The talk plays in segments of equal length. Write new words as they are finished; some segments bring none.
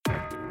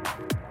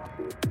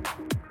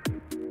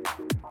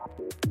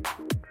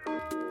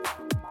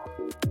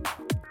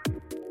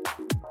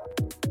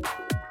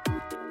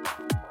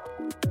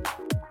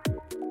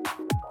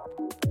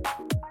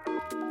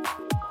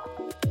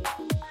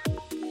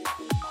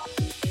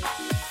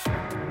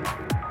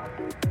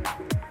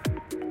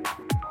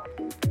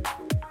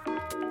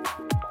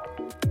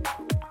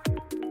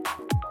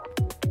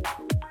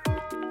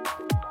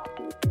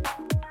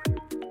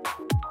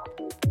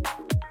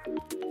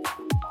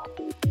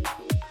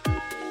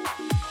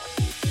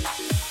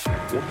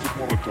Once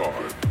upon a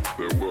time,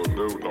 there were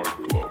no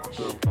nightclubs,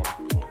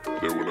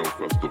 there were no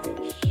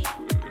festivals,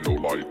 no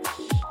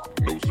lights,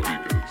 no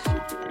speakers.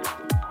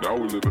 Now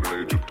we live in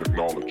an age of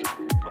technology,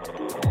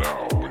 and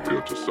now we're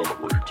here to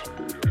celebrate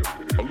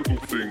a little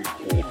thing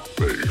called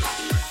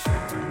bass.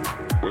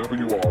 Wherever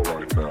you are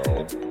right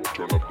now,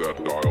 turn up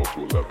that dial to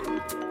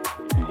 11.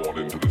 Move on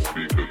into the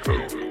speaker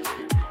code.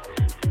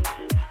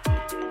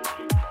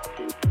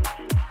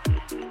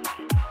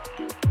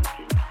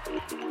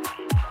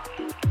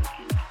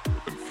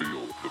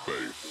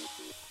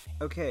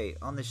 Okay,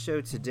 on the show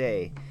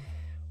today,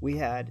 we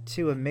had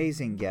two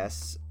amazing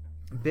guests,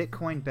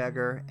 Bitcoin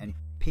Beggar and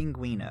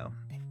Pinguino.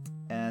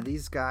 And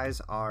these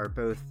guys are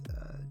both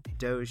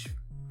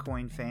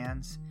Dogecoin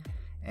fans,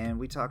 and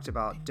we talked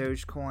about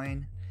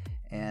Dogecoin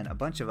and a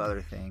bunch of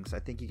other things. I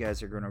think you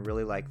guys are going to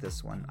really like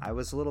this one. I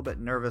was a little bit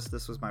nervous.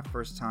 This was my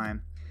first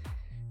time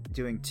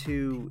doing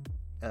two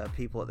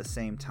people at the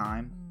same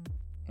time,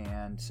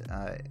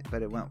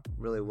 but it went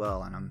really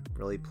well, and I'm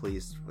really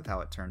pleased with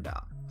how it turned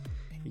out.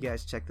 You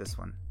guys check this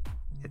one.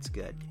 It's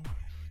good.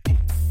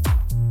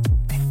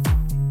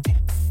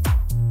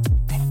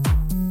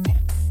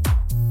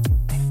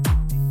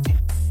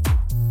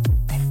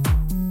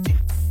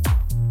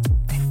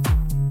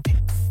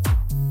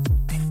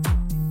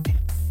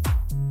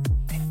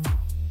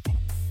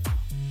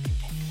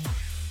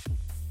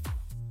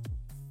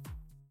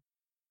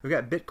 We've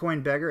got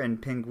Bitcoin Beggar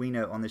and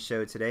Pinguino on the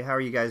show today. How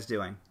are you guys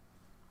doing?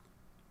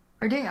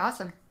 We're doing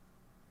awesome.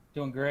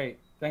 Doing great.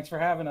 Thanks for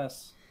having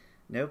us.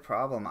 No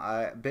problem.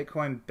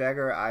 Bitcoin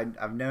Beggar,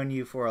 I've known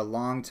you for a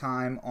long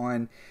time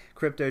on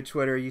crypto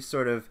Twitter. You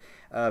sort of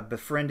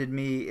befriended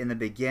me in the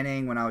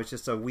beginning when I was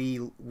just a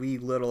wee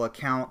little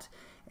account.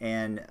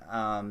 And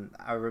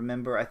I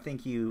remember, I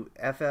think you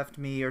FF'd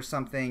me or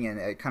something, and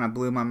it kind of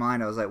blew my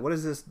mind. I was like, what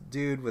is this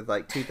dude with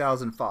like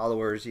 2,000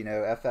 followers,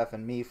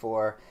 FFing me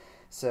for?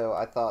 So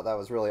I thought that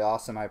was really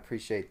awesome. I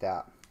appreciate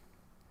that.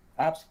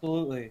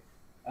 Absolutely.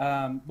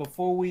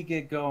 Before we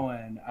get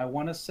going, I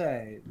want to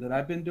say that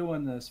I've been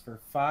doing this for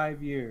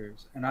 5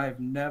 years, and I've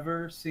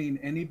never seen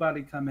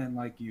anybody come in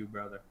like you,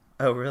 brother.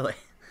 Oh, really?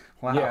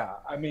 Wow. Yeah,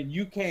 I mean,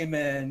 you came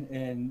in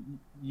and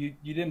you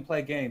didn't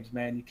play games,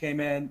 man. You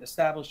came in,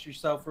 established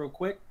yourself real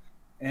quick,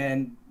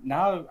 and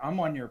now I'm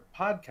on your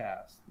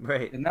podcast.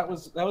 Right. And that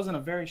was in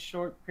a very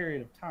short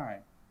period of time.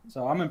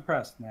 So I'm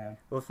impressed, man.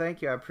 Well,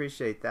 thank you. I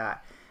appreciate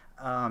that.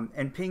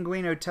 And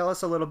Pinguino, tell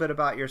us a little bit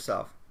about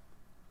yourself.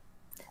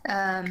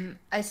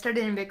 I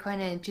started in Bitcoin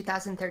in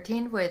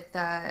 2013 with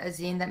a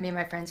zine that me and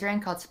my friends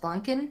ran called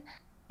Splunkin,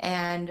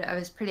 and I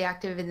was pretty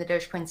active in the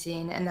Dogecoin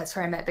scene, and that's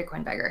where I met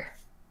Bitcoin Beggar.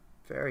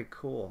 Very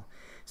cool.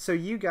 So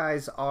you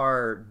guys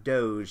are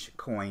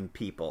Dogecoin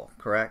people,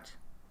 correct?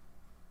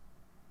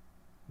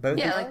 Both?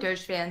 Yeah, like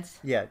Doge fans.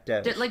 Yeah,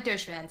 Doge. Like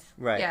Doge fans.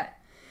 Right. Yeah.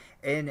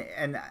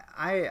 And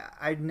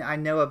I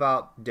know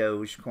about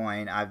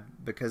Dogecoin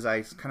because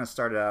I kind of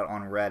started out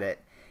on Reddit,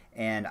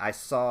 and I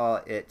saw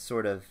it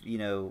sort of,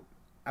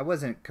 I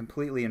wasn't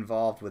completely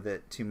involved with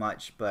it too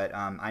much, but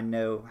I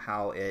know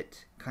how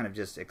it kind of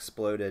just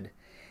exploded,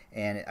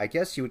 and I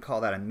guess you would call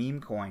that a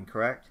meme coin,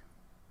 correct?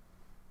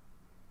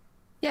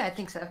 Yeah, I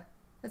think so.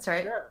 That's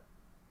right. Sure.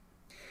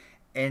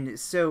 And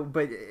so,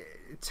 but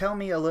tell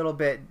me a little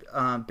bit,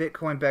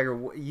 Bitcoin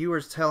Beggar, you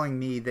were telling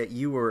me that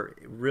you were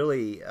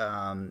really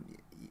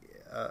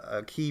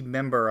a key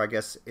member, I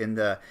guess, in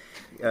the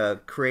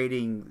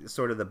creating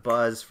sort of the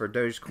buzz for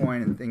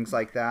Dogecoin and things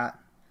like that.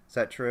 Is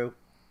that true?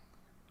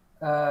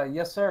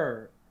 Yes,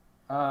 sir.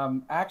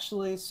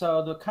 Actually,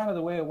 so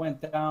the way it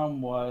went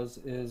down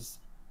is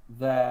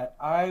that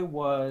I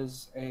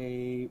was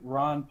a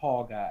Ron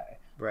Paul guy.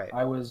 Right.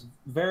 I was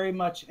very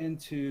much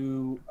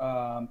into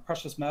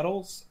precious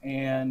metals,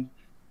 and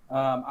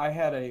I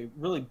had a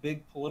really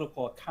big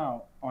political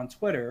account on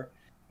Twitter,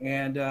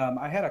 and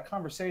I had a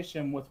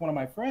conversation with one of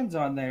my friends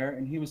on there,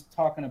 and he was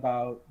talking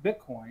about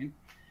Bitcoin,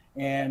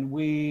 and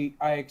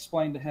I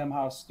explained to him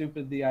how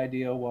stupid the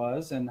idea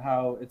was and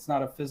how it's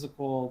not a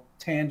physical,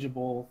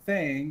 tangible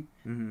thing,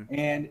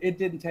 and it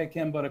didn't take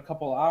him but a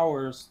couple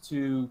hours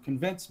to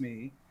convince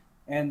me,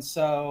 and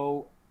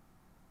so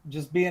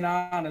just being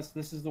honest,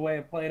 this is the way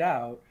it played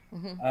out.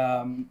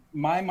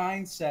 My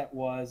mindset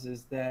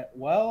is that,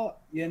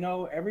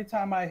 every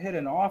time I hit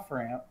an off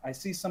ramp, I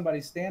see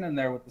somebody standing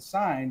there with a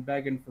sign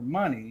begging for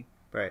money.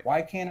 Right.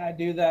 Why can't I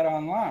do that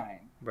online?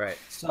 Right.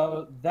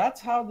 So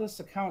that's how this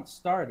account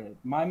started.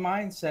 My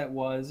mindset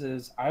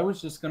is I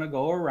was just going to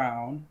go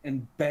around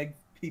and beg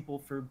people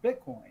for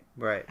Bitcoin.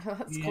 Right.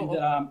 That's And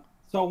cool.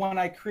 so when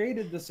I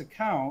created this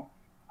account,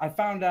 I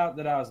found out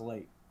that I was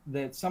late,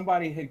 that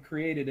somebody had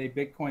created a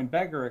Bitcoin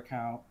Beggar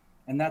account,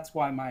 and that's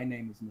why my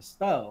name is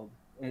misspelled.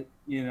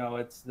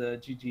 It's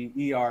the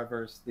GGER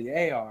versus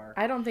the AR.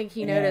 I don't think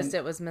he noticed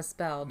it was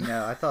misspelled.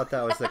 No, I thought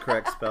that was the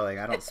correct spelling.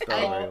 I don't spell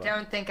very I well.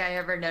 don't think I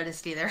ever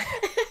noticed either.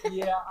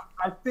 Yeah,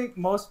 I think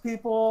most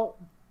people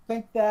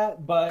think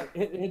that, but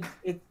it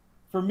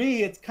for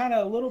me, it's kind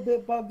of a little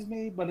bit bugs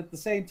me, but at the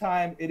same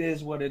time, it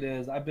is what it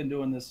is. I've been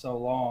doing this so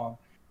long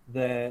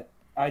that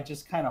I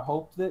just kind of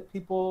hope that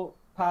people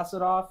pass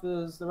it off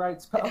as the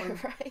right spelling.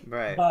 Right.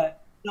 Right.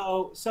 But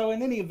so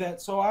in any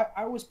event, so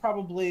I was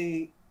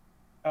probably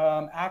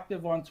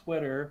active on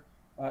Twitter,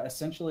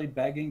 essentially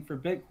begging for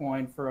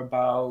Bitcoin for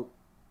about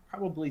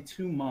probably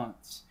 2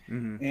 months.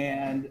 Mm-hmm.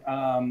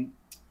 And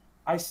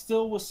I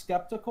still was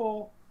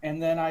skeptical.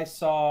 And then I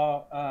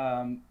saw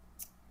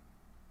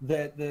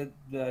that the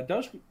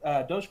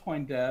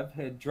Dogecoin dev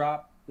had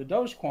dropped the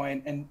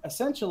Dogecoin, and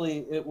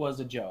essentially it was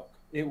a joke.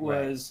 It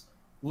was,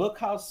 look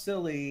how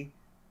silly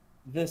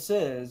this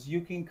is.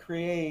 You can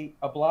create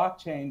a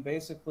blockchain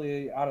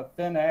basically out of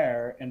thin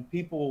air and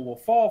people will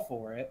fall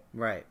for it.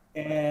 Right.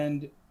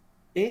 And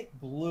it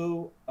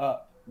blew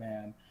up,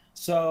 man.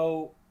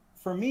 So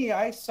for me,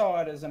 I saw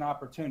it as an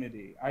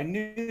opportunity. I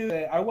knew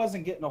that I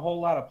wasn't getting a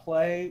whole lot of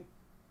play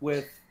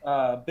with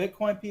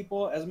Bitcoin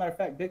people. As a matter of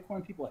fact,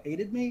 Bitcoin people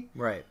hated me.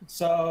 Right.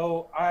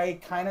 So I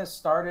kind of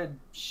started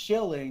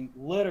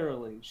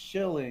literally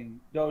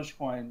shilling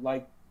Dogecoin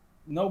like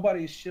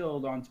nobody's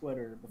shilled on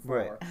Twitter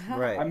before.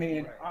 Right. I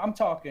mean, I'm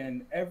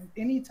talking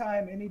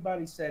anytime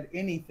anybody said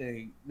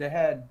anything that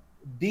had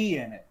D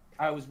in it,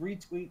 I was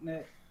retweeting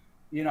it.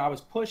 I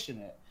was pushing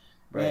it.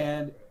 Right.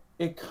 And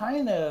it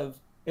kind of,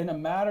 in a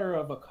matter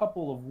of a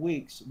couple of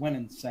weeks, went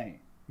insane.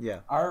 Yeah.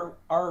 Our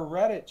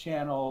Reddit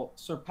channel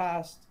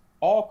surpassed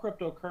all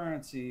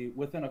cryptocurrency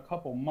within a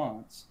couple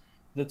months.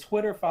 The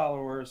Twitter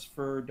followers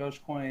for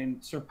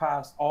Dogecoin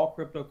surpassed all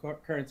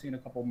cryptocurrency in a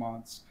couple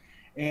months.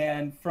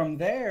 And from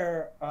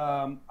there,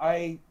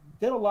 I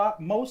did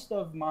most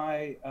of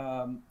my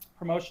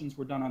promotions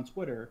were done on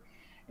Twitter.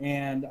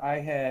 And I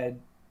had,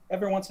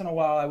 every once in a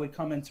while, I would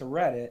come into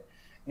Reddit.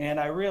 And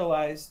I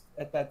realized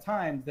at that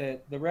time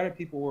that the Reddit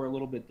people were a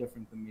little bit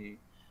different than me.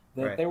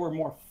 That they were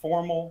more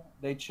formal.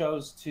 They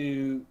chose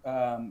to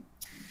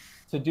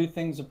do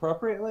things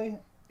appropriately,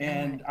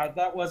 and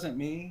that wasn't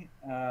me.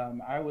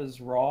 I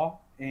was raw,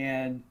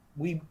 and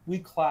we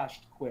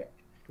clashed quick.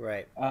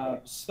 Right.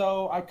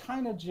 So I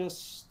kind of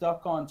just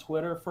stuck on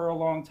Twitter for a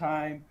long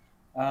time.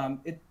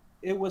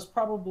 It was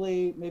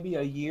probably maybe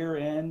a year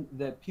in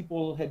that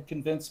people had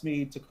convinced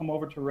me to come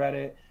over to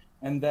Reddit,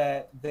 and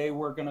that they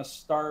were going to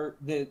start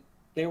that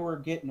they were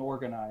getting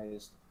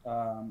organized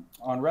on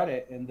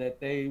Reddit, and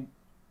that they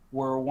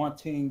were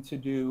wanting to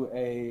do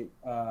a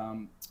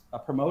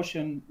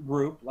promotion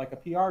group, like a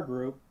PR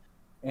group,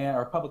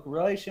 or public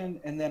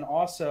relation, and then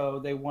also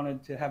they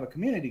wanted to have a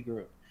community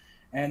group,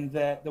 and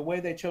that the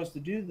way they chose to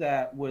do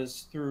that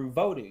was through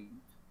voting.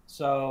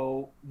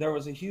 So there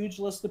was a huge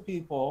list of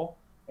people,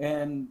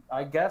 and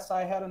I guess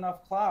I had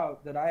enough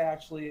clout that I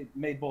actually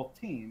made both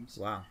teams.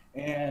 Wow.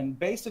 And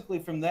basically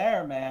from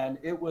there, man,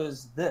 it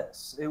was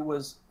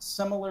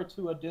similar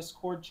to a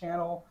Discord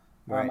channel.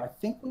 Right. I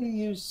think we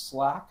used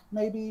Slack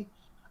maybe,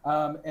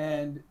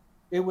 and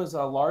it was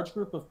a large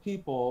group of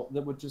people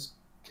that would just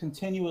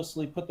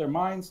continuously put their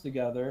minds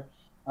together.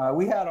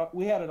 We had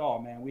it all,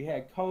 man. We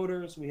had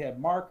coders, we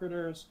had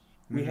marketers,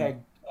 we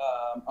had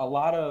a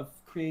lot of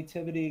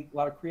creativity, a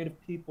lot of creative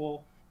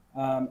people,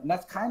 and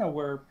that's kind of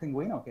where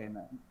Pinguino came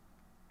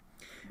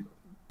in.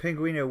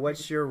 Pinguino,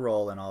 what's your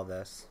role in all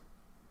this?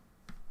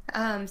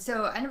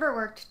 So I never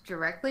worked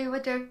directly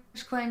with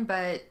Dogecoin,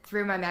 but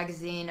through my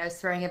magazine, I was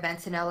throwing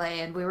events in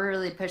LA, and we were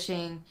really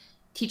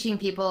teaching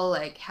people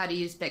like how to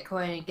use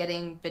Bitcoin and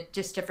getting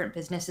just different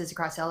businesses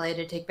across LA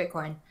to take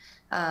Bitcoin.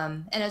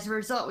 And as a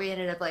result, we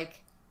ended up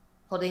like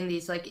holding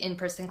these like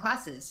in-person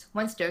classes.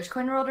 Once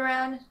Dogecoin rolled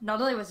around, not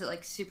only was it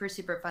like super,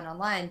 super fun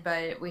online,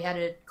 but we had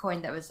a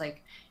coin that was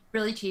like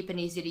really cheap and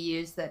easy to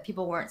use that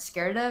people weren't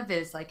scared of. It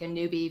was like a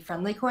newbie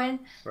friendly coin.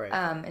 Right.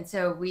 And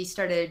so we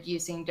started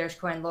using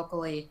Dogecoin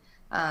locally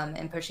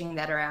and pushing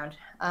that around.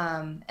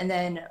 And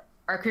then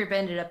our group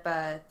ended up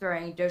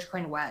throwing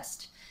Dogecoin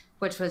West,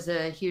 which was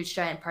a huge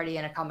giant party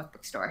in a comic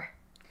book store.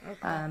 Okay.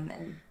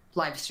 And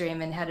live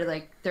stream and had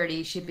like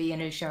 30 Shiba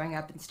Inu showing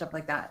up and stuff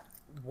like that.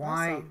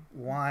 Why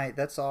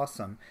that's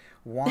awesome.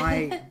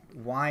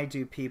 Why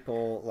do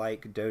people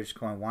like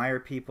Dogecoin? Why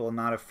are people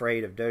not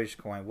afraid of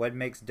Dogecoin? What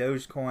makes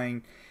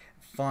Dogecoin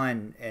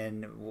fun,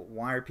 and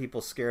why are people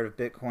scared of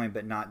Bitcoin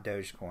but not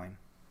Dogecoin?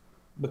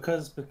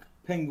 Because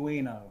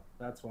Pinguino,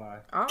 that's why.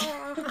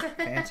 Oh,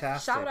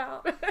 Fantastic. Shout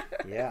out.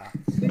 Yeah.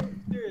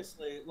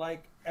 Seriously,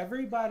 like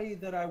everybody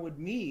that I would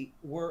meet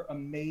were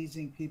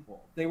amazing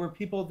people. They were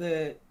people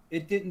that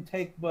it didn't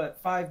take but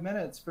 5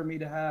 minutes for me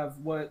to have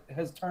what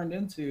has turned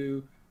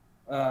into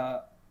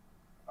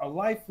a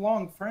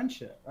lifelong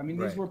friendship. I mean,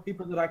 these were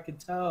people that I could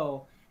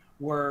tell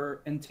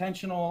were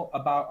intentional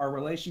about our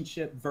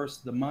relationship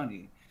versus the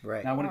money.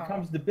 Right. Now, when it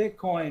comes to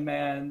Bitcoin,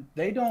 man,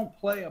 they don't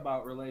play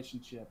about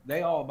relationship.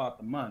 They all about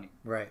the money.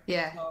 Right.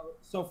 Yeah.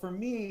 So for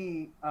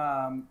me,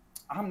 I'm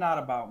not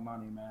about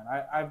money, man.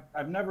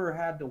 I've never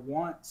had to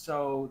want.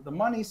 So the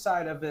money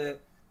side of it,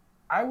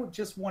 I would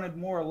just wanted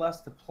more or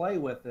less to play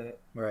with it,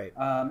 right,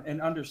 and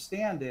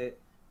understand it.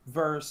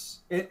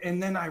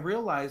 And then I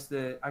realized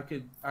that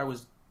I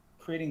was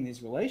creating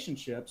these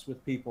relationships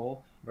with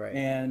people, right,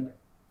 and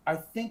I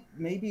think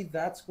maybe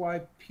that's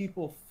why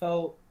people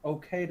felt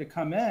okay to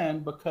come in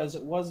because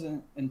it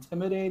wasn't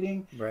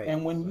intimidating. Right.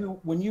 And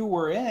when you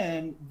were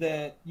in,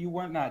 that you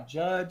were not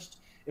judged.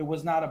 It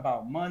was not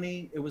about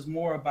money. It was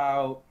more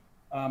about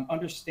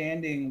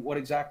understanding what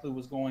exactly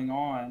was going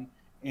on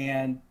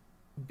and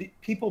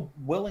people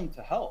willing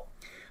to help.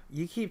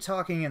 You keep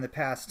talking in the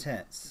past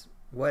tense.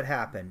 What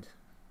happened?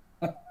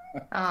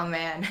 Oh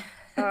man.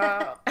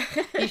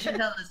 You should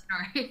tell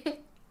the story.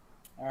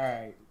 All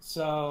right.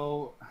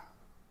 So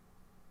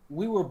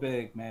we were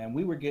big, man.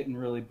 We were getting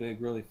really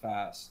big really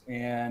fast.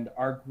 And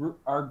our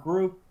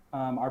group,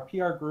 our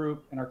PR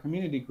group and our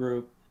community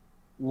group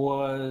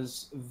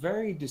was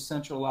very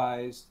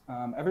decentralized.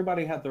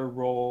 Everybody had their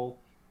role.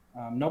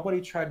 Nobody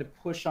tried to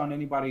push on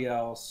anybody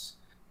else.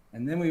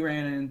 And then we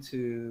ran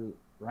into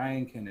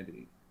Ryan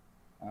Kennedy.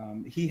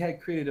 He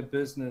had created a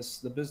business.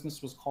 The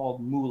business was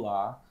called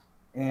Moolah.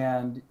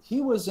 And he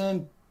was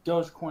in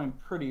Dogecoin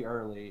pretty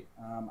early.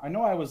 I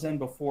know I was in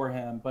before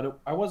him, but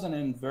I wasn't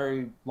in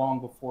very long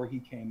before he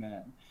came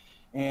in.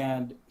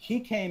 And he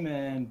came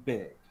in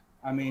big.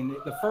 I mean,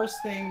 the first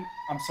thing,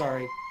 I'm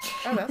sorry.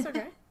 Oh, that's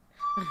okay.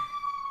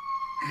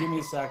 Give me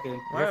a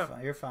second.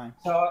 You're fine.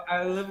 So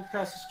I live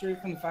across the street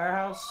from the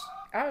firehouse.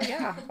 Oh,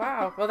 yeah.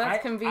 Wow. Well,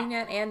 that's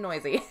convenient and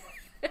noisy.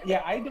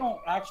 Yeah, I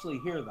don't actually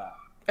hear that.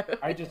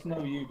 I just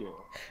know you do.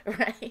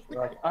 Right.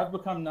 Like, I've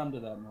become numb to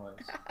that noise.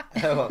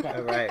 Oh,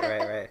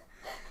 right.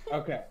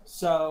 Okay.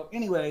 So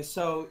anyway,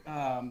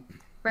 Ryan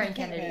he came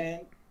Kennedy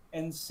in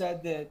and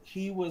said that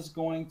he was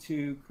going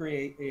to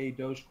create a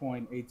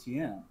Dogecoin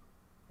ATM.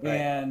 Right.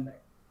 And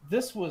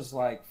this was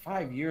like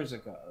 5 years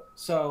ago.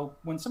 So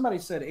when somebody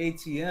said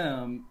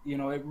ATM,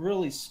 it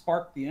really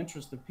sparked the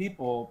interest of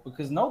people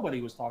because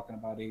nobody was talking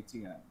about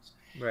ATMs.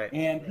 Right.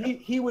 And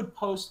he would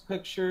post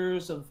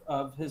pictures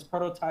of his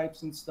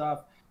prototypes and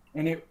stuff,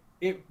 and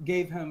it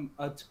gave him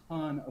a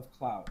ton of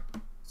clout.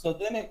 So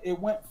then it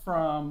went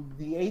from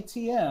the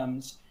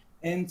ATMs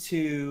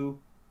into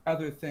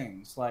other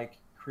things like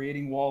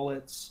creating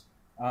wallets,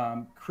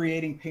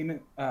 creating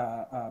payment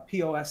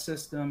POS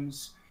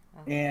systems.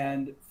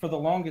 And for the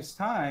longest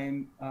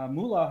time,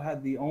 Moolah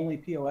had the only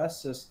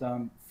POS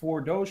system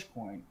for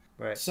Dogecoin.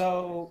 Right.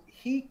 So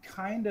he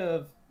kind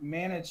of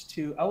managed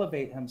to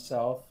elevate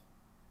himself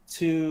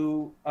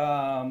to,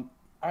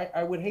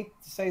 I would hate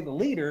to say the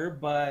leader,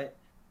 but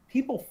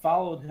people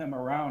followed him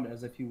around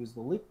as if he was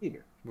the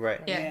leader.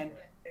 Right. Yeah. And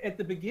at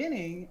the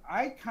beginning,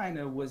 I kind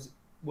of was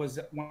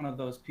one of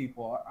those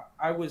people.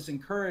 I was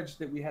encouraged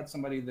that we had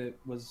somebody that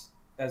was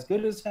as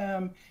good as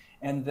him,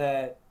 and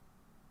that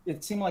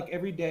it seemed like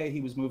every day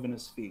he was moving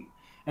his feet.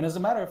 And as a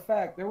matter of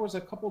fact, there was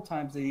a couple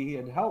times that he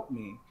had helped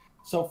me.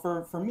 So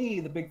for me,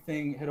 the big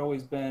thing had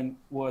always been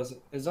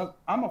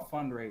I'm a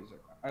fundraiser.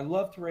 I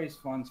love to raise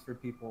funds for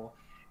people.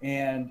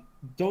 And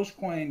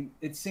Dogecoin,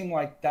 it seemed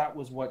like that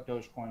was what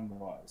Dogecoin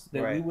was.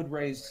 That Right. we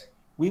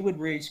would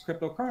raise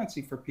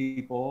cryptocurrency for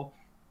people.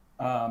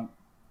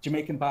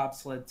 Jamaican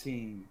bobsled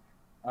team.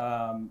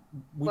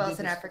 Wells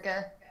in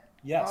Africa.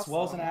 Yes, Awesome.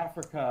 Wells in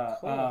Africa.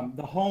 Cool.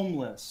 The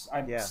homeless.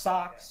 Yeah.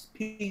 Socks,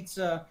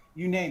 pizza,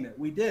 you name it.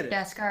 We did it.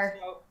 NASCAR.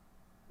 So,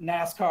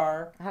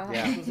 NASCAR.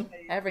 Yeah. Which was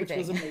amazing. Everything.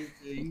 Which was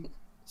amazing.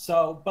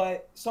 So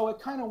it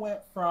kind of went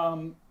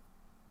from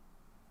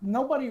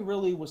nobody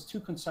really was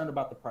too concerned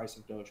about the price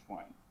of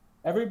Dogecoin.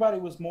 Everybody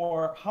was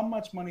more, how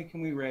much money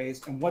can we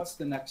raise and what's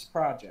the next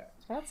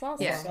project? That's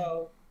awesome. Yeah.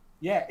 So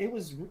yeah, it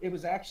was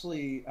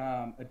actually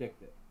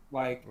addictive.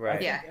 Like Right.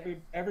 I think Yeah.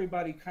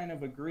 everybody kind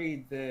of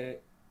agreed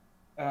that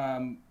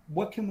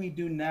what can we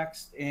do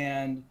next,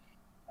 and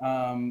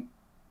who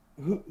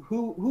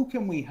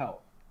can we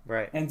help?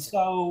 Right. And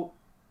so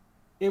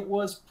it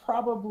was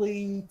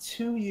probably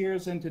 2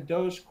 years into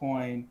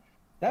Dogecoin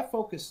that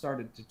focus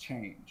started to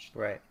change.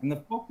 Right. And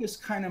the focus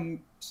kind of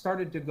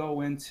started to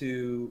go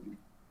into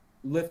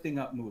lifting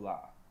up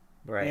Moolah.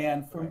 Right.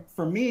 And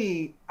for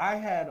me, I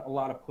had a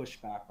lot of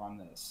pushback on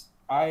this.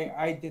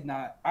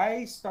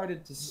 I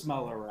started to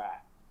smell a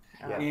rat.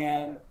 Yeah.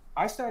 And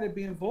I started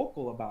being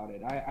vocal about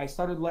it. I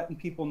started letting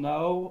people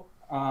know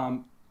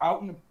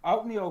out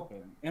in the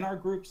open, in our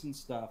groups and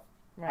stuff.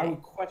 Right.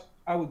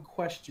 I would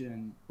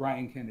question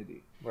Ryan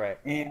Kennedy. Right.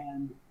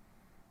 And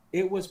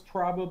it was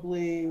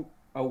probably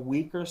a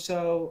week or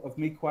so of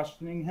me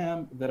questioning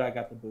him that I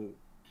got the boot.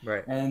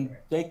 Right. And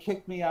they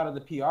kicked me out of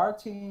the PR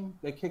team.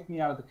 They kicked me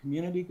out of the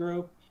community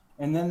group.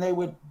 And then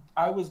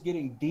I was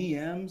getting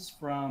DMs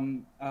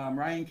from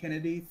Ryan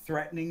Kennedy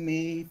threatening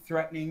me,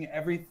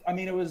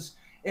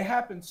 it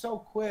happened so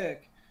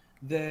quick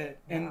that,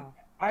 and Wow.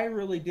 I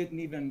really didn't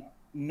even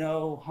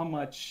know how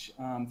much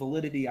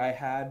validity I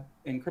had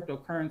in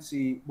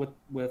cryptocurrency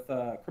with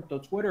crypto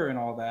Twitter and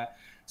all that.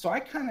 So I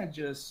kind of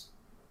just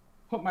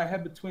put my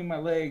head between my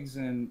legs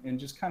and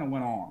just kind of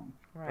went on.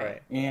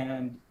 Right.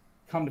 And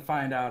come to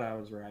find out I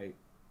was right.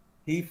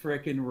 He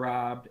freaking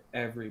robbed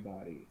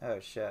everybody. Oh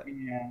shit.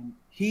 And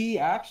he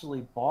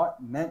actually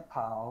bought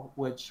MintPal,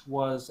 which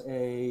was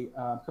a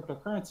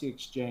cryptocurrency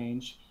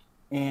exchange,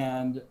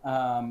 and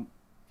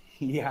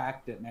he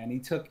hacked it, man. He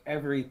took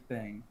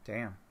everything.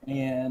 Damn.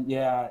 And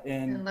yeah,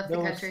 And left the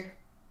country.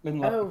 And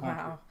left Oh, the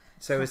country. wow.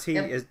 So is he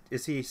Yep.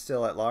 is he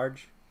still at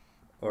large?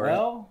 Or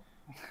Well,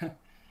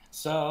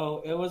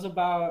 so it was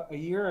about a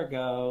year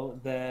ago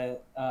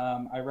that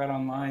I read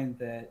online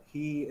that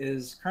he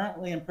is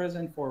currently in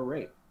prison for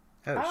rape.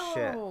 oh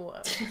shit! Oh,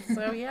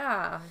 so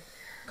yeah,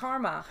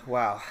 karma,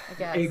 Wow. I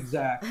guess.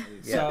 Exactly.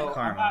 Yeah, So I'm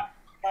karma. not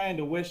trying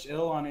to wish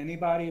ill on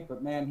anybody,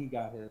 but man, he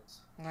got his.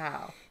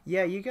 Wow.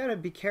 Yeah, you got to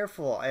be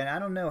careful, and I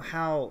don't know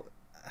how.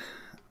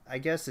 I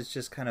guess it's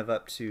just kind of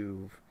up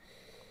to.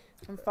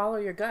 And follow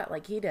your gut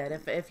like he did.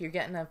 If you're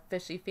getting a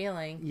fishy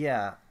feeling.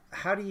 Yeah.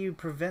 How do you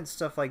prevent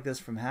stuff like this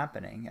from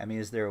happening? I mean,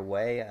 is there a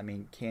way? I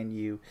mean, can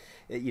you,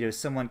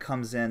 someone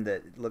comes in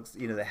that looks,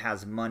 that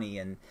has money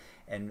and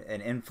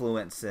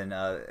influence and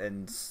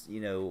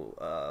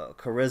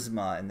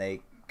charisma, and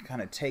they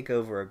kind of take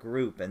over a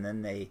group, and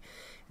then they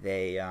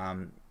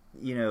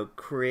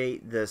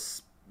create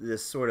this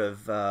sort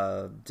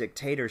of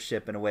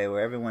dictatorship in a way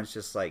where everyone's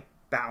just like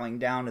bowing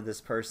down to this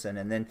person,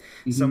 and then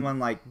someone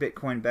like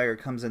Bitcoin Beggar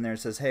comes in there and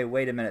says, "Hey,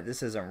 wait a minute,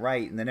 this isn't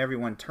right," and then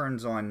everyone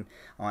turns on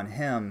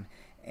him,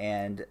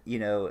 and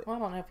Well, I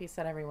don't know if he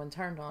said everyone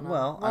turned on him.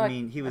 well, I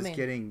mean, he was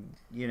getting,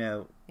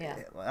 Yeah.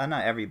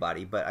 not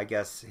everybody, but I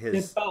guess It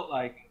his. felt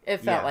like It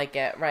felt Yeah. like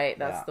it, right?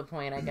 That's Yeah. the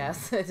point, I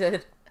guess. It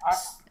did.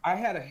 I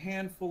had a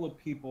handful of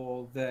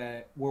people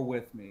that were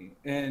with me,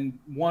 and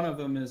one of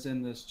them is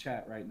in this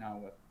chat right now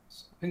with us.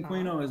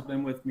 Pinguino has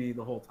been with me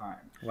the whole time.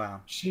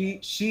 Wow.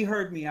 She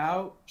heard me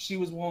out. She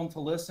was willing to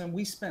listen.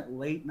 We spent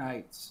late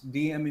nights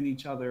DMing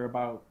each other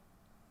about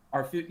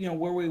our,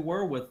 where we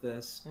were with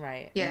this.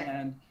 Right. Yeah.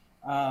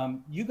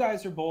 And you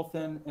guys are both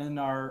in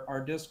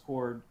our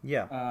Discord.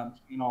 Yeah.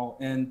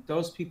 And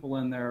those people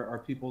in there are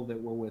people that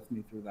were with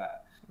me through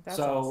that. That's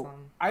so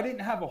awesome. I didn't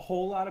have a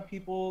whole lot of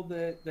people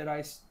that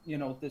I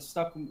that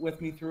stuck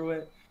with me through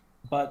it,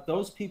 but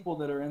those people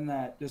that are in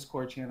that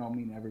Discord channel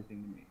mean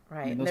everything to me.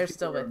 Right. I mean, those They're people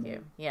still are with you.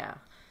 amazing. Yeah.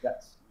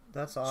 Yes.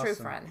 That's awesome. True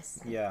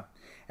friends. Yeah,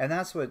 and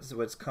that's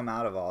what's come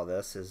out of all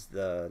this is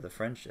the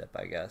friendship,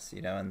 I guess,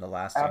 and the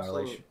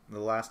Absolutely.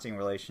 lasting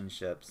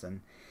relationships,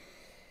 and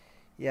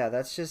yeah,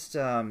 that's just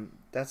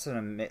that's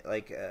kind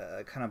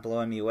of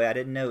blowing me away. I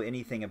didn't know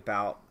anything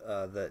about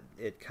that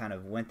it kind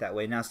of went that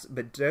way now,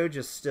 but Doge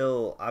is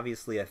still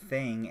obviously a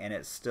thing, and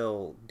it's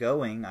still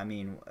going. I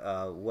mean,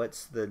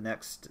 what's the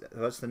next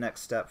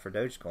step for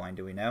Dogecoin?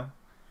 Do we know?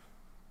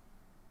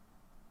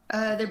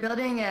 They're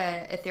building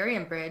a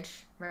Ethereum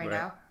bridge right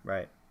now.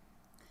 Right.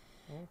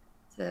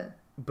 So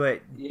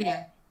But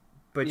yeah.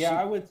 but yeah,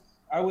 she-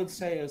 I would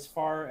say as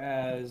far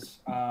as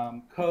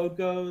code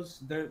goes,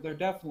 they're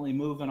definitely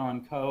moving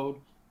on code,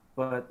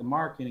 but the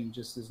marketing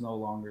just is no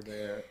longer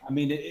there. I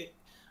mean,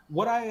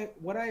 what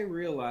I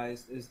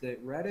realized is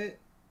that Reddit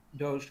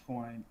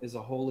Dogecoin is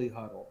a holy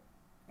huddle.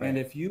 Right. And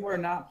if you are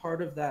not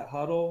part of that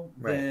huddle,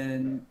 Right.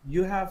 then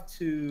you have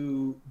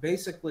to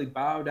basically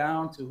bow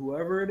down to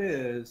whoever it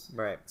is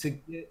right. to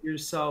get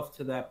yourself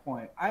to that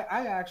point.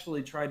 I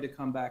actually tried to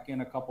come back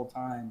in a couple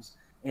times,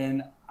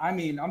 and I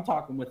mean, I'm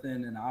talking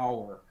within an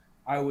hour,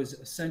 I was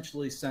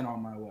essentially sent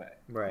on my way.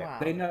 Right. Wow.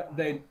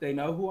 They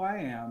know who I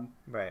am,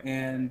 Right.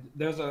 and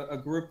there's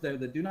a group there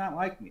that do not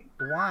like me.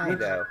 Why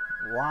though?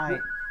 Why?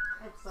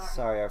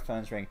 Sorry, our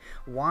phone's ringing.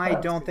 Why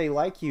don't they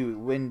like you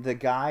when the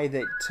guy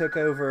that took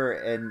over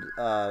and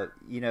I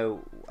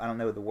don't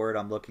know the word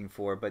I'm looking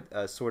for,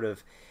 but sort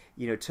of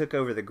took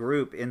over the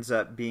group ends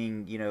up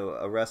being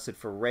arrested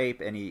for rape,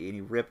 and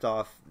he ripped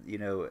off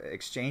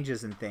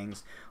exchanges and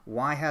things.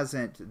 Why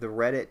hasn't the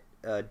Reddit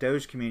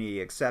Doge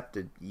community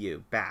accepted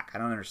you back? I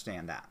don't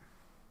understand that.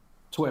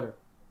 Twitter.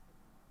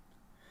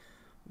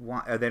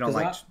 Why they don't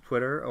 'Cause like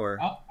Twitter or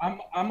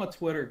I'm a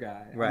Twitter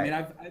guy. Right. I mean,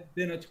 I've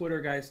been a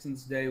Twitter guy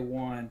since day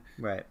one.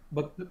 right?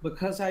 But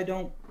because I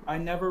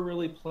never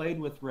really played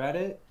with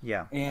Reddit.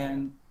 Yeah.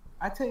 And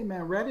I tell you,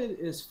 man, Reddit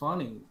is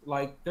funny.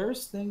 Like,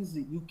 there's things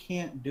that you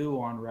can't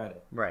do on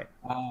Reddit. Right.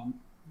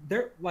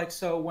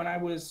 So when I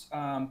was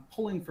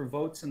pulling for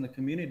votes in the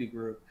community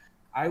group,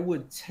 I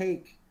would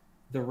take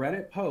the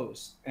Reddit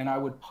post and I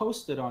would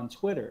post it on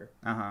Twitter.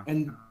 Uh-huh.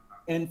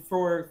 And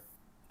for,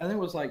 I think it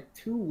was like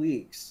 2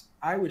 weeks,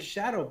 I was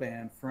shadow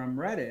banned from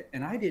Reddit,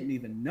 and I didn't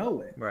even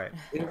know it. Right.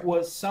 It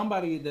was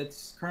somebody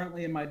that's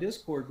currently in my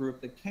Discord group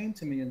that came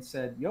to me and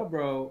said, "Yo,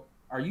 bro,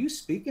 are you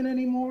speaking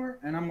anymore?"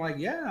 And I'm like,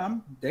 "Yeah,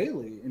 I'm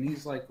daily." And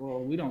he's like, "Well,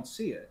 we don't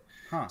see it."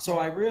 Huh. So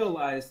I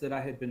realized that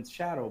I had been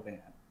shadow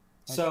banned.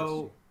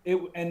 So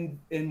and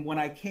when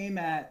I came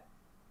at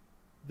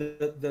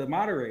the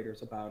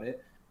moderators about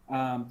it,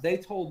 they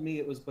told me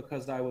it was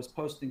because I was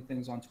posting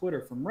things on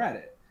Twitter from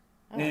Reddit.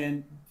 Oh.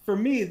 And for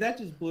me, that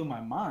just blew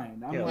my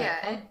mind. I'm Yeah. like,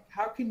 Yeah.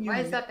 how can you?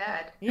 Why is that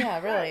bad?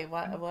 Yeah, really.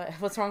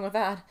 What's wrong with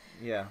that?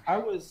 Yeah. I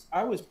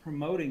was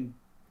promoting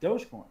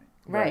Dogecoin.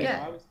 Right.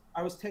 Yeah.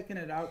 I was taking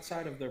it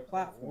outside of their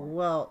platform.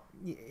 Well,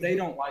 They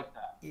don't like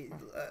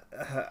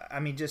that.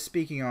 I mean, just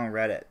speaking on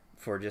Reddit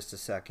for just a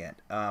second.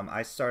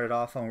 I started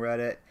off on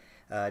Reddit.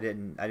 I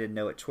didn't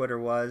know what Twitter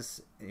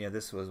was.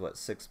 This was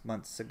 6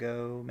 months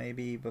ago,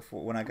 maybe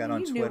before when I got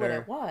on you Twitter. knew what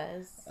it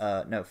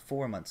was. No,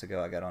 4 months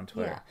ago I got on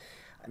Twitter.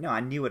 no, I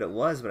knew what it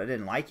was, but I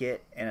didn't like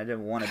it, and I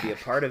didn't want to be a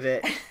part of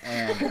it.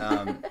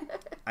 And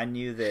I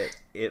knew that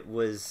it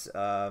was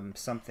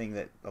something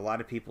that a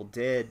lot of people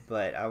did,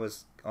 but I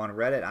was on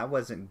Reddit. I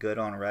wasn't good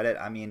on Reddit.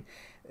 I mean,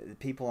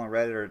 people on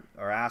Reddit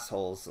are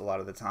assholes a lot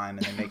of the time,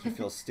 and they make you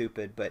feel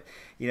stupid. But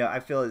I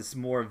feel it's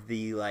more of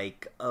the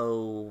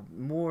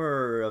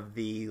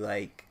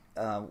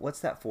what's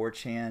that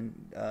 4chan?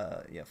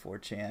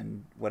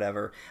 4chan,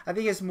 whatever. I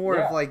think it's more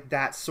of like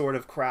that sort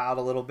of crowd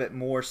a little bit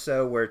more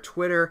so, where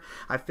Twitter,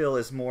 I feel,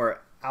 is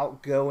more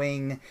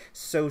outgoing,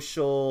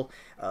 social,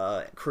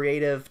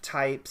 creative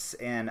types.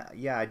 And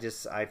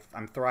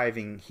I'm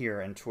thriving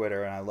here in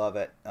Twitter, and I love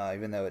it,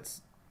 even though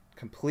it's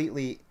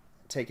completely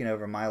taken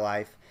over my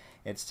life.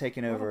 It's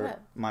taken over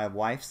my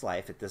wife's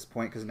life at this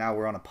point, because now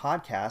we're on a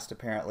podcast,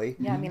 apparently.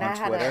 Yeah, I mean, I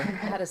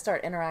had to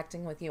start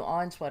interacting with you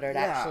on Twitter to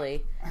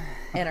actually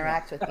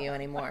interact with you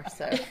anymore.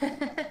 So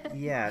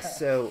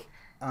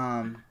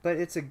but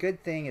it's a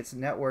good thing. It's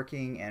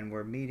networking, and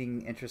we're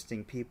meeting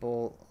interesting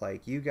people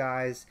like you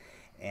guys,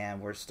 and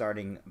we're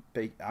starting.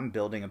 I'm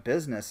building a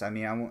business. I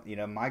mean,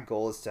 my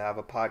goal is to have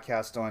a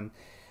podcast on.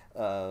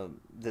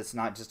 That's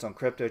not just on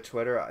crypto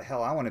Twitter.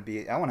 Hell, I want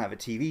to have a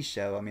TV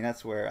show. I mean,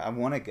 that's where I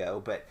want to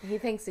go. But he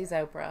thinks he's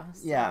Oprah.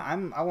 So. Yeah,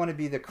 I want to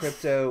be the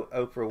crypto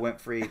Oprah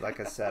Winfrey. Like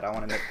I said, I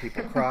want to make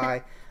people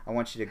cry. I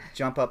want you to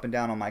jump up and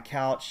down on my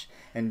couch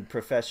and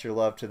profess your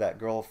love to that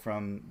girl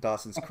from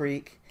Dawson's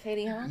Creek.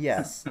 Katie Hunt?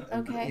 Yes.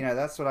 Okay.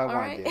 That's what I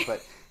want to do.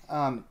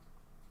 But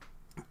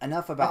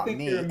enough about me. I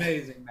think you're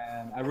amazing,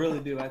 man. I really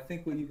do. I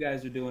think what you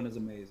guys are doing is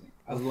amazing.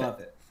 I love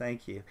it.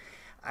 Thank you.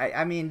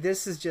 I mean,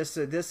 this is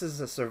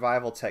a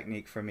survival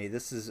technique for me.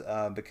 This is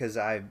because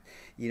I've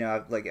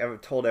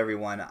told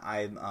everyone,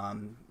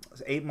 I'm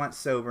 8 months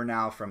sober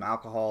now from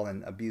alcohol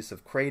and abuse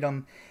of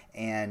kratom,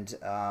 and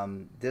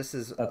that's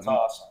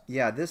awesome.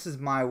 Yeah, this is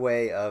my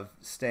way of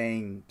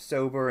staying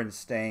sober and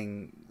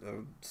staying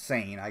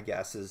sane, I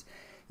guess, is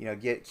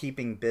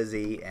keeping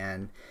busy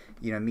and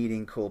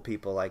meeting cool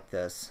people like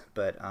this.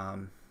 But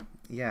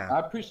yeah, I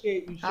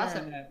appreciate you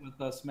sharing that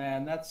with us,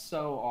 man. That's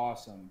so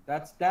awesome.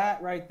 That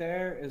right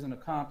there is an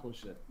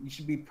accomplishment. You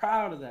should be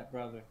proud of that,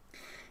 brother.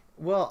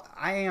 Well,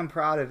 I am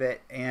proud of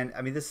it, and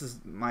I mean, this is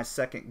my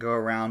second go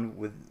around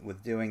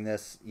with doing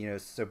this,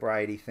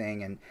 sobriety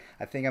thing, and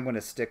I think I'm going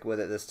to stick with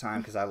it this time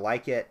because I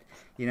like it.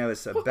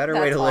 It's a better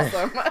way to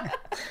awesome.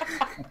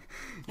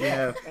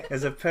 live.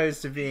 As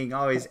opposed to being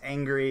always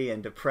angry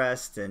and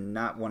depressed and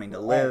not wanting to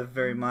live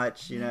very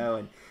much,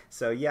 and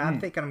so I'm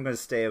thinking I'm going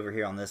to stay over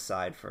here on this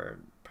side for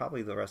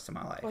probably the rest of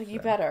my life. Well, you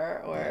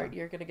better, or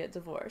you're going to get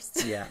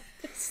divorced. Yeah.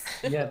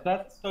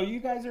 So you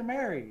guys are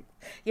married.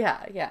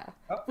 Yeah.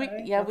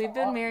 Okay. We've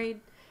been married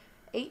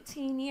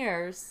 18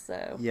 years,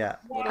 so yeah.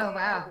 Oh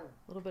wow.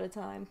 A little bit of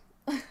time.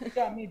 You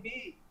got me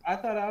beat. I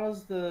thought I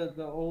was the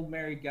old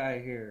married guy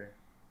here.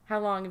 How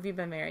long have you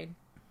been married?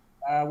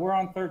 We're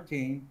on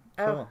 13.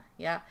 Oh, Cool.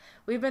 Yeah.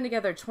 We've been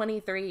together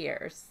 23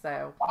 years,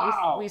 so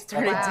Wow. we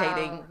started Wow.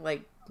 dating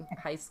like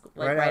high school,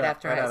 right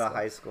after high school. Right out of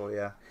high school,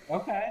 yeah.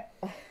 Okay.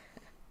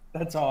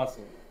 That's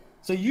awesome.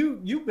 So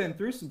you've been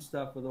through some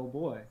stuff with old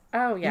boy.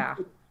 Oh yeah.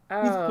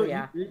 Oh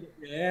yeah.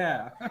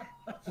 Yeah.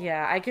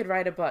 Yeah, I could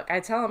write a book. I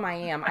tell him I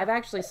am. I've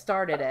actually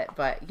started it,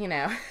 but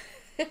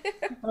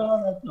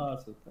Oh, that's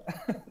awesome.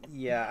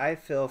 Yeah, I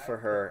feel for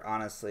her,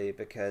 honestly,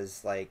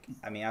 because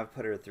I've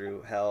put her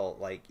through hell,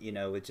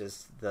 with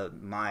just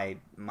my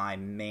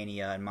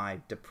mania and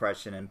my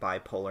depression and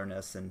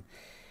bipolarness and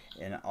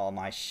all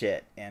my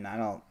shit, and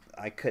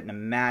I couldn't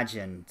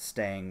imagine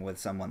staying with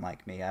someone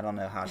like me. I don't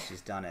know how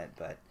she's done it,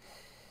 but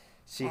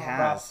she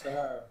has.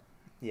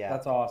 Yeah.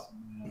 That's awesome,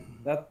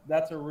 man.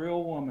 That's a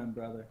real woman,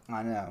 brother.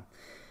 I know.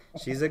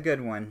 She's a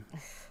good one.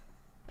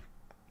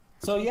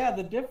 So yeah,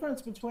 the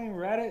difference between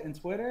Reddit and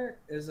Twitter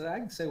is that I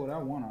can say what I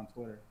want on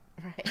Twitter.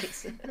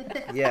 Right.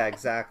 Yeah,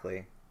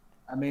 exactly.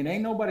 I mean,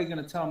 ain't nobody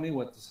gonna tell me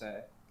what to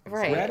say.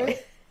 Right. Reddit,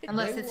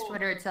 Unless it's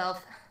Twitter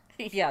itself.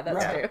 Yeah, that's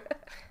Right.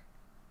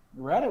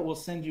 true. Reddit will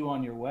send you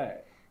on your way.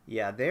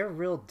 Yeah, they're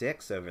real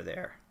dicks over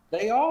there.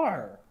 They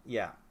are.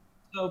 Yeah.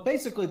 So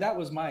basically, that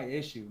was my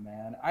issue,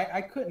 man.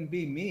 I couldn't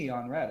be me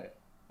on Reddit.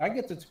 I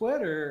get to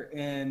Twitter,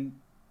 and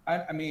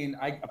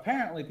I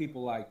apparently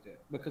people liked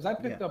it because I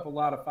picked up a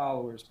lot of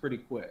followers pretty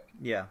quick.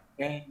 Yeah.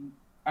 And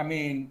I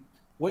mean,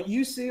 what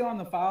you see on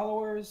the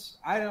followers,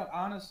 I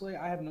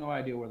have no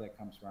idea where that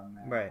comes from,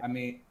 man. Right. I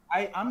mean,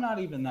 I'm not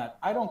even that.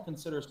 I don't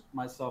consider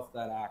myself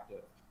that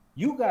active.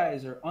 You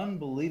guys are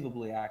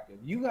unbelievably active.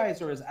 You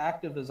guys are as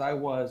active as I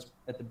was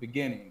at the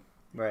beginning.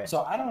 Right.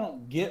 So I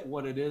don't get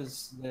what it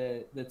is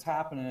that's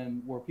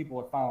happening where people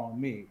are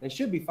following me. They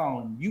should be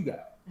following you guys.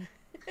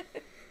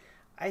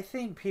 I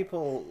think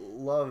people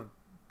love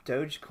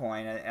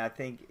Dogecoin, and I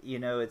think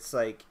it's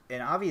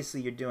and obviously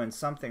you're doing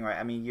something right.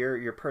 I mean,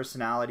 your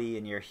personality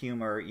and your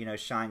humor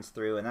shines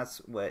through, and that's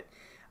what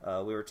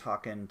we were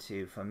talking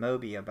to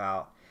Famobi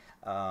about.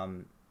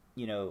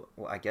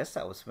 Well, I guess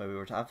that was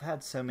Famobi. I've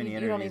had so many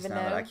interviews now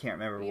that I can't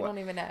remember what. You don't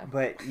even know.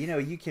 But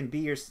you can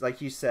be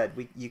like you said,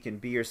 you can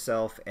be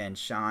yourself and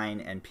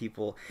shine, and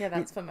people. Yeah,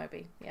 that's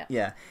Famobi. Yeah.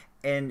 Yeah,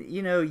 And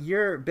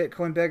your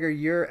Bitcoin beggar,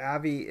 your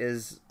Avi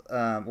is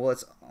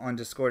it's on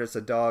Discord. It's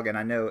a dog, and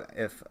I know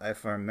if I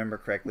remember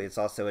correctly, it's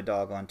also a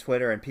dog on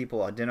Twitter. And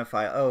people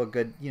identify, a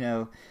good,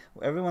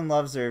 everyone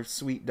loves their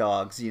sweet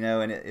dogs,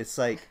 and it's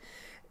like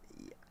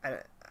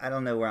I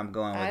don't know where I'm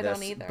going with this. I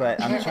don't either. But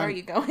where are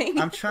you going?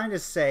 I'm trying to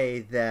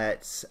say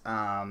that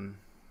I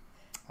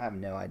have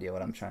no idea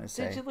what I'm trying to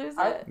say. Did you lose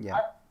it? Yeah.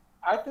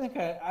 I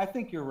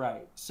think you're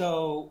right.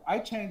 So I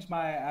changed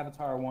my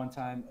avatar one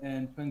time,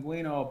 and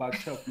Pinguino about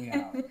choked me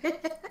out.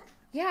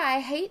 Yeah, I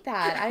hate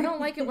that. I don't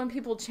like it when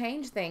people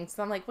change things.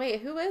 So I'm like,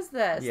 wait, who is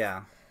this?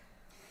 Yeah.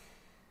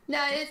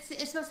 No,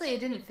 it's mostly it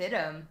didn't fit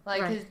him.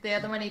 Like, Right. cause the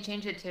other one he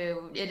changed it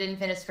to, it didn't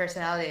fit his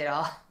personality at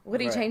all. What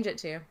did he Right. change it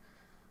to?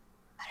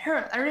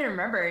 I don't even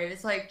remember. It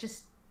was like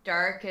just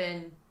dark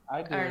and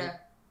I do. I don't know.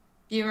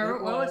 Do you remember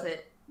It what was was-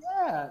 it?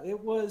 Yeah, it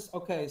was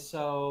okay.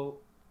 So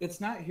it's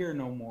not here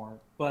no more,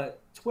 but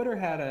Twitter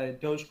had a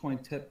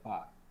Dogecoin tip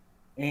bot,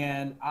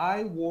 and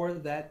I wore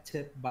that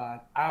tip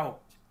bot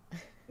out.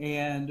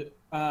 And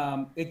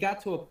it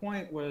got to a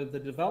point where the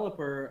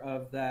developer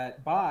of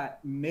that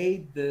bot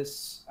made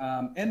this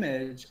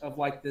image of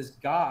like this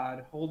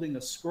god holding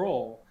a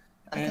scroll,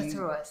 Oh, that's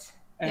what it was.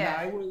 and Yeah.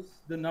 I was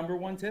the number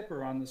one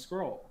tipper on the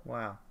scroll.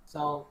 Wow.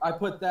 So I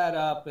put that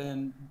up,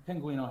 and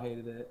Pinguino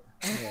hated it.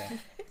 Yeah.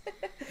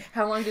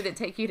 How long did it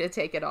take you to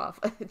take it off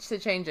to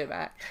change it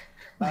back?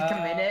 Like a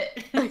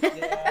minute.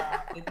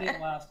 Yeah, it didn't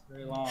last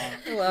very long.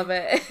 I love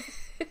it.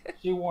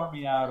 She wore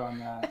me out on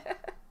that.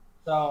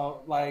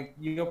 So, like,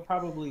 you'll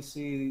probably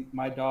see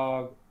my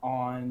dog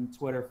on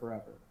Twitter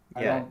forever.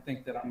 I Yeah. don't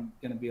think that I'm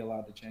going to be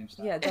allowed to change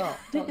that. Yeah,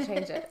 don't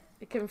change it.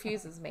 It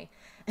confuses me.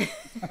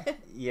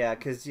 Yeah,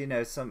 because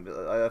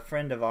a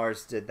friend of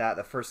ours did that.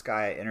 The first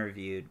guy I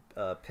interviewed,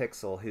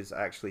 Pixel, who's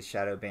actually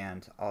shadow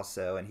banned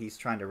also, and he's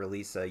trying to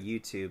release a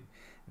YouTube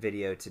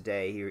video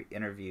today. He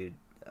interviewed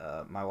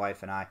my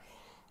wife and I,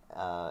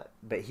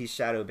 but he's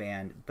shadow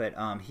banned. But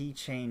he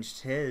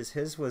changed his.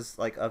 His was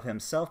like of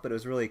himself, but it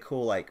was really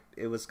cool. Like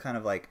it was kind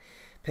of like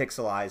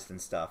pixelized and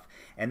stuff.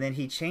 And then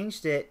he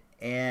changed it,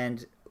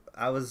 and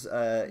I was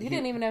You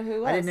didn't even know who he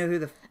was. I didn't know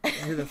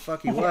who the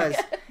fuck he was,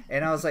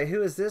 and I was like,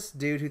 "Who is this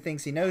dude who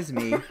thinks he knows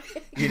me?"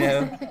 You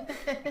know.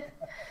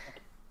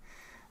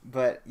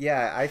 But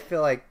yeah, I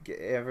feel like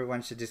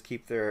everyone should just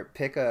keep their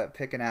pick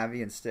an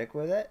Avi and stick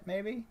with it.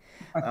 Maybe.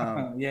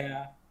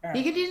 Yeah.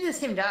 You could use the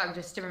same dog,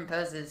 just different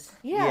poses.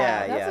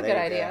 Yeah, that's a good there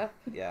you idea.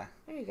 go. Yeah,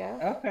 There you go.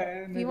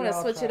 Okay. If you want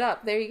to switch it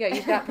up, there you go.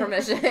 You've got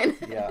permission.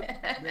 yeah,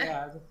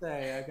 Yeah, as I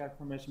say, I got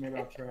permission. Maybe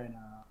I'll try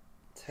now.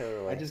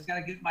 totally. I just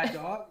gotta get my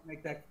dog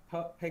make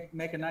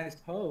a nice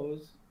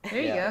pose.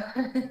 There you Yeah.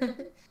 go.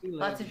 She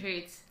Lots of lives.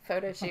 treats.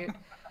 Photo shoot.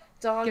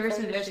 Dog Give her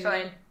some photo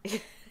shoot.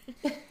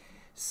 Dogecoin.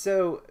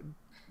 So,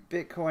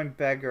 Bitcoin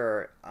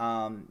beggar,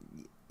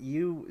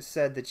 you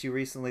said that you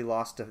recently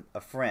lost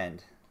a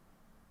friend.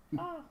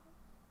 Oh,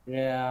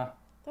 Yeah,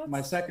 that's...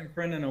 my second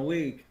friend in a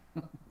week.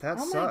 That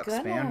Oh my sucks,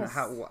 man. goodness.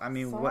 How? I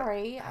mean,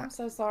 sorry. what? I'm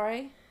so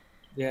sorry.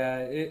 Yeah,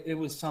 it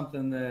was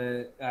something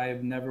that I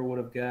never would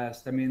have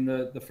guessed. I mean,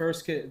 the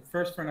first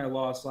friend I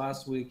lost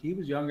last week, he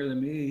was younger than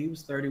me. He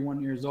was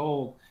 31 years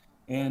old,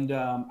 and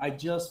I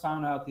just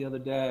found out the other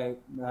day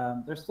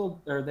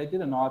they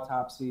did an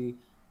autopsy,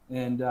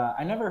 and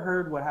I never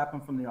heard what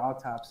happened from the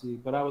autopsy,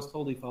 but I was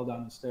told he fell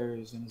down the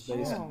stairs in his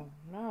basement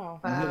Oh no.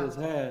 and hit his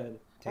head.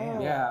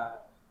 Damn. Yeah,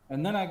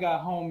 and then I got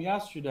home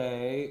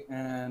yesterday,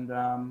 and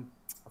I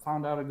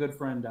found out a good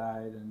friend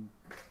died, and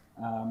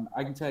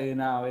I can tell you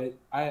now,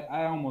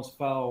 I almost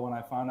fell when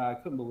I found out. I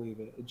couldn't believe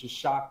it. It just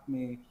shocked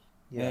me,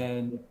 Yeah.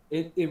 and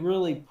it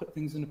really put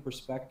things into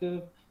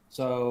perspective.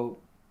 So,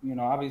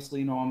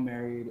 obviously, I'm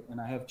married,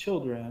 and I have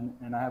children,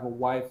 and I have a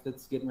wife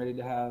that's getting ready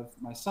to have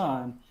my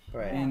son,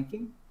 Right.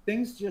 and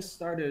things just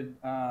started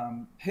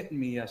hitting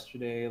me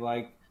yesterday,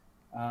 like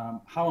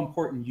how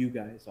important you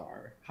guys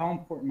are, how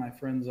important my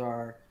friends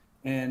are,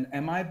 and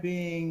am I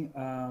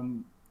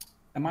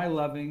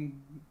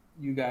loving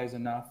you guys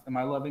enough? Am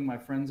I loving my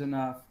friends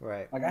enough?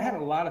 Right. Like, I had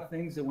a lot of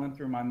things that went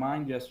through my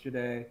mind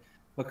yesterday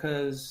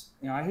because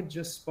I had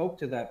just spoke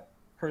to that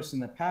person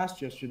that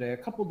passed yesterday a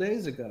couple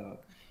days ago,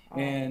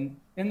 and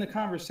in the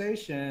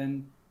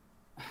conversation,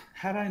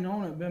 had I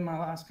known it had been my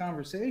last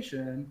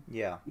conversation,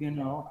 Yeah.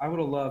 I would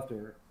have loved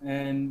her,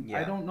 and Yeah.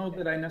 I don't know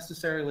that I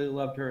necessarily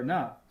loved her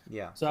enough.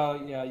 Yeah.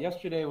 So yeah,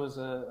 yesterday was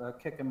a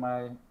kick in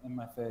my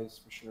face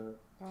for sure.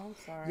 Oh, I'm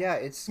sorry. Yeah.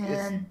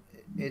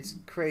 It's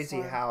crazy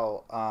Sorry.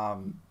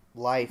 how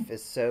life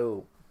is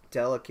so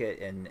delicate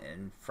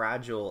and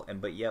fragile,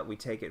 but yet we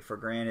take it for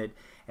granted.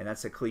 And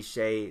that's a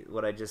cliche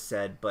what I just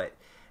said, but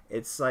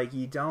it's like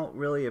you don't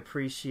really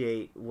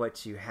appreciate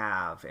what you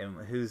have and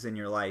who's in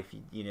your life.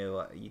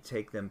 You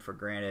take them for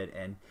granted,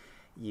 and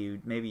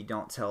you maybe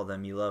don't tell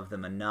them you love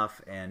them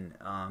enough, and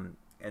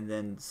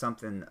then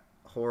something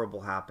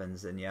horrible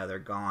happens, and they're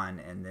gone,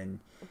 and then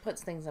It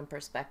puts things in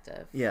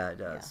perspective. it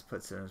does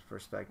puts it in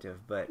perspective.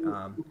 But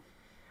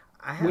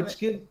I haven't. Which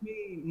gives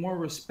me more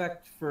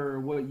respect for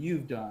what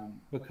you've done,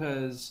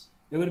 because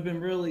it would have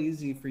been really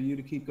easy for you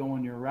to keep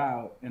going your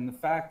route. And the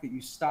fact that you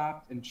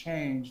stopped and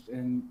changed,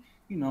 and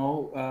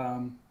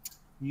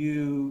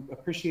you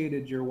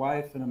appreciated your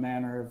wife in a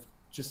manner of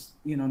just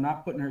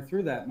not putting her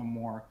through that no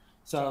more.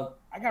 So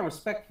I got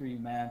respect for you,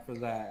 man, for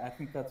that. I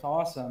think that's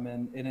awesome,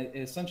 and it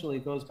essentially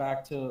goes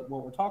back to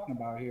what we're talking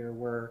about here,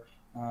 where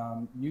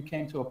you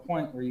came to a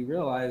point where you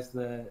realized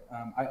that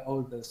I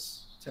owe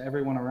this to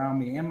everyone around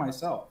me and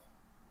myself.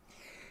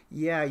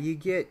 Yeah, you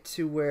get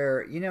to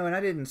where, and I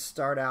didn't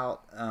start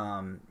out,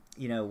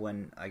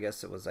 when I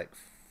guess it was like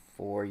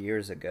 4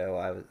 years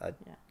ago, I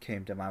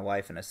came to my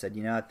wife and I said,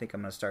 I think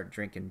I'm going to start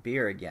drinking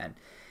beer again.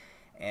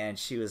 And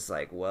she was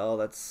like, well,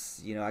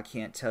 that's, I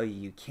can't tell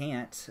you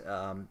can't.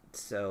 I'm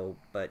not.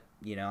 But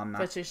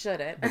you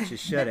shouldn't. But you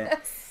shouldn't.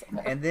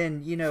 And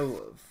then,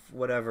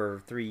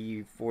 whatever,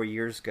 3-4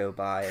 years go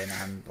by and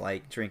I'm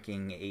like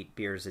drinking 8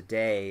 beers a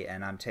day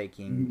and I'm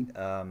taking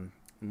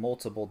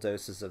multiple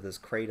doses of this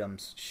Kratom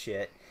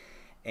shit,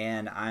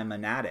 and I'm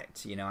an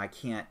addict. I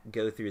can't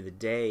go through the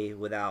day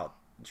without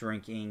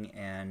drinking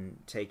and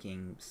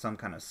taking some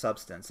kind of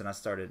substance. And I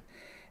started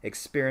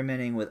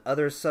experimenting with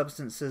other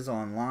substances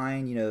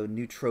online.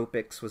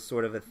 Nootropics was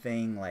sort of a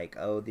thing, like,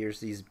 there's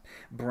these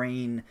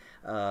brain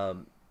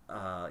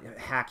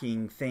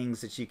hacking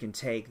things that you can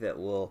take that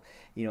will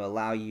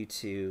allow you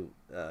to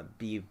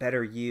be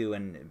better you,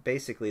 and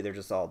basically they're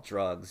just all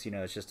drugs.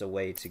 It's just a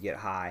way to get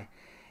high.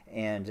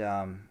 And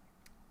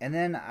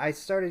then I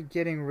started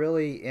getting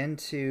really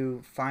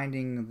into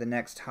finding the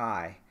next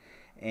high,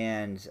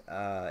 and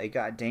it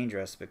got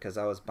dangerous because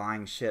I was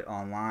buying shit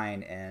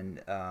online, and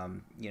it's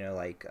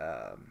like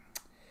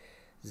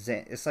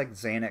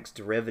Xanax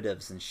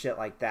derivatives and shit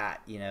like that,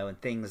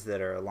 and things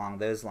that are along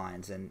those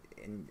lines, and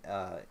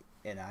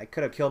I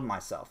could have killed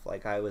myself.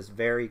 Like, I was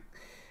very,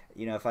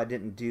 if I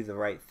didn't do the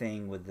right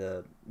thing with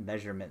the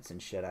measurements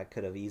and shit, I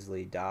could have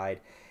easily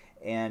died.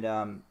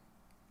 And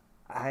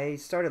I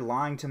started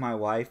lying to my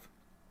wife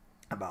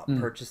about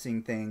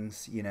purchasing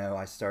things.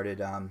 I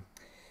started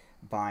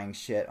buying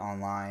shit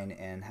online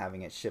and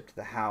having it shipped to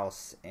the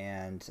house,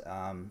 and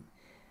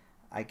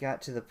I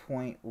got to the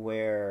point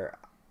where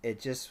it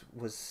just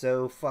was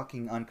so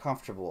fucking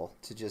uncomfortable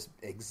to just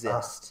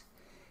exist.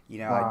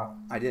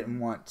 I didn't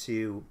want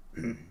to.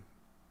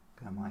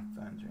 God, my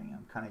phone's ringing.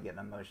 I'm kind of getting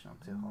emotional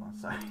too. Hold on,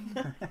 sorry.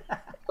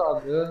 It's all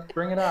good.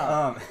 Bring it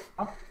out.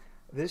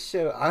 This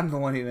show, I'm the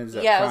one who ends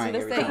up crying. Yeah, I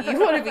was going to say, you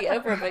want to be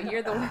Oprah, but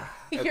you're the one,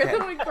 you're the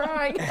one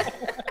crying.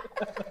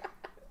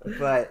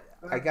 But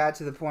I got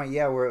to the point,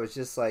 where it was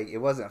just like, it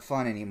wasn't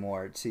fun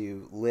anymore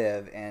to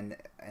live, and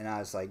I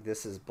was like,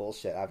 this is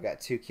bullshit. I've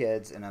got 2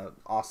 kids and an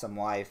awesome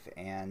wife,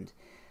 and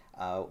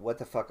what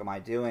the fuck am I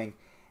doing?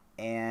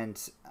 And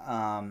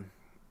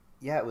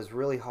it was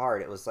really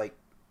hard. It was like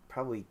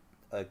probably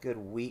a good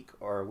week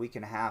or a week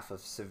and a half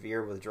of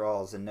severe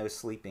withdrawals and no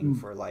sleeping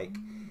for like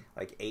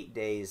 8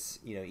 days,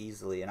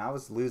 easily. And I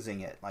was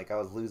losing it. Like, I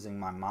was losing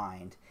my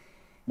mind.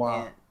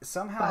 Wow. And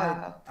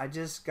somehow I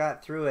just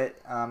got through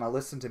it. I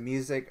listened to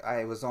music.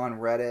 I was on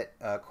Reddit,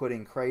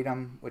 Quitting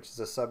Kratom, which is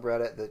a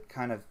subreddit that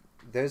kind of,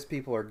 those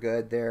people are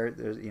good there.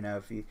 There's,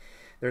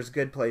 there's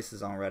good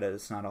places on Reddit.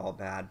 It's not all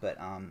bad, but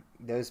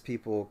those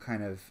people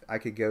kind of, I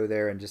could go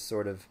there and just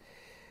sort of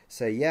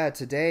say,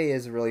 today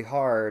is really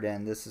hard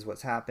and this is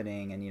what's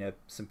happening, and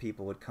some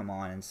people would come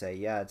on and say,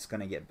 it's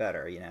going to get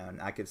better, and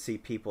I could see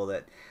people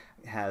that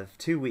have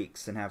 2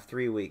 weeks and have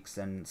 3 weeks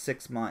and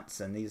 6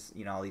 months and these,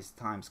 all these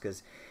times,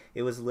 because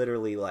it was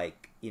literally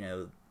like,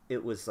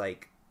 it was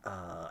like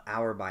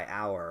hour by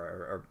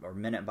hour or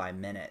minute by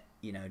minute,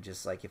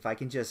 just like, if I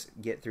can just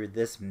get through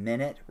this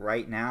minute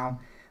right now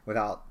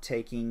without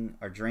taking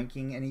or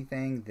drinking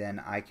anything,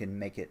 then I can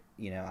make it,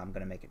 I'm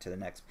going to make it to the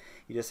next.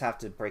 You just have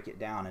to break it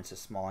down into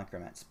small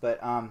increments.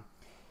 But,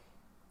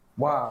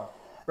 wow,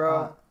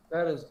 bro,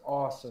 that is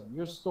awesome.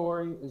 Your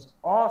story is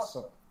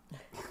awesome.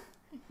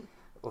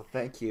 Well,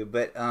 thank you.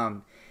 But,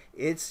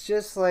 it's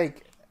just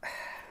like,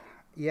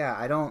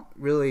 I don't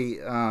really,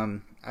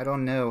 I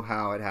don't know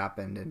how it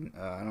happened, and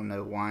I don't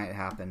know why it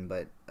happened,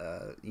 but,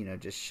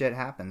 just shit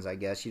happens, I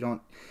guess. You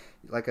don't,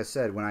 like I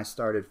said, when I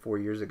started 4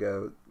 years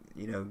ago,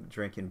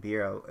 drinking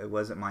beer, it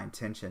wasn't my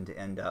intention to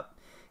end up,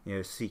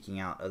 seeking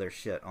out other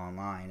shit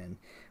online,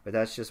 but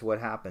that's just what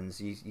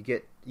happens.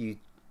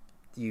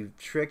 You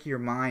trick your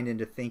mind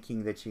into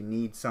thinking that you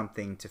need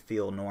something to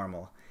feel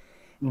normal.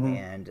 Mm-hmm.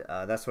 And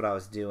that's what I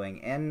was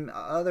doing. And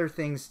other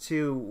things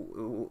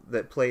too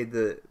that played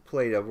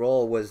a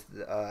role was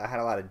I had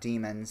a lot of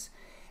demons,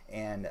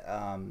 and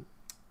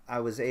I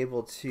was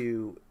able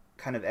to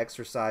kind of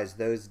exercise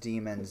those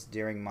demons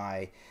during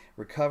my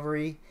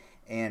recovery.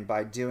 And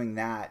by doing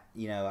that,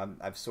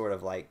 I've sort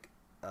of like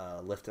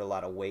lifted a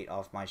lot of weight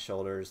off my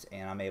shoulders,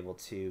 and I'm able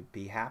to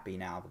be happy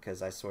now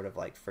because I sort of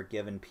like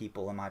forgiven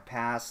people in my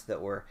past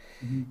that were,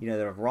 that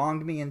have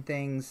wronged me and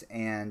things.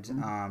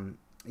 And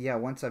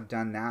once I've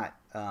done that,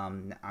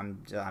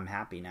 I'm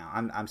happy now.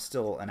 I'm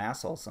still an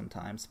asshole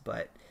sometimes,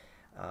 but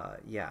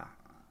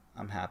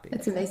I'm happy.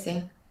 That's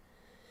amazing.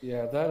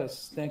 Yeah, that is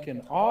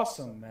stinking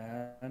awesome,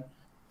 man.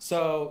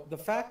 So the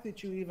fact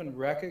that you even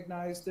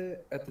recognized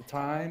it at the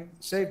time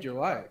saved your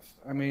life.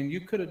 I mean,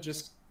 you could have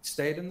just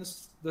stayed in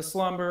the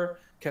slumber,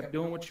 kept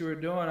doing what you were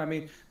doing. I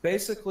mean,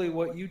 basically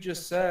what you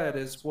just said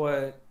is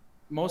what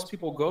most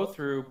people go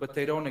through, but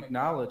they don't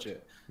acknowledge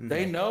it. Mm-hmm.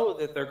 They know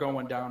that they're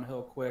going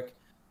downhill quick,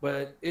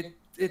 but it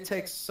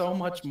takes so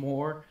much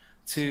more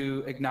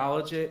to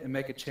acknowledge it and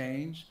make a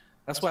change.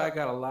 That's why I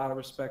got a lot of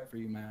respect for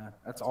you, man.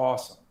 That's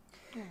awesome.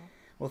 Yeah.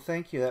 Well,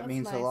 thank you. That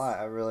means nice. a lot.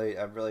 I really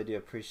do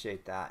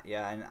appreciate that.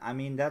 Yeah, and I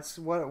mean that's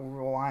why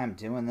I'm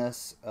doing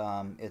this.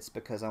 It's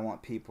because I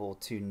want people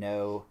to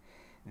know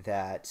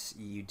that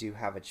you do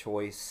have a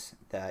choice.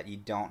 That you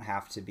don't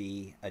have to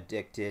be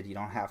addicted. You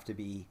don't have to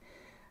be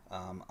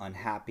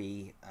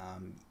unhappy.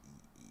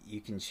 You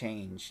can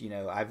change. You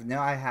know,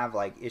 I have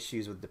like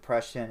issues with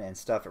depression and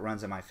stuff. It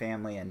runs in my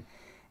family and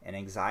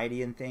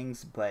anxiety and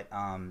things. But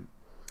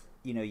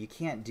you know, you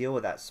can't deal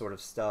with that sort of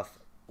stuff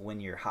when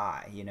you're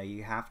high. You know,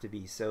 you have to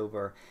be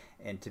sober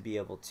and to be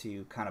able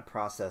to kind of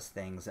process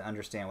things and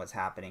understand what's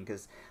happening,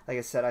 because like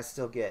I said, I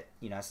still get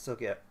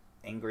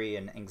angry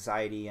and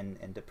anxiety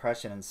and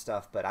depression and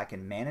stuff, but I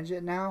can manage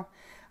it now.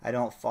 I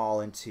don't fall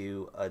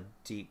into a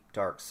deep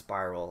dark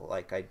spiral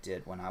like I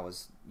did when I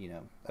was, you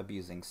know,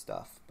 abusing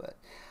stuff. But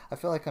I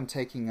feel like I'm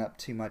taking up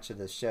too much of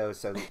the show,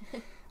 so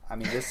I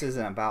mean, this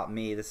isn't about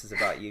me, this is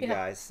about you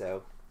guys.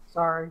 So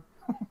sorry.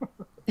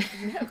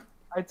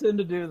 I tend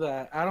to do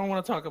that. I don't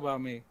want to talk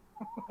about me.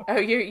 Oh,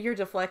 you're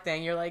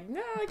deflecting. You're like,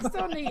 no, it's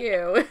on to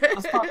you.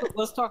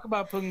 Let's talk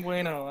about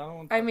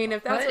Pinguino. I mean,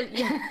 if that's what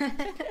you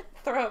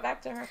throw it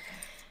back to her.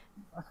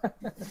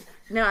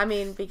 No, I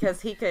mean,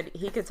 because he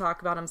could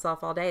talk about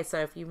himself all day. So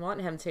if you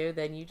want him to,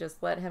 then you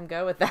just let him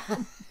go with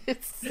that.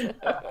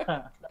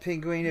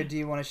 Pinguino, do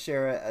you want to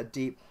share a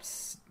deep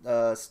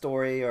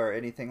story or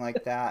anything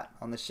like that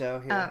on the show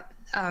here?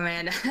 Oh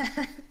man.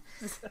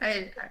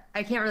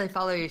 I can't really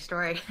follow your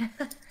story.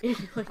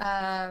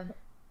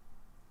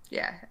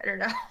 Yeah, I don't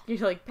know. You're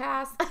like,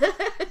 pass.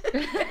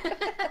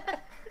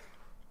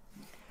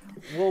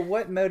 Well,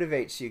 what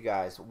motivates you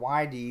guys?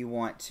 Why do you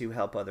want to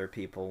help other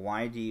people?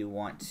 Why do you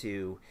want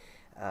to,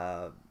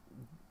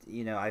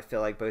 you know, I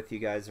feel like both you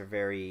guys are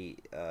very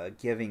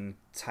giving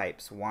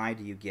types. Why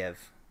do you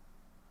give?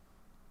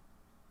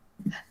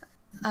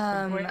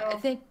 I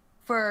think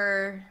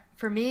for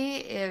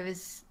me, it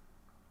was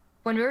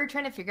when we were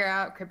trying to figure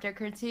out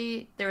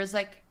cryptocurrency, there was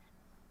like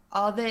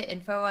all the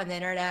info on the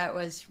internet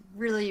was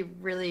really,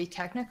 really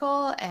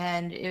technical,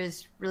 and it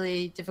was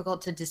really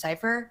difficult to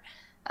decipher.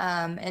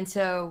 And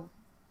so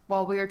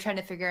while we were trying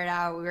to figure it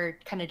out, we were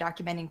kind of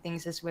documenting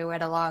things as we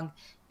went along,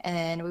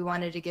 and we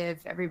wanted to give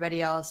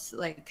everybody else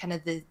like kind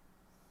of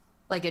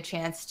a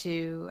chance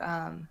to,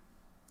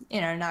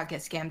 you know, not get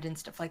scammed and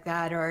stuff like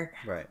that, or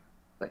right.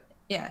 But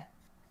yeah.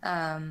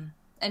 And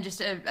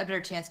just a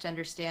better chance to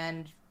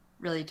understand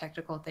really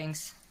technical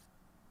things.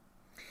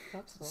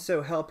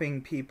 So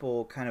helping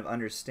people kind of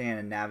understand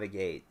and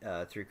navigate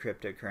through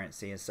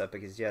cryptocurrency and stuff,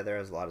 because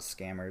there's a lot of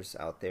scammers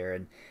out there,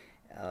 and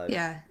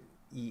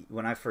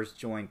when I first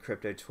joined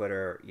crypto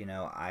Twitter, you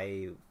know,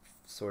 I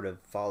sort of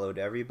followed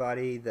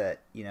everybody that,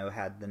 you know,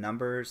 had the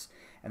numbers,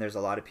 and there's a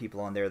lot of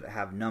people on there that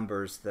have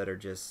numbers that are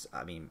just,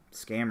 I mean,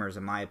 scammers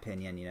in my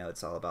opinion. You know,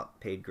 it's all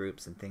about paid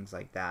groups and things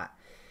like that.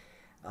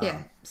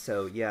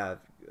 So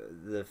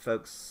the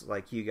folks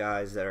like you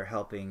guys that are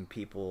helping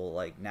people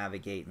like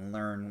navigate and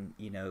learn,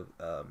 you know,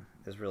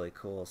 is really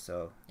cool.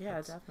 So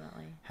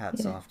definitely.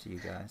 Hats off to you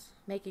guys.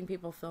 Making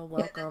people feel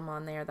welcome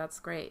on there. That's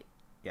great.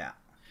 Yeah.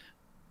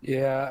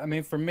 Yeah. I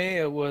mean, for me,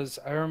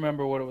 I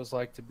remember what it was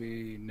like to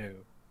be new.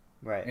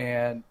 Right.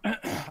 And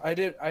I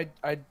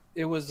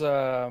was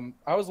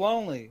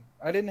lonely.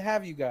 I didn't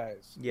have you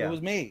guys. Yeah. It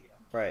was me.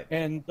 Right.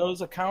 And those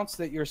accounts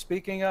that you're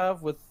speaking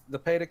of, with the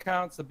paid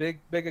accounts, the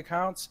big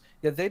accounts,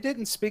 they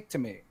didn't speak to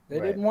me. They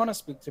didn't want to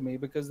speak to me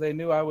because they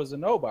knew I was a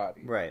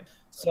nobody. Right.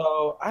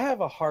 So I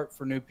have a heart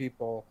for new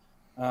people.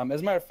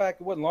 As a matter of fact,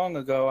 it wasn't long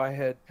ago I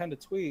had penned a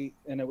tweet,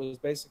 and it was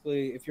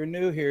basically, if you're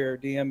new here,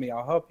 DM me,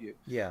 I'll help you.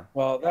 Yeah.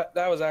 Well,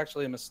 that was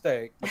actually a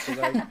mistake, because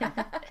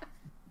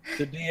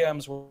the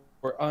DMs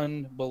were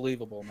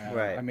unbelievable, man.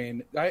 Right. I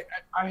mean, I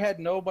had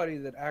nobody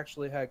that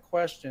actually had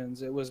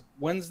questions. It was,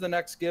 when's the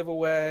next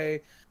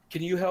giveaway?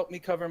 Can you help me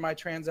cover my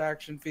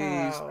transaction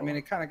fees? Oh. I mean,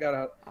 it kind of got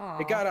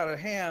out of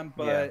hand,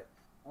 but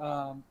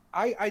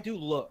I do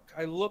look.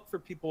 I look for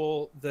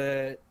people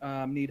that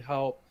need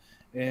help,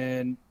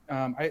 and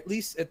at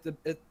least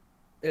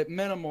at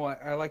minimal,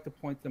 I like to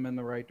point them in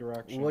the right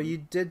direction. Well, you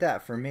did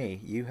that for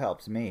me. You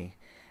helped me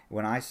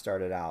when I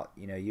started out.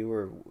 You know, you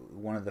were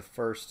one of the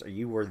first, or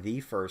you were the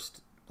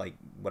first, like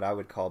what I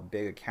would call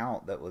big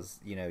account that was,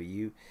 you know,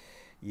 you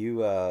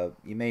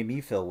made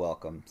me feel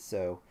welcome.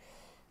 So,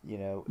 you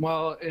know.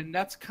 Well, and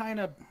that's kind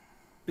of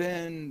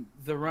been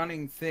the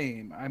running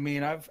theme. I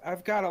mean,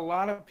 I've got a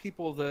lot of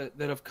people that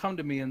have come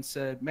to me and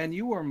said, man,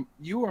 you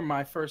were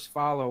my first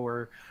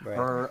follower, right.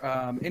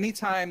 Or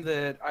anytime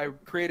that I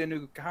create a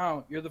new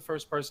account, you're the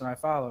first person I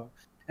follow.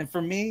 And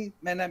for me,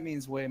 man, that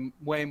means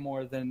way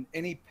more than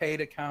any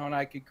paid account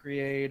I could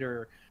create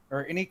or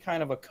or any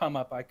kind of a come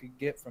up I could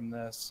get from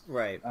this.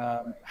 Right.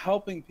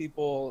 Helping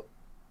people,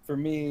 for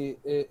me,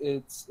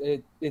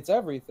 it's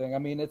everything. I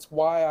mean, it's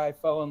why I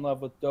fell in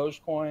love with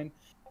Dogecoin.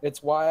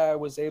 It's why I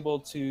was able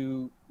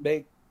to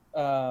make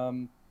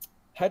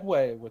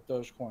headway with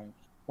Dogecoin.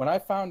 When I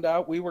found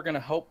out we were going to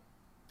help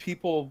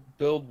people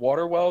build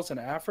water wells in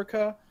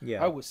Africa,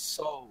 Yeah. I was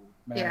sold,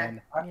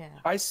 man. Yeah.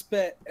 I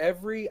spent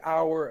every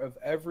hour of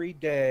every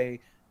day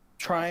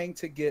trying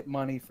to get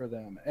money for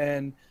them.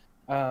 And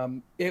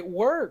it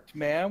worked,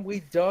 man.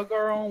 We dug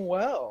our own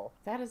well.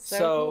 That is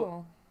so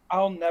cool.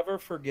 I'll never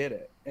forget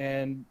it.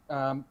 And,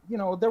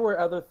 there were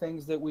other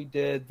things that we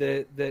did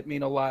that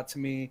mean a lot to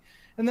me.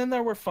 And then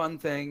there were fun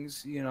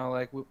things,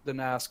 like the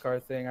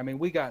NASCAR thing. I mean,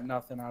 we got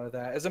nothing out of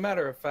that. As a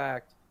matter of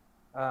fact,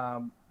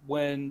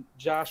 when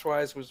Josh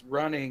Wise was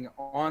running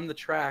on the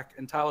track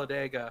in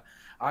Talladega,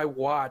 I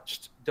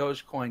watched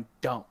Dogecoin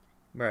dump.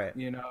 Right.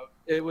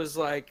 It was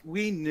like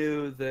we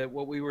knew that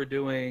what we were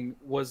doing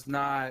was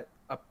not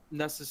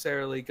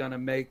necessarily going to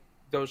make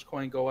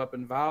Dogecoin go up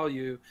in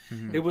value.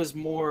 Mm-hmm. It was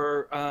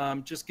more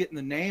just getting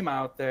the name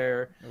out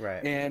there.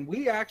 Right. And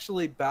we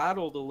actually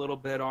battled a little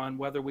bit on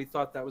whether we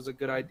thought that was a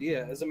good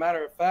idea. As a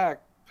matter of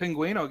fact,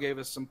 Pinguino gave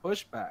us some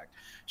pushback.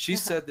 She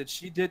said that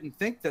she didn't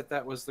think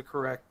that was the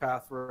correct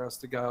path for us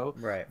to go.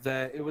 Right.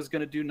 That it was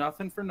going to do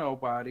nothing for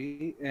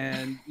nobody.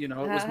 And, it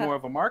was more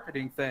of a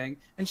marketing thing.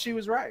 And she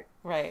was right.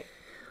 Right.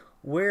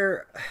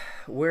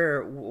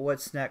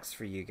 What's next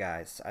for you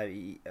guys?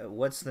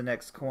 What's the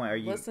next coin? Are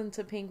you listen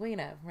to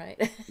Pinguino,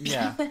 right?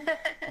 Yeah.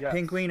 Yes.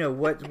 Pinguino,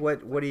 what's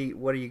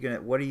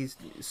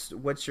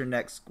your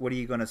next, what are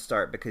you going to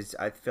start? Because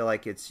I feel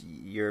like it's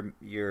your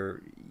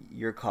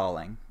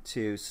calling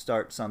to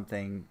start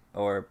something,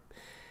 or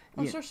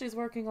I'm sure she's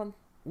working on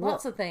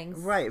lots of things.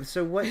 Right.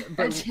 So what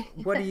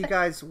do you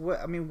guys,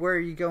 where are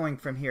you going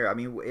from here? I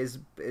mean, is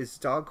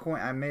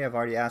Dogecoin, I may have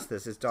already asked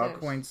this, is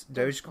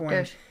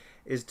Dogecoin,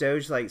 is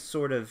Doge like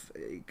sort of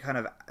kind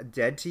of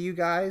dead to you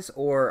guys,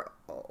 or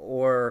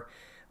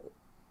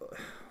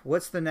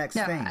what's the next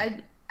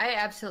thing? I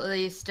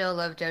absolutely still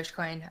love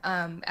Dogecoin.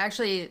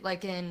 Actually,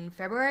 like in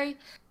February,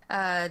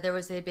 there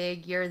was a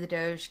big Year of the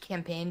Doge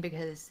campaign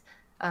because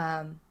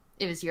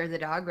it was Year of the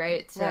Dog,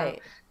 right? So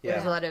right.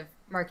 there's a lot of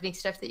marketing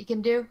stuff that you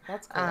can do.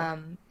 That's cool.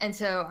 And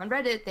so on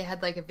Reddit, they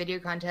had like a video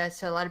contest.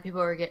 So a lot of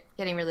people were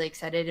getting really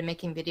excited and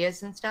making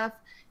videos and stuff.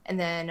 And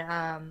then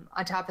on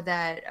top of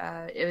that,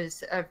 it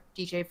was a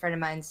DJ friend of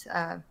mine's,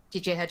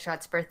 DJ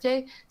Headshot's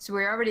birthday. So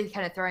we were already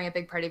kind of throwing a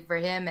big party for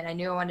him. And I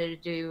knew I wanted to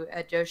do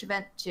a Doge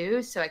event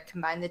too. So I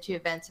combined the two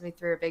events and we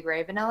threw a big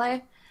rave in LA.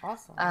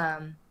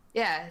 Awesome.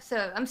 Yeah,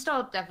 so I'm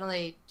still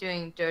definitely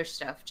doing Doge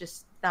stuff,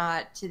 just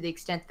not to the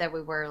extent that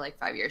we were like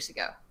 5 years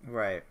ago.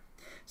 Right.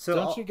 So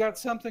don't you got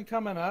something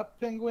coming up,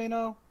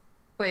 Pinguino?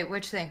 Wait,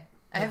 which thing?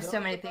 I have so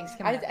many things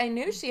coming up. I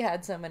knew she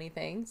had so many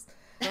things.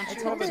 Don't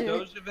you have a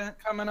Doge event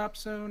coming up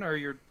soon, or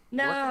you're?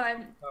 No,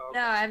 I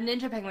have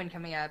Ninja Penguin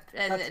coming up,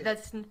 and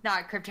that's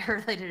not crypto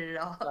related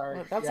at all. Sorry.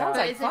 Well, that sounds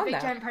like it's fun, a big though.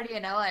 giant party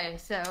in LA,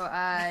 so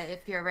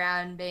if you're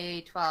around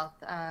May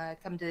 12th,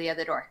 come to the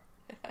other door.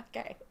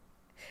 Okay,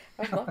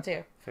 I'd love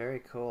to.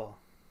 very cool.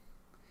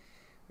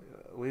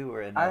 We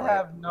were in. I LA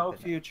have no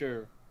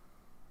future.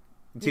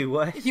 Do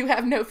what? You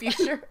have no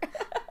future.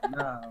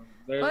 No,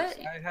 What?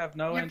 I have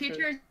no Your interest.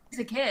 future is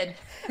a kid.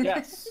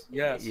 Yes.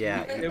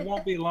 Yeah. It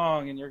won't be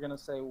long, and you're gonna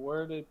say,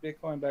 "Where did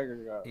Bitcoin Beggar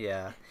go?"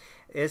 Yeah.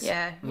 It's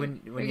Yeah,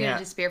 when you're you gonna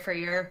disappear for a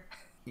year.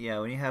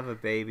 when you have a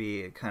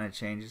baby, it kind of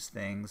changes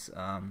things.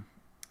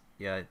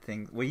 I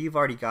think. Well, you've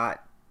already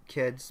got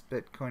kids,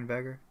 Bitcoin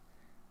Beggar.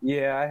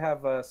 Yeah, I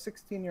have a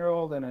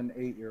 16-year-old and an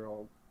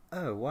 8-year-old.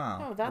 Oh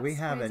wow! Oh, that's we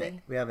have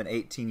crazy. an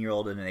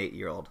 18-year-old and an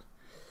 8-year-old.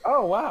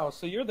 Oh wow!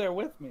 So you're there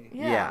with me.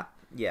 Yeah.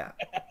 Yeah.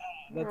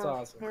 That's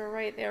awesome. We're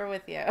right there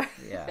with you.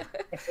 Yeah.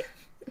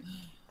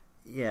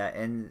 Yeah,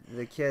 and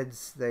the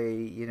kids,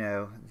 they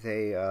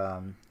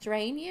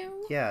Drain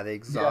you? yeah, they're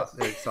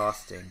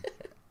exhausting.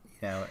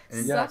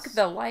 And Suck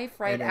the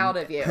life out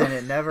of you. And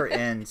it never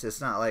ends.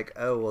 It's not like,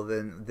 oh, well,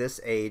 then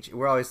this age,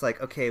 we're always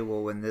like, okay,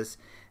 well, when this,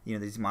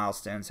 these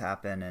milestones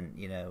happen, and,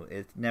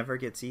 it never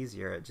gets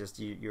easier. It just,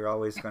 you're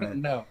always going to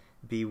No.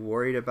 be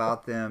worried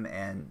about them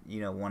and,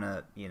 want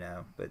to,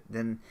 but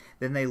then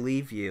they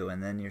leave you,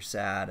 and then you're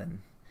sad,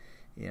 and,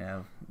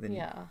 then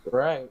Yeah.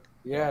 Right.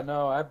 Yeah.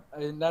 No.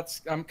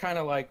 I'm kind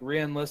of like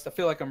re-enlist. I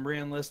feel like I'm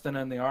re-enlisting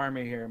in the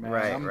army here,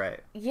 man. Right.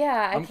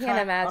 Yeah, I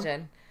can't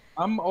imagine.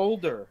 I'm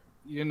older.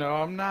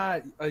 I'm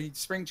not a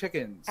spring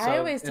chicken. So, I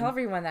always tell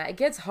everyone that it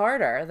gets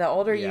harder the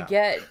older you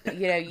Yeah. get.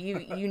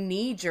 You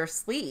need your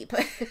sleep.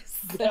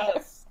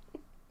 Yes.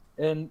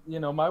 And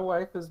my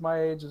wife is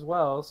my age as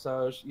well,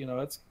 so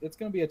it's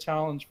going to be a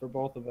challenge for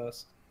both of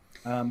us.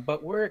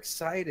 But we're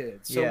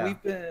excited. So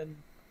Yeah.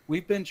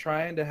 we've been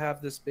trying to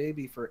have this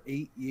baby for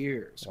 8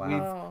 years.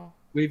 Wow.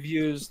 We've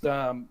used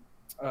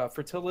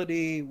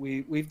fertility.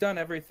 We've done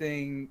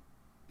everything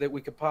that we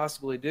could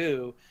possibly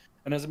do.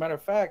 And as a matter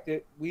of fact,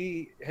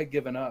 we had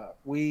given up.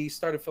 We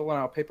started filling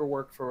out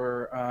paperwork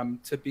for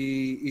to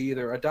be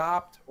either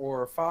adopt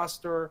or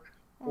foster,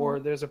 or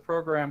there's a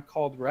program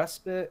called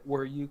Respite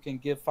where you can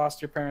give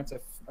foster parents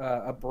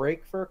a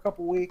break for a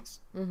couple weeks.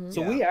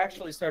 So we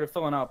actually started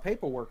filling out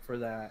paperwork for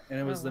that, and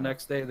it was the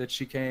next day that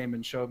she came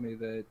and showed me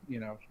that, you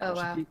know,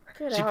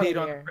 she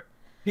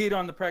peed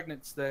on the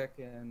pregnant stick,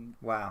 and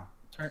wow.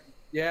 I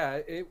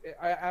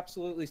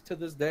absolutely, to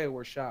this day,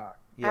 we're shocked.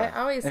 Yeah.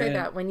 I always say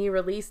that when you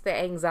release the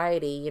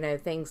anxiety, you know,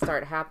 things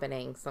start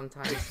happening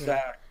sometimes.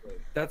 Exactly.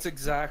 That's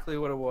exactly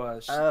what it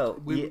was.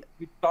 We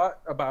thought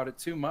about it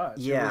too much.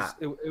 Yeah.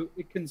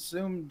 It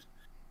consumed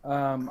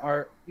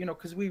our, you know,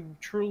 because we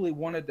truly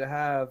wanted to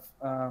have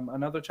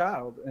another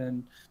child.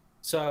 And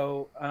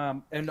so,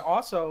 and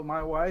also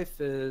my wife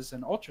is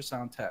an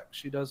ultrasound tech.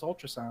 She does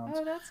ultrasounds.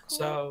 Oh, that's cool.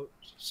 So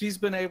she's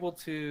been able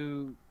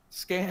to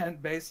scan,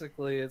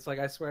 basically. It's like,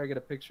 I swear I get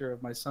a picture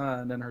of my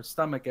son and her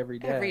stomach every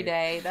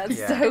day. That's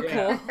so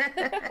cool.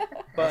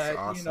 But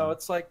awesome. You know,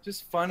 it's like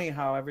just funny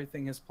how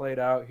everything has played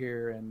out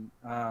here. And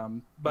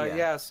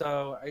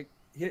so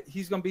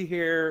he's gonna be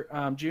here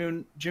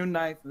June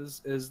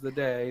 9th is the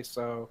day,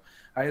 so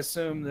I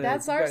assume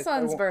that's our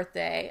son's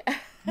birthday.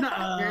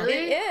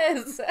 Really? It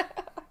is.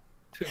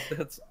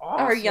 That's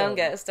awesome. Our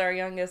youngest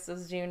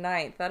is June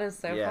 9th. That is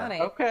so funny.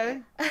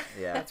 Okay.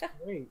 Yeah. That's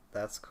great.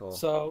 That's cool.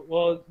 So,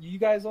 well, you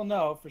guys will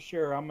know for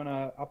sure.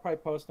 I'll probably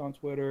post on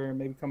Twitter and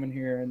maybe come in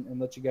here and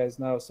let you guys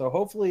know. So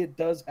hopefully it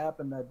does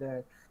happen that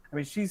day. I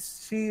mean, she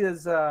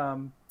is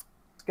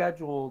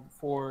scheduled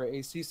for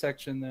a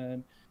C-section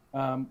then.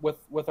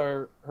 With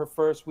her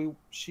first,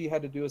 she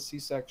had to do a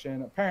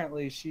C-section.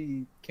 Apparently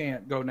she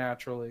can't go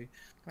naturally.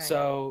 Right.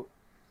 So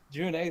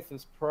June 9th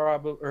is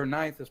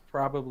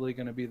probably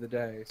going to be the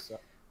day. So.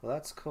 Well,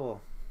 that's cool.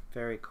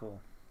 Very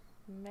cool.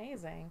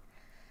 Amazing.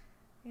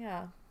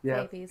 Yeah.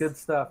 Yeah. Babies. Good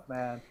stuff,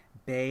 man.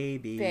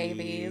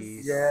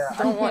 Babies. Yeah.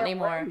 Don't want any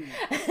more.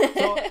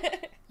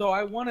 So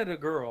I wanted a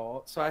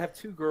girl. So I have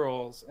 2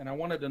 girls, and I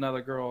wanted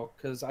another girl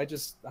because I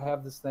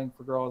have this thing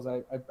for girls.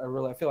 I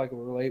feel like I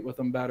relate with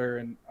them better,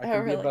 and I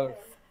can be a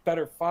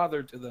better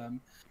father to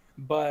them.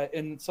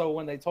 So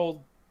when they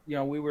told, you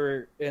know, we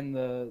were in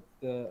the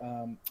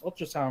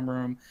ultrasound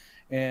room,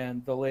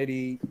 and the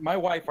lady, my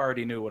wife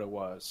already knew what it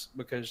was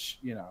because,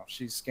 you know,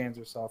 she scans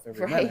herself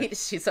every minute.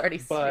 She's already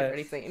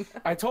seen.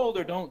 I told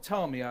her, don't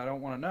tell me, I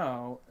don't want to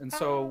know. And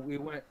so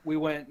we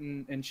went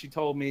and she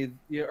told me,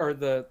 or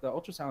the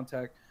ultrasound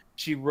tech,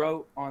 she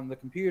wrote on the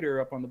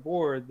computer up on the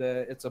board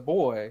that it's a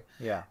boy.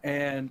 Yeah.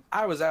 And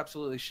I was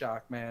absolutely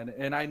shocked, man.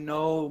 And I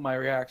know my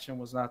reaction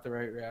was not the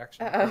right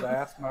reaction. Because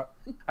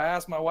I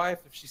asked my wife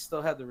if she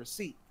still had the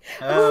receipt.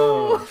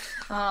 Oh.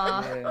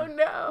 Oh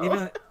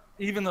no.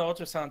 Even the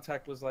ultrasound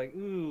tech was like,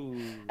 ooh.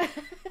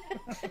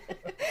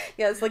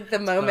 Yeah, it's like the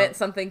moment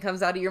something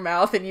comes out of your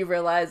mouth and you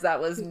realize that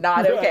was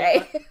not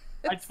okay.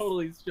 I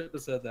totally should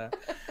have said that.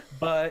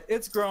 But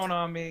it's grown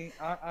on me.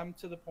 I'm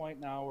to the point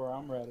now where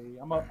I'm ready.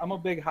 I'm a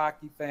big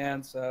hockey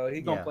fan, so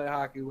he's going to play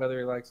hockey whether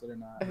he likes it or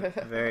not.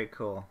 Very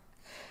cool.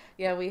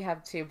 Yeah, we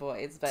have 2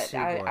 boys, but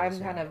I'm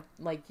kind of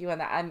like you on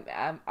that.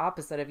 I'm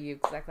opposite of you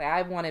exactly.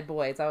 I wanted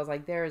boys. I was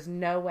like, there is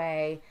no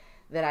way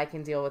that I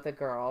can deal with a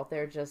girl.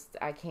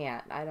 I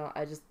can't.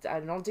 I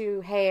don't do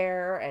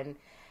hair, and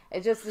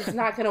it's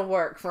not going to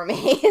work for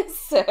me.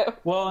 So.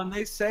 Well, and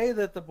they say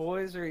that the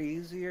boys are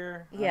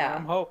easier. Yeah.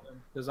 I'm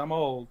hoping, because I'm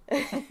old.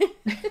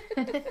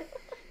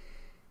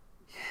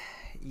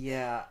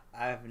 Yeah,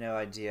 I have no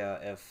idea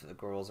if the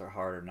girls are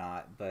hard or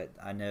not, but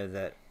I know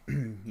that,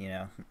 you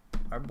know,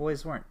 our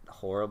boys weren't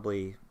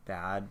horribly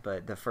bad,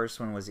 but the first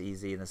one was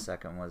easy and the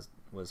second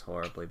was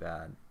horribly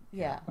bad.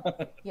 Yeah.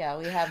 Yeah,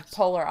 we have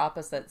polar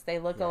opposites. They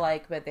look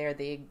alike, but they're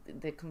the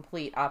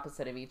complete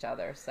opposite of each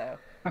other, so.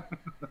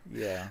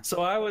 Yeah.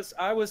 So I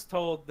was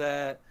told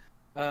that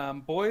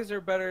boys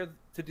are better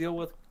to deal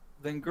with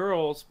than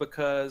girls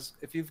because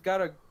if you've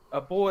got a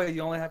boy,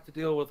 you only have to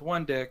deal with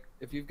one dick.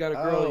 If you've got a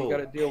girl, you got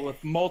to deal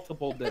with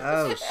multiple dicks.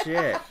 Oh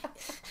shit.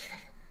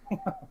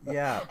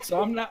 Yeah.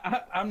 So I'm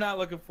not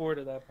looking forward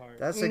to that part.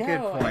 That's a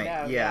good point.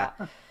 Yeah.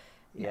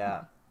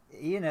 Yeah.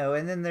 You know,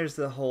 and then there's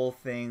the whole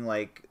thing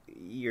like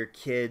your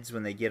kids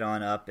when they get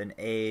on up in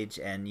age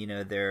and, you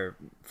know, they're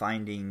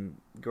finding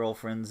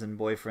girlfriends and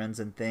boyfriends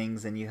and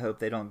things, and you hope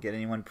they don't get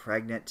anyone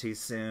pregnant too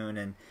soon,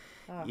 and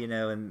you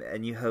know,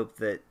 and you hope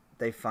that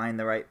they find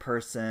the right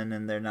person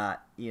and they're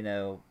not,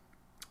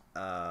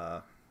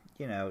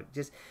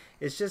 just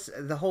it's just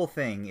the whole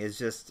thing is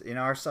just, you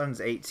know, our son's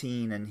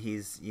 18 and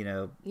he's, you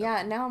know,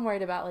 now I'm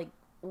worried about like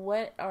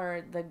what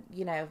are the,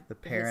 you know, the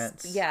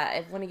parents.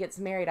 If when he gets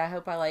married, I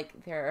hope I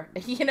like their,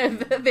 you know,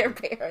 their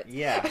parents.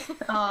 Yeah.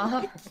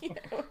 You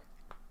know?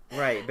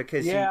 Right,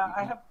 because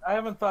I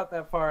haven't thought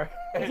that far.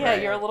 Yeah,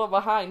 you're a little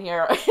behind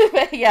here.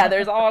 Yeah,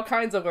 there's all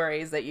kinds of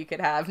worries that you could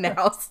have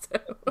now. So.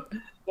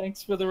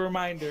 Thanks for the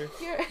reminder.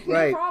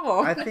 Right. No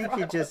problem.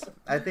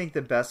 I think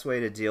the best way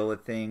to deal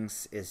with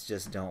things is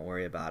just don't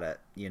worry about it.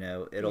 You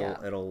know,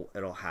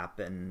 it'll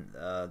happen.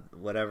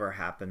 Whatever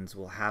happens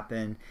will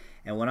happen.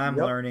 And what I'm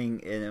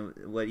learning, and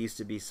what used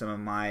to be some of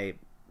my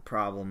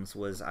problems,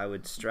 was I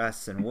would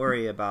stress and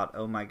worry about,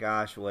 oh my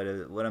gosh, what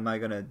am I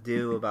going to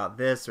do about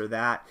this or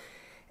that?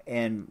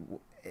 And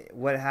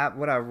what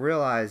I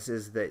realize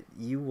is that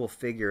you will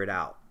figure it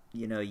out.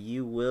 You know,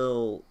 you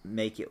will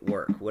make it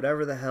work.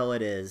 Whatever the hell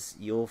it is,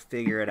 you'll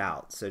figure it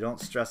out. So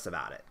don't stress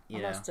about it. You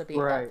Almost know? to beat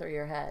that through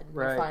your head.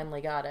 Right. You finally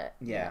got it.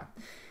 Yeah.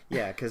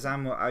 Yeah, because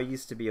I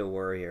used to be a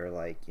worrier,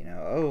 like, you know,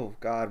 oh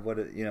God, what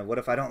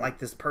if I don't like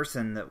this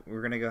person that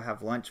we're gonna go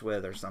have lunch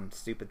with, or some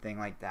stupid thing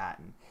like that,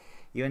 and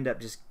you end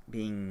up just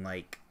being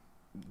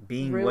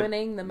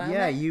ruining the moment.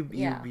 Yeah, you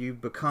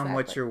become what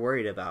exactly. you're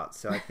worried about.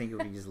 So I think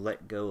if you just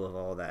let go of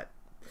all that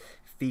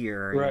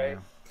fear, Right. You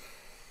know.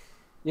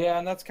 Yeah,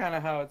 and that's kind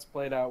of how it's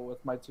played out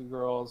with my two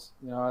girls.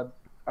 You know,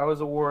 I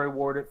was a worry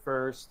ward at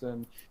first,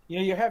 and you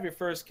know, you have your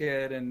first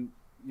kid, and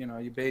you know,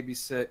 you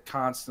babysit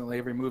constantly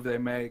every move they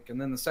make,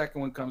 and then the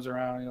second one comes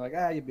around, and you're like,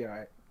 you'll be all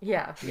right.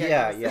 Yeah.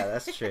 Yeah,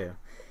 that's true.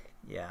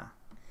 Yeah,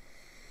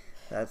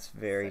 that's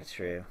very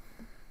true.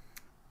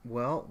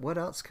 Well, what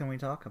else can we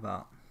talk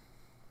about?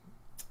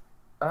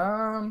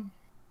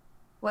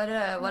 What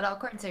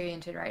altcoins are you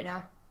into right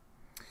now?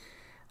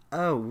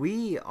 Oh,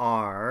 we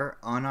are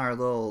on our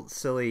little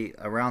silly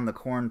Around the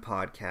Corn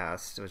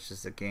podcast, which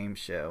is a game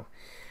show.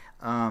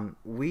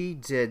 We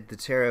did the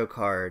tarot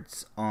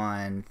cards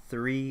on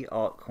 3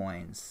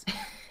 altcoins,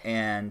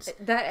 and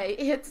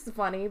it's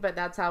funny, but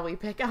that's how we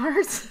pick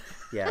ours.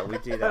 Yeah, we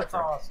do that. That's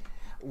awesome.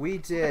 We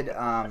did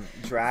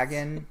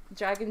Dragon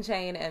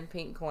Chain, and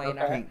Pink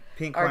Coin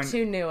Pink are Coin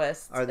two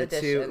newest are the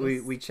additions.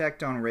 two. We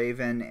checked on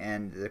Raven,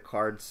 and the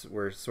cards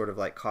were sort of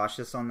like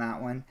cautious on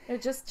that one.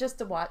 Just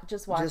to watch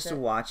Just it. to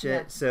watch it.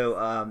 Yeah.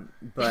 So,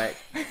 but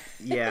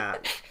yeah,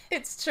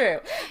 it's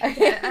true.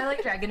 I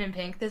like Dragon and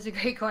Pink. Those are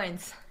great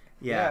coins.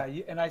 yeah,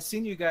 And I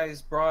seen you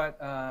guys brought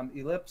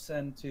Ellipse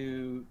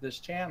into this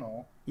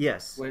channel,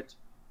 yes, which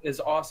is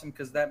awesome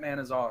because that man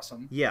is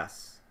awesome.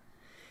 yes.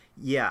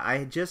 Yeah,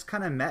 I just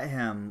kind of met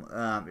him.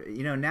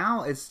 You know,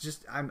 now it's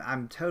just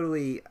I'm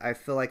totally. I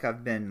feel like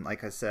I've been,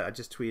 like I said, I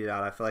just tweeted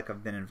out. I feel like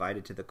I've been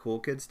invited to the cool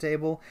kids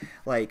table.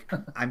 Like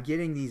I'm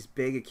getting these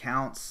big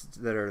accounts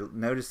that are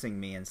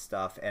noticing me and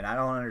stuff, and I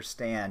don't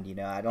understand. You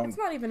know, I don't. It's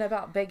not even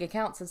about big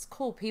accounts. It's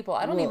cool people.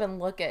 I don't even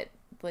look at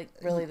like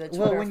really the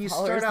Twitter well, when you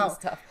start out,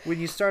 stuff.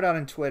 when you start out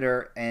on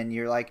Twitter and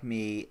you're like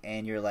me,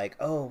 and you're like,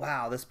 oh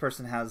wow, this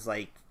person has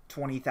like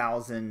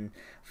 20,000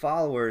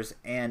 followers,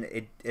 and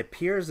it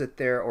appears that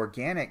they're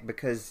organic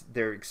because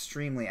they're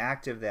extremely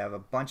active. They have a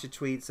bunch of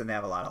tweets, and they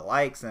have a lot of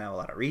likes, and they have a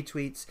lot of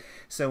retweets.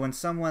 So when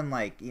someone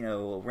like, you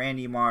know,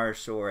 Randy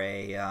Marsh or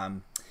a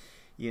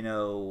yeah,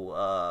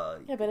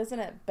 but isn't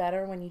it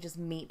better when you just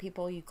meet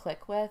people you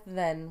click with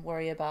than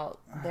worry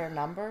about their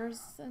numbers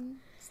and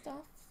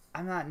stuff?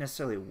 I'm not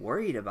necessarily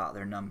worried about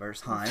their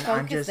numbers, hon.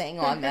 Focusing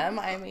on them.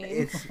 I mean,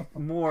 it's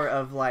more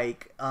of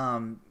like,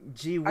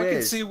 gee whiz. I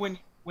can see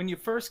when you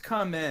first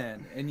come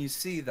in and you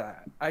see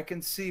that, I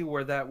can see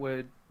where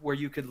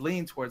you could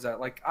lean towards that.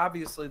 Like,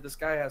 obviously, this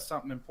guy has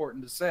something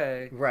important to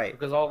say, right?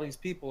 Because all these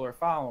people are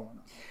following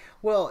him.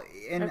 Well,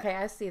 and okay,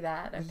 I see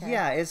that. Okay.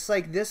 Yeah, it's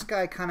like this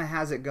guy kind of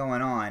has it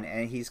going on,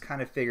 and he's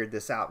kind of figured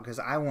this out because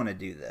I want to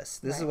do this.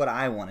 This is what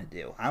I want to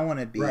do. I want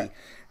to be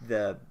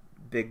the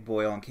big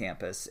boy on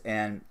campus,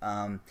 and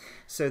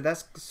so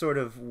that's sort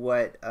of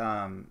what.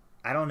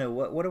 I don't know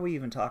what are we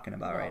even talking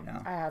about right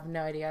now. I have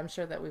no idea. I'm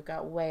sure that we've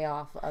got way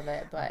off of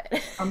it, but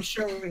I'm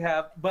sure we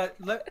have. But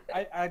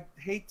I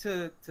hate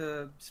to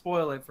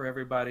spoil it for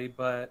everybody,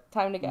 but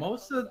time to go.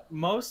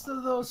 Most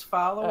of those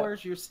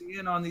followers you're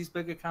seeing on these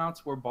big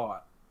accounts were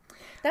bought.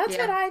 That's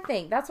what I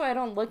think. That's why I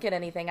don't look at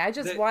anything. I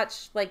just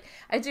watch, like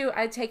I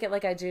take it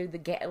like I do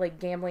like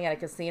gambling at a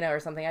casino or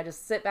something. I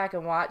just sit back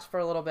and watch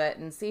for a little bit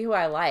and see who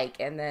I like,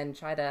 and then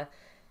try to,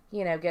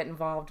 get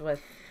involved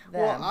with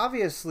them. Well,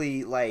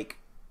 obviously, like,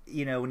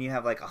 when you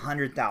have like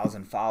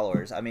 100,000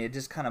 followers, I mean, it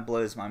just kind of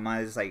blows my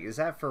mind. It's like, is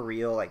that for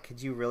real? Like,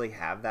 could you really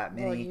have that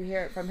many? Well, you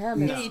hear it from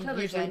him. Yeah, you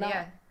totally can.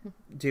 Yeah.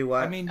 Do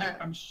what? I mean,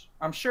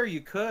 I'm sure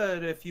you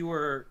could if you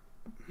were,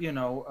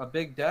 a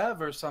big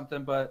dev or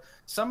something. But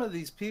some of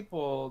these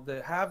people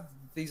that have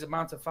these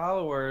amounts of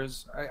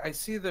followers, I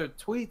see their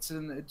tweets,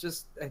 and it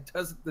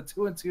doesn't. The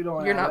 2 and 2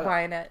 don't. You're not up.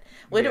 buying it.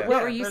 What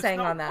were you saying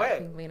on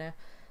that, Lena?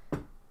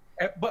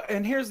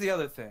 And here's the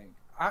other thing.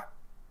 I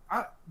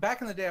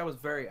back in the day, I was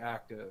very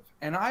active,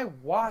 and I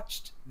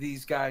watched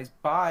these guys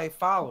buy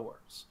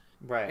followers.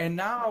 Right. And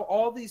now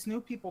all these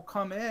new people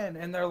come in,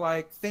 and they're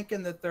like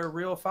thinking that they're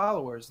real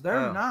followers.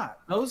 They're not.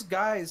 Those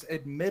guys,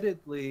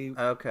 admittedly,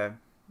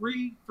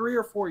 three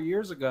or 4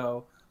 years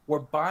ago, were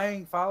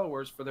buying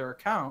followers for their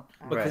account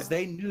because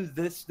they knew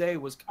this day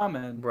was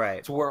coming.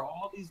 Right. To where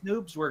all these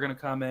noobs were going to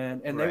come in,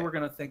 and they were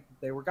going to think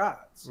that they were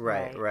gods.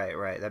 Right.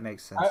 That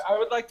makes sense. I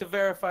would like to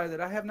verify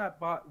that I have not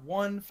bought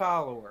one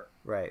follower.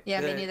 Right. Yeah,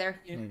 me neither.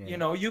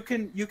 You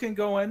can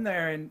go in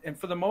there, and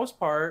for the most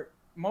part,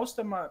 most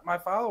of my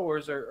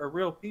followers are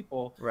real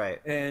people.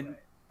 Right. And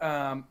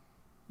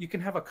you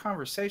can have a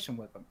conversation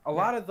with them. A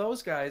lot of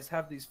those guys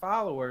have these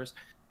followers,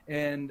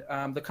 and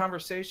the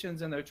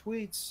conversations and their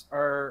tweets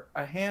are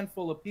a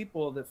handful of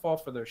people that fall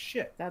for their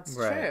shit. That's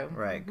true.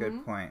 Right. Mm-hmm.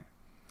 Good point.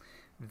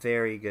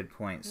 Very good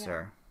point,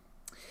 sir.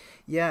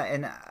 Yeah,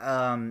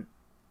 and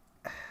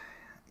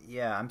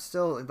yeah, I'm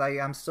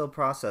still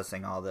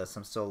processing all this.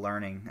 I'm still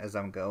learning as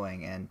I'm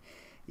going, and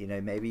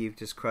maybe you've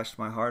just crushed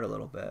my heart a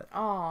little bit.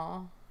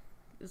 Aw.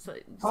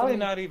 Probably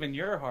not even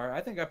your heart.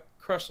 I think I've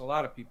crushed a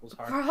lot of people's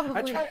hearts.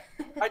 Probably.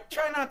 I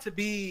try not to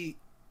be,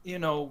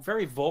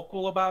 very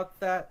vocal about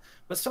that,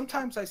 but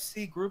sometimes I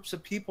see groups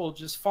of people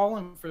just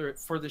falling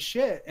for the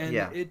shit, and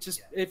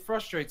it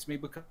frustrates me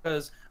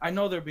because I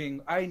know they're being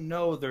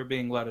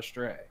led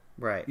astray.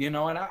 Right. And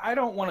I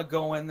don't want to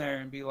go in there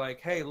and be like,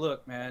 hey,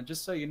 look, man,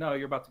 just so you know,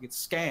 you're about to get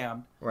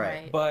scammed.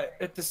 Right. But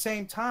at the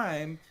same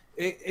time,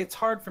 it's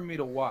hard for me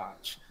to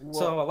watch.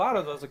 So a lot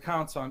of those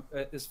accounts,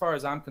 as far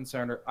as I'm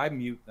concerned, I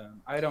mute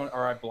them. I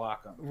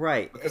block them.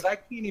 Right. Because I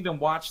can't even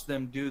watch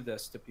them do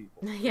this to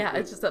people. Yeah,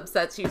 it just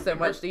upsets you so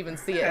much to even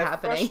see it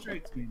happening. It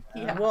frustrates me.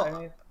 Yeah.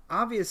 Well,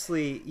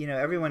 obviously,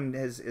 everyone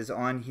is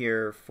on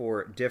here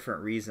for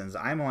different reasons.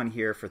 I'm on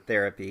here for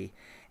therapy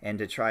and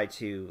to try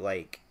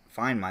to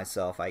find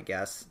myself, I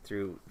guess,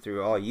 through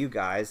all you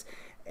guys,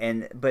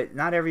 but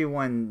not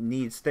everyone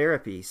needs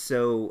therapy.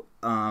 So,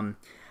 and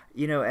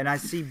I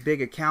see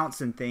big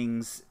accounts and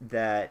things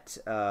that,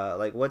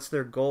 what's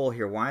their goal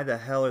here? Why the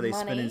hell are they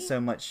spending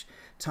so much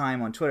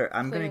time on Twitter?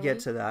 I'm going to get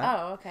to that.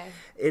 Oh, okay.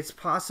 It's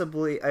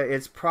probably,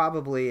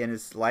 and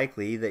it's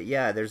likely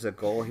that, there's a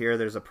goal here.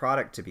 There's a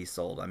product to be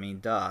sold. I mean,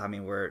 duh. I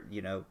mean,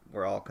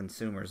 we're all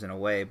consumers in a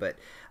way, but,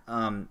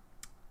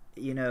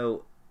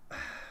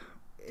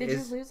 Did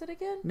you lose it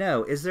again?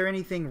 No. Is there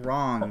anything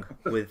wrong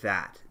with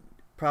that?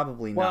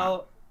 Probably not.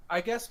 Well, I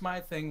guess my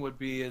thing would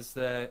be is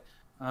that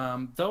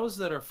those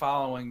that are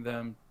following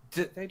them,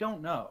 they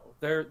don't know.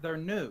 They're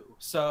new.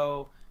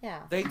 So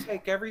they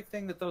take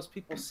everything that those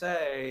people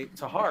say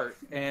to heart.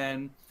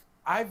 And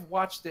I've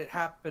watched it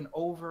happen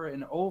over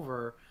and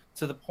over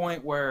to the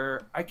point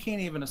where I can't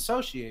even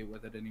associate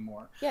with it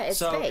anymore. Yeah, it's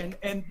fake.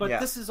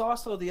 But this is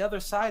also the other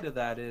side of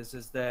that is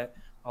that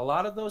a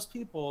lot of those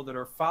people that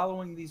are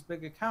following these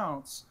big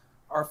accounts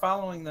are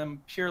following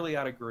them purely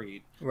out of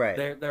greed.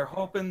 Right. They're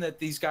hoping that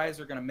these guys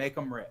are going to make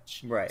them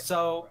rich. Right.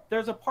 So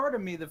there's a part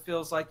of me that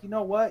feels like, you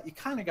know what, you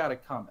kind of got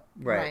it coming.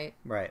 Right.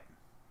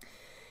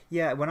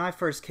 Yeah, when I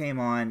first came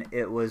on,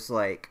 it was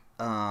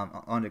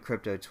on the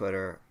crypto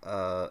Twitter,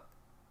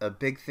 a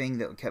big thing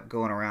that kept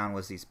going around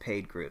was these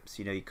paid groups.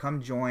 You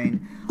come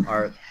join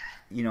our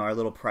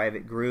little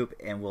private group,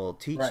 and we'll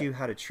teach you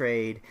how to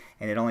trade,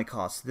 and it only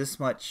costs this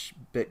much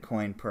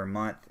Bitcoin per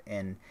month.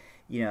 And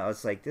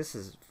it's like, this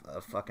is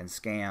a fucking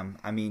scam.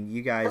 I mean,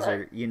 you guys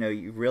are, you're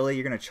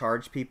going to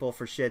charge people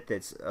for shit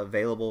that's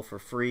available for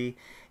free,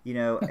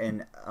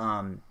 and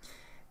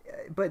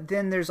but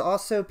then there's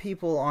also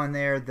people on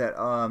there that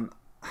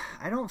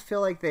I don't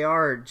feel like they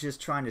are just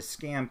trying to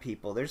scam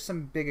people. There's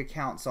some big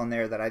accounts on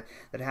there that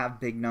have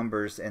big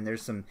numbers, and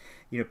there's some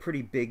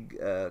pretty big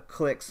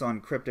clicks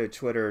on crypto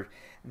Twitter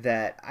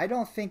that I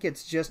don't think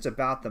it's just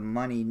about the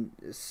money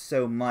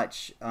so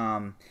much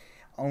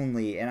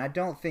only, and I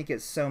don't think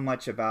it's so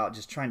much about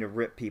just trying to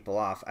rip people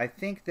off. I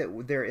think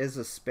that there is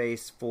a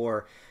space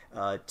for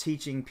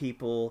teaching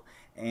people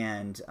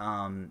and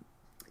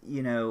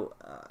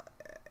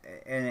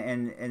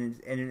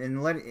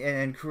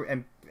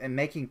and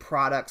making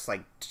products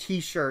like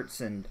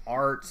T-shirts and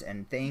art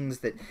and things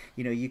that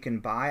you can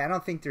buy. I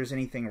don't think there's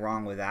anything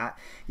wrong with that.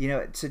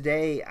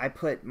 Today I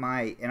put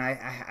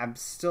I'm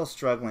still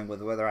struggling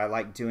with whether I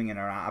like doing it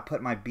or not. I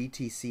put my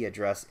BTC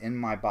address in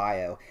my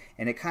bio,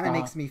 and it kind of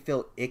makes me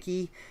feel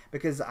icky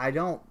because I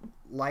don't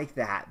like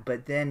that.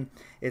 But then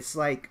it's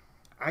like,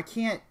 I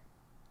can't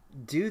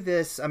do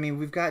this. I mean,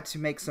 we've got to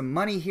make some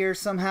money here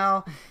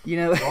somehow,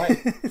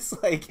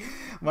 It's like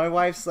my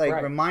wife's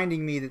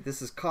reminding me that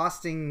this is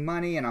costing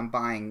money and I'm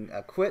buying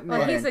equipment.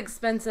 Well, he's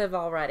expensive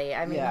already.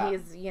 I mean,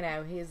 he's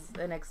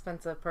an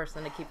expensive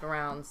person to keep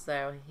around,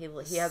 so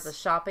he has a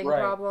shopping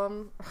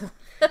problem.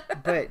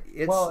 But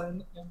it's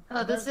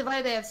this is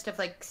why they have stuff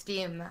like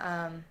Steam.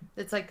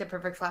 It's like the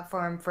perfect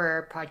platform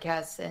for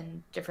podcasts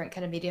and different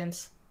kind of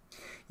mediums.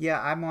 Yeah,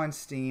 I'm on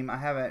Steam. I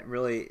haven't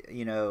really,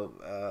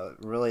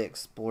 really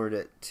explored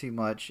it too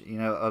much.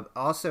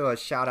 Also a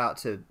shout out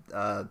to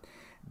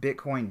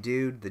Bitcoin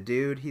Dude, the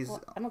dude.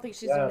 I don't think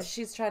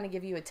she's trying to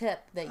give you a tip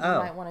that you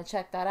might want to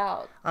check that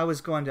out. I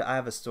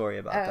have a story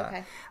about that.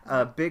 Okay.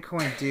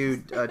 Bitcoin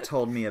Dude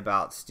told me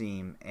about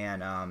Steam,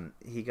 and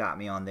he got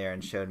me on there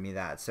and showed me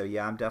that. So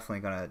yeah, I'm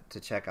definitely going to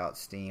check out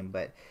Steam,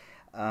 but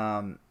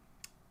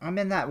I'm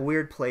in that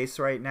weird place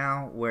right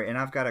now and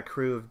I've got a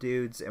crew of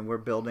dudes, and we're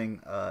building,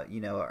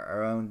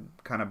 our own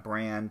kind of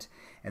brand.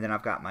 And then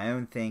I've got my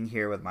own thing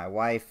here with my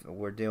wife.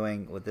 We're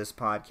doing with this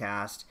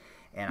podcast,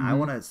 and I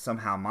want to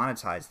somehow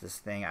monetize this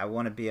thing. I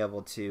want to be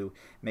able to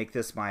make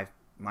this my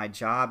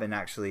job and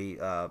actually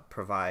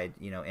provide,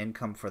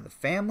 income for the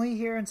family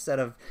here instead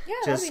of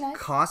just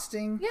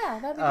costing. Yeah,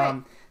 that'd be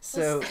great.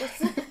 So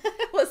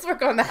let's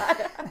work on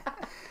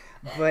that.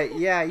 But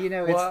yeah,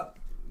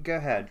 go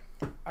ahead.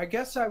 I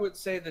guess I would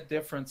say the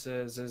difference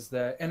is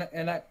that,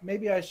 and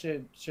maybe I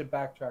should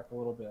backtrack a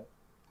little bit.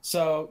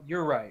 So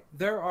you're right.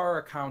 There are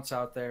accounts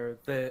out there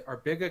that are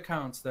big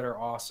accounts that are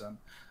awesome.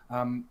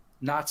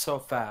 not so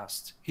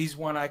fast. He's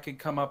one I could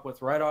come up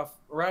with right off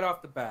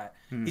the bat.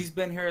 He's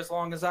been here as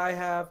long as I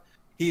have.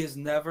 He is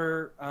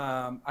never.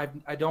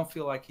 I don't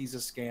feel like he's a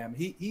scam.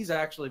 He's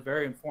actually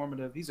very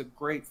informative. He's a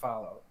great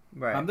follow.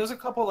 Right. There's a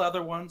couple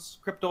other ones.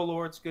 Crypto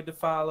Lord's good to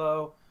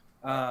follow.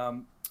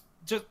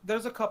 Just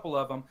there's a couple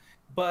of them,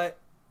 but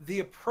the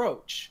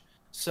approach.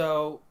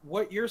 So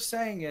what you're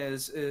saying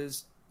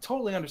is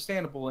totally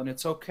understandable, and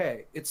it's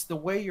okay. It's the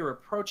way you're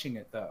approaching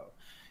it, though.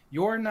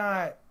 You're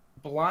not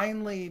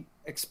blindly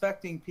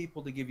expecting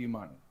people to give you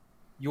money.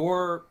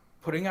 You're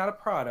putting out a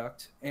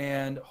product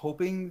and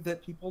hoping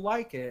that people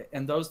like it,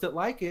 and those that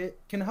like it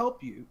can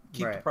help you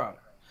keep the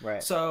product.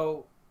 Right.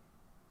 So,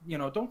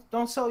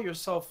 don't sell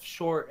yourself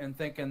short and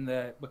thinking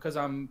that because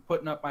I'm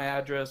putting up my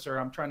address or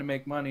I'm trying to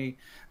make money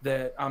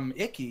that I'm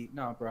icky.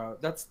 No, bro,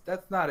 that's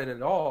not it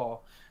at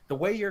all. The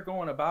way you're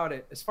going about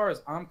it, as far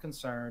as I'm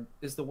concerned,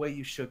 is the way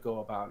you should go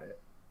about it.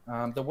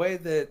 The way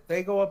that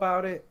they go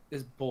about it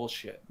is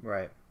bullshit.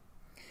 Right.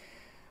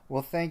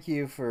 Well, thank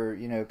you for,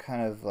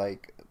 kind of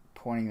like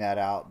pointing that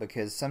out,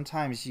 because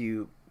sometimes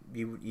you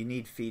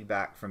need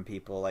feedback from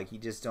people. Like, you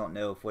just don't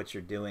know if what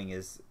you're doing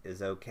is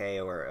okay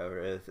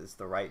or if it's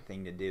the right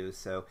thing to do.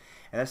 So,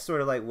 and that's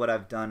sort of like what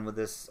I've done with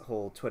this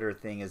whole Twitter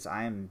thing is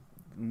I am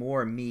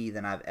more me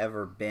than I've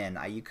ever been.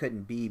 I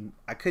couldn't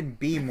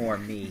be more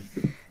me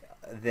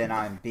than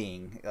I'm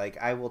being. Like,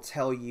 I will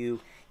tell you,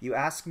 you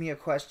ask me a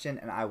question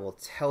and I will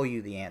tell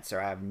you the answer.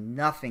 I have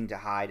nothing to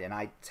hide, and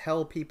I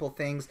tell people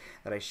things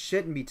that I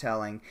shouldn't be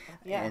telling.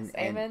 Yes,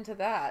 amen to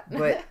that.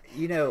 But,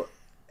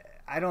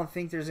 I don't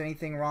think there's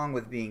anything wrong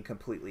with being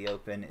completely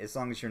open, as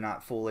long as you're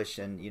not foolish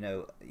and,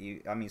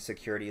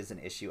 security is an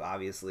issue,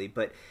 obviously.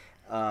 But,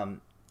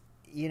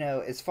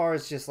 as far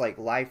as just like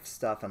life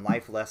stuff and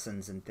life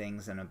lessons and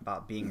things and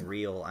about being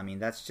real, I mean,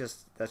 that's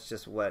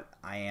just what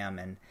I am.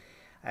 And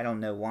I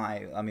don't know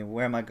why. I mean,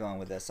 where am I going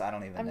with this? I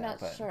don't even know. I'm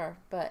not sure,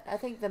 but I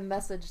think the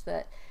message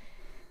that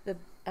the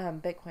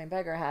Bitcoin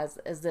Beggar has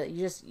is that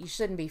you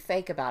shouldn't be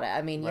fake about it.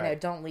 I mean,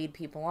 don't lead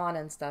people on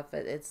and stuff.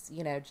 It's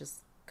just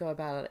go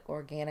about it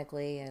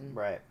organically and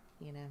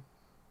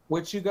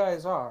which you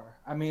guys are.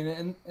 I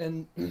mean,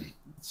 and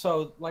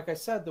so like I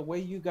said, the way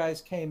you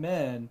guys came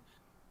in,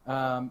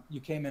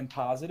 you came in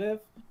positive,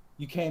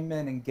 you came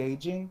in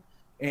engaging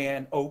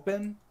and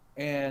open,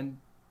 and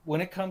when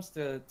it comes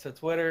to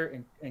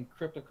Twitter and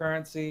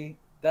cryptocurrency,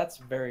 that's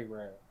very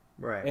rare.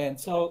 Right. And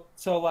so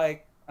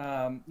like,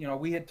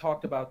 we had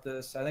talked about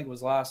this, I think it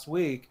was last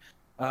week,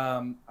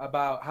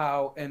 about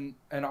how in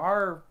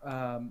our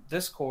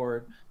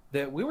Discord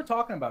that we were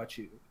talking about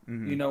you.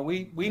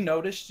 Mm-hmm. We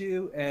noticed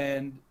you,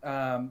 and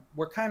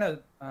we're kind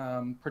of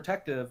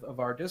protective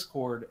of our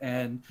Discord,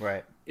 and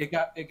it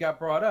got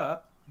brought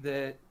up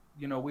that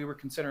we were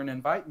considering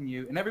inviting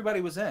you, and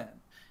everybody was in.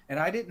 And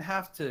I didn't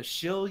have to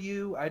shill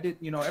you. I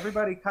didn't,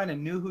 everybody kind of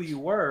knew who you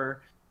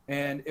were,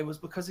 and it was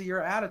because of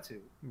your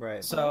attitude.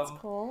 Right. So that's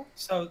cool.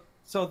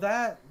 So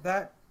that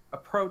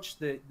approach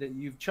that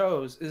you've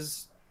chose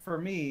is, for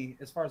me,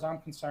 as far as I'm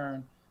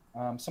concerned,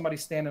 somebody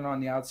standing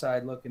on the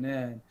outside looking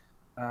in,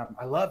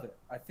 I love it.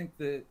 I think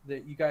that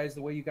you guys,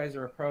 the way you guys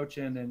are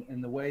approaching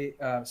and the way,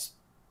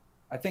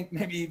 I think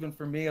maybe even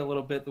for me a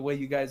little bit, the way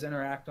you guys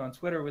interact on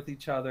Twitter with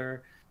each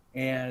other,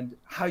 and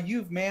how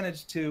you've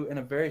managed to, in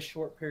a very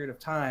short period of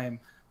time,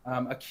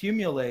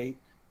 accumulate,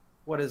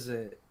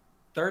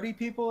 30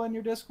 people in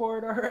your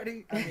Discord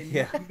already? I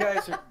mean,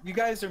 you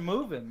guys are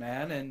moving,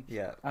 man. And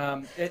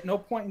at no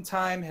point in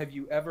time have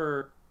you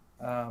ever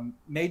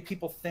made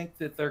people think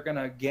that they're going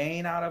to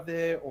gain out of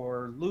it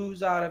or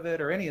lose out of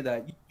it or any of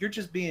that. You're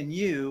just being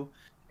you,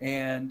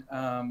 and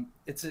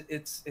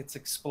it's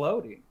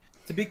exploding.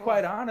 To be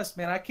quite honest,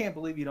 man, I can't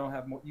believe you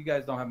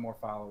guys don't have more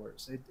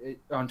followers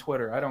on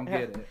Twitter. I don't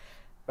get it.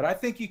 But I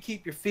think you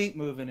keep your feet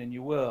moving, and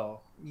you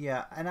will.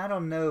 Yeah, and I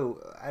don't know,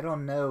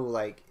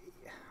 like,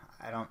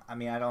 I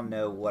don't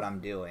know what I'm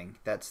doing.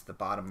 That's the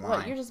bottom line.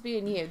 Well, you're just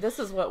being you. This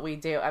is what we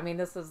do. I mean,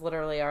 this is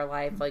literally our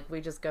life. Like,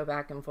 we just go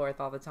back and forth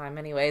all the time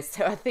anyway.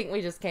 So I think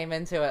we just came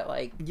into it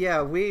like...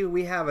 Yeah,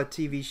 we have a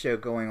TV show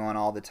going on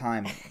all the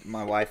time,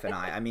 my wife and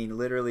I. I mean,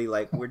 literally,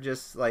 like,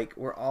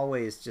 we're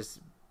always just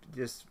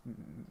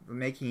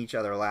making each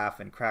other laugh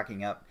and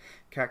cracking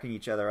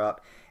each other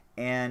up.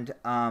 And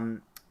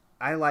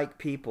I like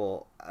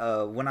people.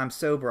 When I'm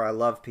sober, I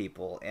love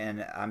people,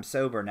 and I'm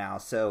sober now,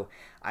 so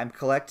I'm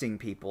collecting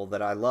people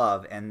that I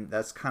love, and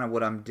that's kind of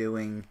what I'm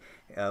doing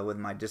with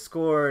my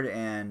Discord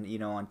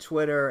and on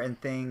Twitter and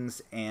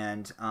things.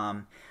 And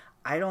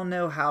I don't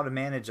know how to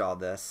manage all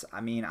this.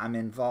 I mean, I'm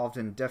involved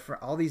in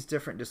all these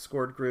different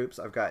Discord groups.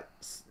 I've got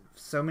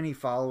so many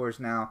followers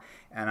now,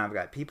 and I've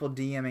got people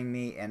DMing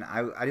me, and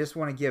I just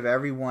want to give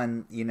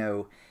everyone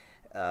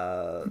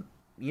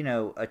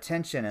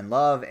attention and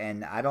love,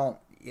 and I don't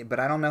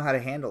know how to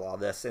handle all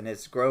this, and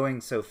it's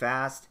growing so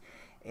fast.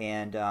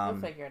 And you'll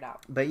figure it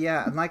out. But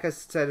yeah, and like I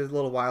said a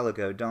little while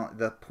ago,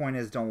 the point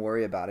is, don't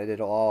worry about it.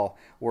 It'll all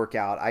work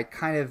out. I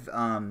kind of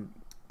and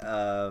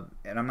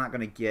I'm not going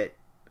to get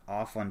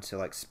off onto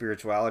like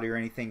spirituality or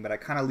anything, but I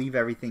kind of leave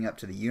everything up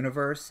to the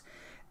universe.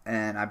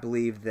 and I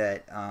believe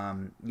that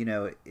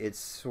it's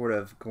sort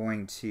of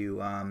going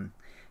to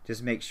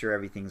just make sure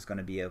everything's going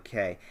to be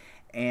okay.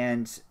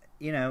 And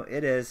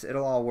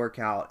it'll all work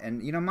out.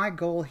 And my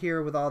goal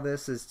here with all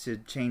this is to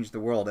change the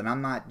world. And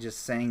I'm not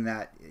just saying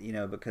that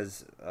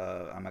because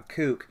I'm a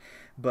kook,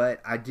 but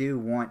I do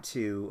want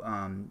to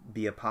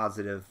be a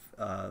positive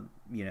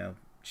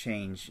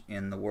change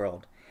in the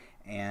world.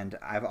 And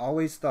I've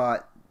always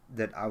thought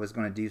that I was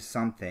going to do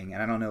something,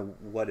 and I don't know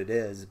what it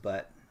is,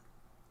 but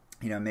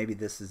maybe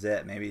this is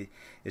it. Maybe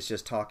it's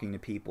just talking to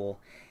people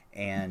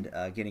and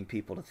getting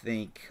people to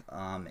think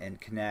and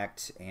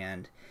connect,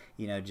 and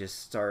just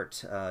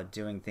start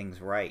doing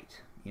things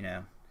right.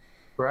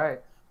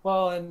 Right.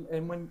 Well,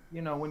 and when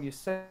when you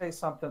say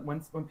something,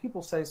 when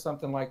people say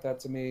something like that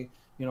to me,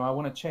 I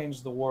want to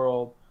change the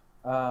world.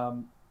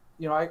 I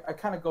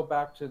kind of go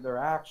back to their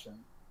action,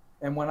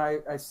 and when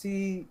I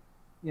see,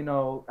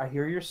 I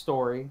hear your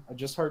story. I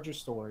just heard your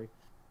story.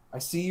 I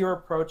see your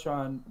approach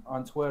on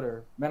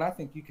Twitter. Man, I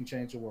think you can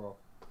change the world.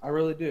 I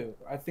really do.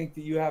 I think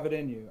that you have it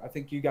in you. I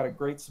think you got a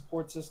great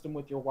support system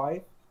with your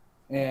wife,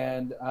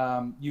 and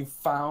you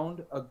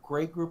found a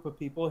great group of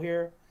people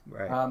here.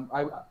 Right.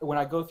 When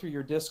I go through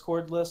your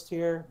Discord list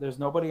here, there's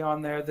nobody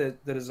on there that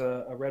is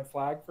a red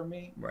flag for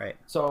me. Right.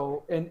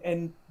 So,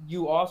 and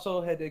you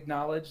also had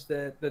acknowledged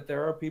that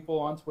there are people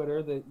on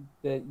Twitter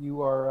that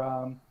you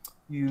are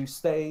you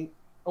stay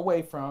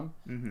away from.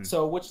 Mm-hmm.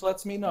 So, which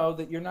lets me know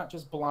that you're not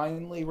just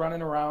blindly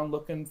running around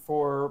looking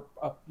for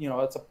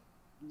it's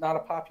not a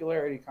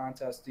popularity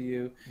contest to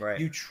you. Right.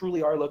 You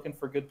truly are looking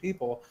for good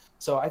people.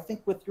 So I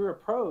think with your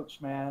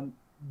approach, man,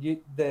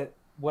 that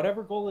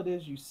whatever goal it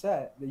is you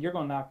set, that you're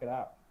going to knock it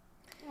out.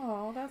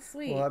 Oh, that's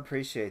sweet. Well, I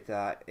appreciate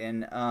that.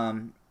 And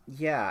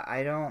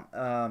I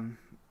don't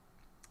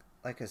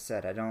like I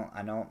said, I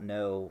don't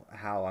know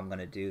how I'm going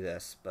to do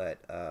this, but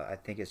I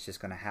think it's just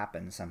going to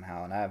happen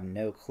somehow, and I have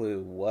no clue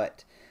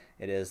what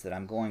it is that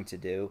I'm going to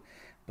do,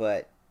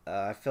 but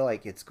I feel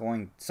like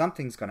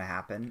something's going to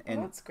happen,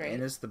 and that's great.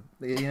 And it's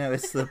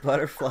the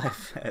butterfly.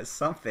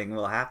 Something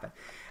will happen.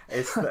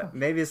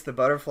 Maybe it's the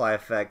butterfly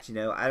effect.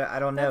 I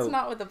don't know. That's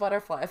not what the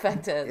butterfly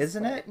effect is,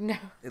 isn't it? No.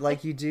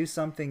 Like you do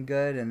something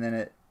good, and then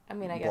it I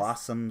guess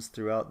blossoms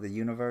throughout the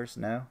universe.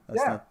 No,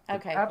 that's not.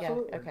 Okay,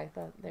 absolutely. Yeah, okay.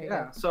 There you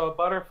go. So a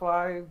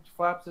butterfly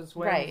flaps its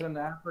wings right. in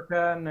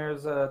Africa, and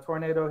there's a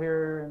tornado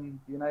here in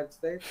the United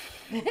States.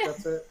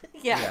 That's it.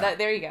 yeah.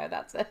 There you go.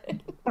 That's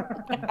it.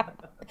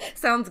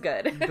 Sounds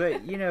good.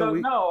 But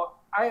no,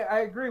 I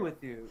agree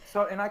with you.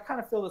 So, and I kind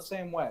of feel the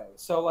same way.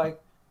 So, like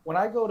when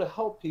I go to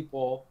help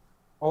people,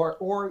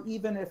 or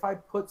even if I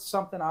put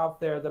something out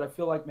there that I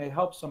feel like may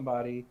help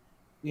somebody,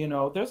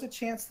 there's a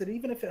chance that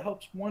even if it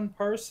helps one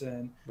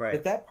person,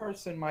 right. that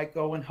person might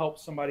go and help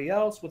somebody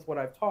else with what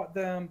I've taught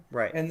them,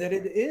 right. and that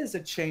it is a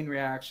chain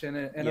reaction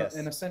and, yes.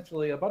 and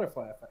essentially a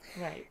butterfly effect.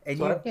 Right. And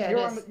so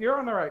you're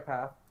on the right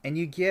path. And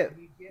you get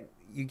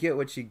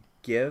what you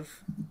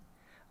give.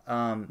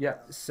 Yeah.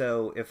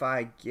 So if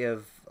I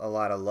give a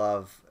lot of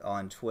love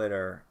on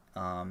Twitter,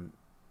 and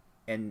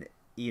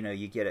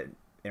you get it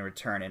in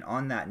return. And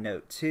on that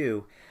note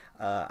too,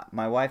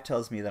 my wife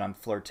tells me that I'm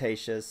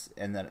flirtatious,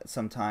 and that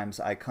sometimes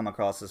I come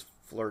across as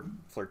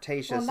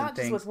flirtatious. Well, not and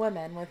just things. with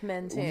women, with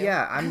men too.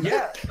 Yeah,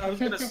 Yeah, I was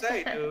gonna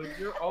say, dude,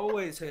 you're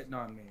always hitting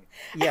on me.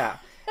 Yeah,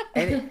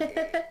 and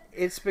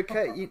it's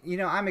because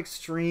I'm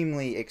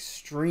extremely,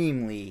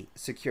 extremely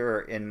secure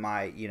in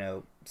my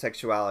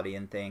sexuality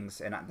and things,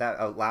 and that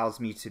allows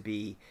me to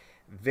be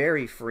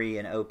very free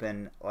and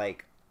open.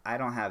 Like I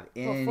don't have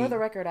any. Well, for the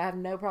record, I have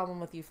no problem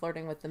with you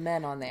flirting with the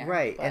men on there.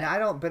 Right, and I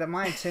don't. But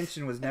my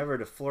intention was never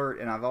to flirt,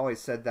 and I've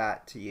always said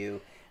that to you,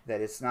 that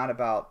it's not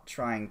about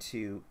trying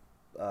to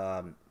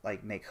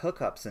make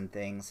hookups and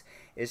things.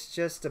 It's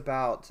just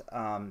about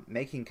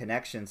making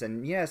connections,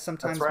 and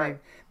sometimes right.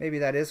 maybe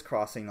that is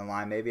crossing the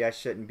line. Maybe I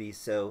shouldn't be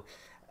so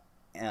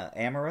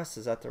amorous.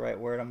 Is that the right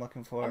word I'm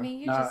looking for? I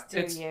mean, you just do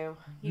it's you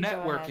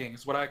networking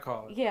is what I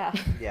call it. Yeah.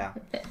 Yeah.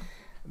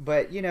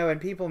 But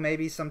and people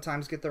maybe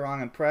sometimes get the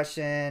wrong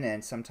impression,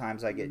 and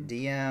sometimes I get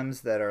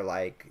DMs that are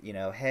like,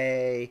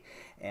 hey,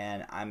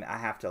 and I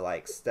have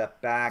to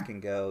step back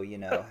and go, you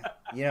know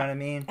what I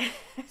mean?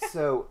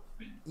 So,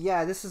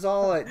 yeah, this is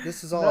all. No,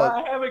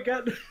 I haven't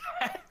got.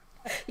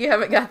 You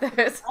haven't got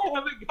those. I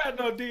haven't got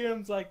no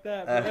DMs like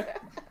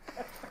that.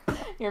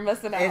 You're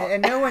missing out.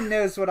 And no one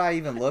knows what I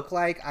even look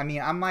like. I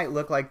mean, I might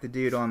look like the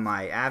dude on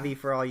my Abby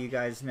for all you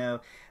guys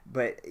know,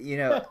 but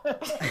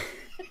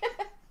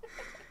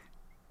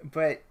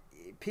but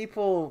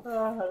people,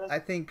 I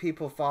think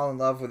people fall in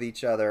love with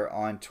each other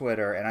on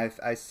Twitter, and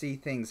I see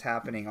things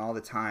happening all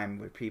the time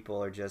where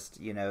people are just,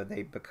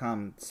 they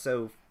become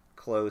so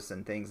close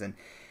and things, and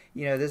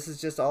this is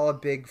just all a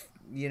big,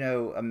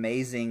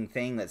 amazing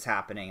thing that's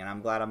happening, and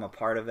I'm glad I'm a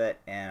part of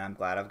it, and I'm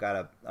glad I've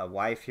got a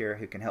wife here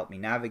who can help me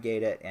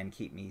navigate it and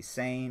keep me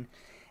sane,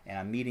 and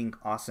I'm meeting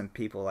awesome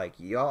people like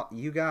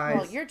you guys.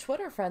 Well, your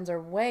Twitter friends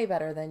are way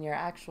better than your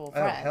actual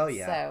friends. Oh, hell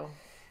yeah. So.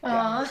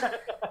 Aw.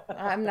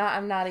 I'm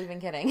not even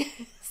kidding.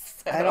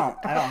 So, I don't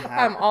have.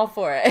 I'm all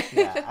for it.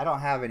 Yeah, I don't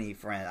have any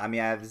friends. I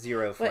mean, I have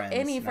zero friends. But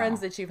any now. friends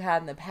that you've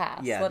had in the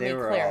past, Yeah, let they me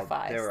were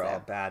clarify. all they were all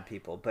bad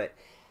people. But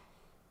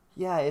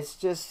yeah, it's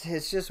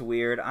just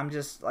weird. I'm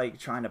just like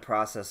trying to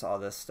process all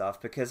this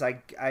stuff because I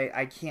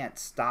can't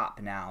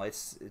stop now.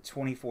 It's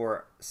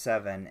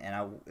 24/7,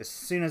 and as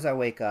soon as I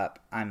wake up,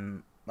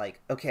 I'm like,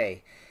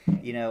 okay,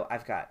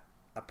 I've got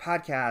a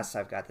podcast,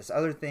 I've got this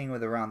other thing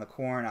with Around the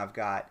Corn, I've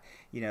got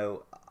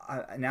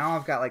now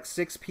I've got like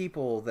 6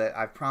 people that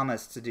I've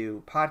promised to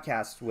do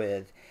podcasts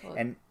with,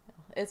 and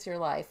it's your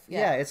life.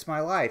 Yeah, it's my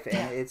life,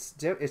 and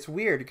it's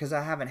weird because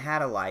I haven't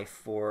had a life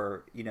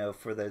for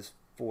those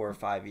 4 or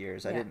 5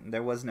 years.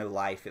 There was no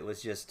life. It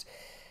was just.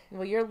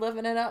 Well, you're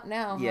living it up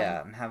now. Yeah,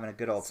 huh? I'm having a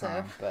good old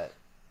time, but.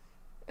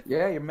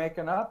 Yeah, you're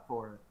making up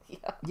for it.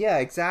 Yeah,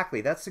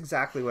 exactly. That's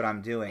exactly what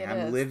I'm doing.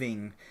 I'm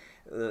living.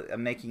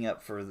 I'm making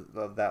up for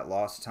that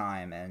lost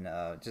time, and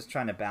just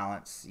trying to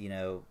balance,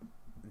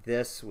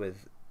 this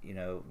with,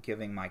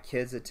 giving my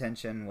kids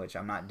attention, which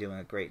I'm not doing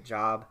a great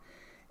job.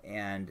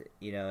 And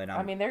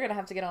I mean, they're gonna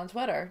have to get on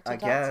Twitter. I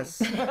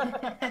guess.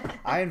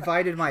 I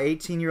invited my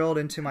 18-year-old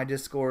into my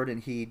Discord,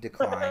 and he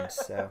declined.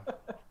 So.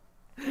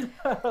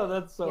 Oh,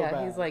 that's so bad.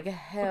 Yeah, he's like,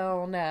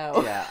 hell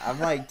no. Yeah, I'm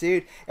like,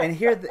 dude. And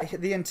here,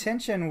 the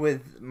intention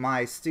with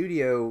my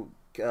studio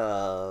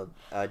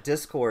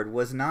Discord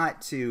was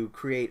not to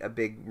create a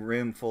big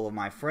room full of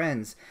my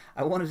friends.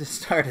 I wanted to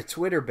start a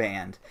Twitter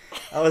band.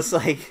 I was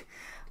like,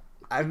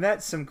 I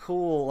met some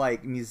cool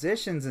like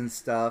musicians and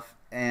stuff.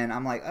 And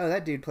I'm like, oh,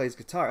 that dude plays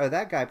guitar. Oh,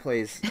 that guy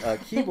plays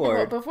keyboard.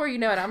 Well, before you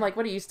know it, I'm like,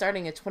 what are you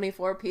starting a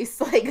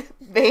 24-piece like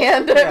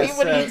band? Yeah, I mean,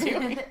 what are you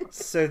doing?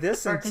 So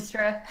this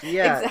orchestra.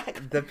 Yeah,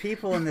 exactly. The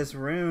people in this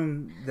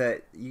room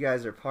that you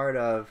guys are part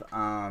of,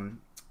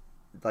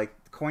 like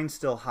Coin's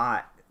Still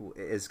Hot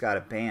has got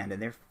a band,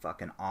 and they're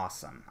fucking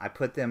awesome. I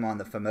put them on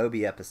the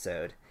Famobi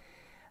episode.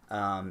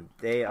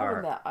 They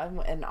are. I'm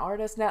an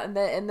artist now, and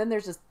then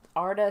there's just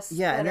artists.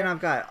 Yeah, and then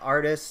I've got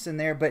artists in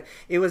there, but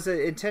it was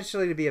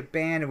intentionally to be a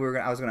band, and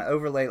I was going to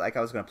overlay, like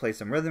I was going to play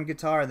some rhythm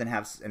guitar, and then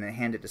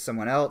hand it to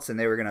someone else, and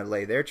they were going to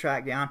lay their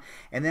track down.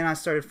 And then I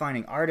started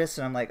finding artists,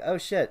 and I'm like, oh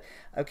shit,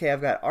 okay,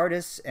 I've got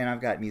artists and I've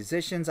got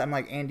musicians. I'm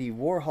like Andy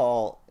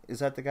Warhol. Is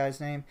that the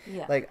guy's name?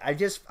 Yeah. Like I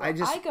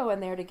go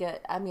in there to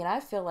get. I mean, I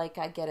feel like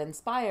I get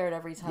inspired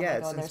every time I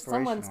go in there.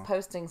 Someone's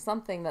posting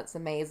something that's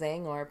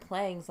amazing or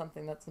playing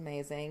something that's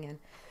amazing, and.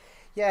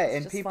 Yeah,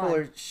 and people fun.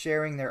 are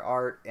sharing their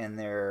art and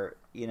their,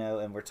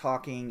 and we're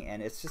talking,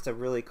 and it's just a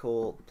really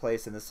cool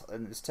place, and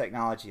this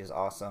technology is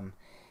awesome,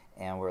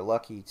 and we're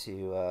lucky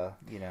to,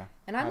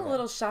 And I'm a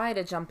little shy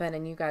to jump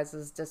in you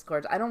guys'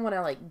 Discord. I don't want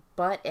to, like,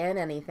 butt in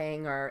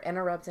anything or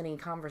interrupt any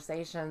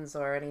conversations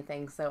or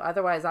anything, so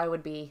otherwise I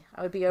would be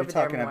over there more. You're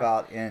talking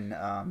about in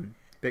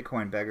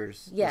Bitcoin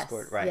Beggars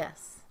Discord, right?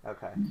 Yes.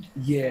 Okay.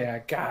 Yeah,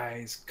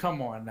 guys,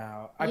 come on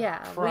now.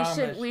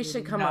 We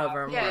should come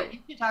over. Yeah, you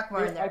should talk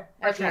more in there.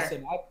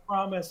 Listen, I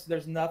promise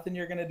there's nothing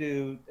you're gonna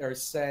do or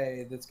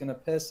say that's gonna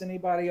piss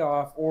anybody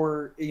off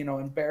or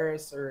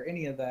embarrass or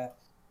any of that.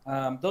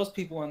 Those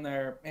people in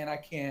there, man, I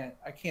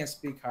can't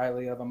speak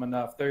highly of them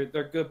enough. They're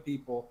good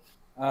people.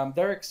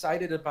 They're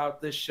excited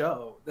about this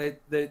show.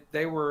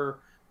 They were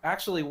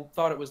actually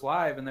thought it was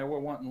live and they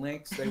were wanting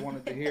links. They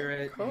wanted to hear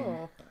it.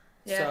 Cool.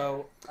 Yeah.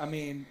 So, I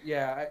mean,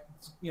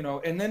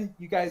 and then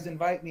you guys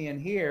invite me in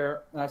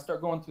here, and I start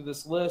going through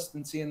this list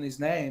and seeing these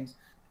names,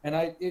 and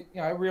I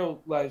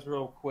realized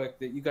real quick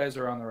that you guys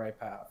are on the right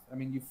path. I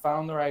mean, you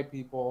found the right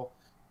people,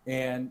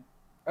 and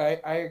I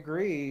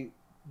agree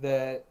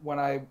that when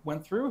I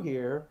went through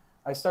here,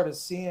 I started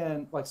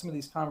seeing like some of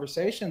these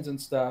conversations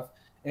and stuff,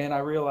 and I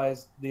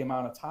realized the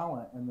amount of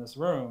talent in this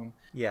room.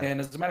 Yeah. And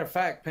as a matter of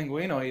fact,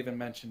 Pinguino even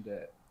mentioned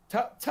it.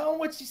 Tell him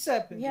what she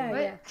said.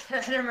 Yeah. I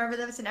don't remember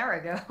that was an hour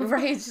ago.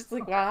 Right, just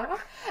like, wow.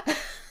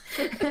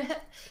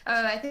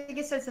 I think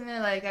it said something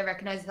like, I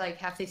recognize like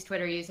half these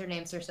Twitter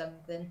usernames or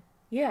something.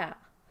 Yeah.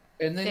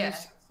 And then you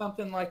said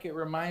something like it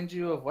reminds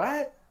you of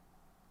what?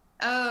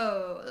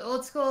 Oh,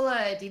 old school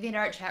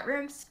DeviantArt chat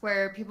rooms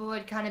where people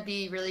would kind of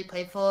be really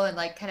playful and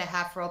like kind of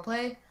half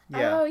roleplay.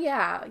 Yeah. Oh,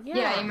 yeah.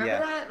 Yeah, you remember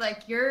that?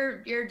 Like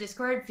your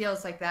Discord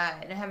feels like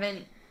that. And I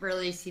haven't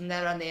really seen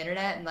that on the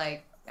internet in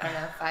like, I don't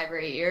know, 5 or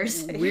 8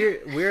 years.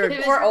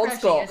 We're old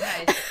school.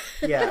 Nice.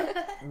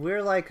 Yeah,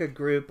 we're like a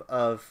group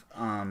of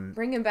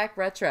bringing back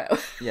retro.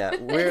 Yeah,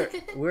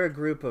 we're a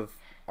group of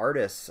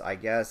artists, I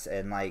guess,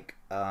 and like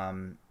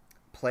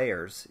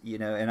players,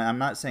 and I'm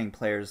not saying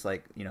players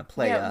like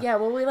play. Yeah.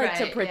 Well, we like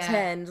to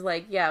pretend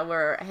like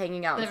we're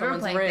hanging out in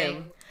someone's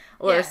room.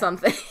 Or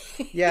something.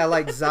 Yeah,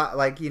 like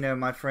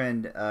my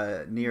friend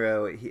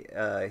Nero,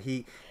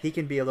 he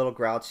can be a little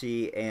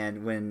grouchy,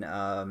 and when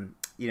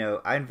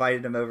I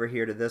invited him over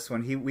here to this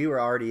one. We were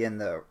already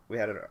we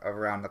had a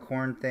Around the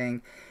Corn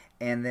thing,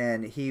 and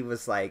then he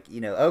was like,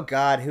 oh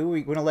God, who are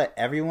we going to let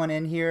everyone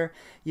in here?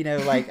 And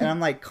I'm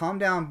like, calm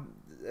down,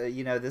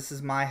 this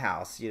is my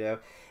house,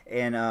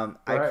 And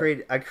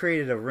I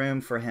created a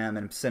room for him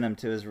and sent him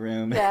to his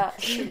room. Yeah,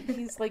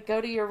 he's like,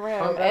 go to your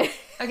room.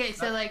 Okay,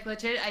 so like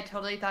legit, I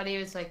totally thought he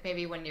was like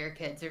maybe one of your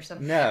kids or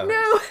something. No.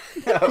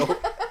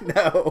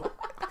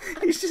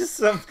 He's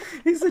just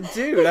he's a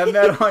dude I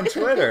met on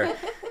Twitter.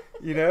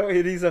 You know,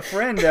 he's a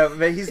friend of,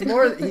 but he's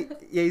more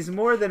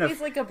than a.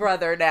 He's like a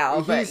brother now.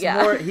 Let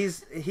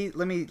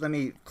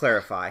me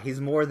clarify.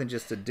 He's more than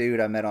just a dude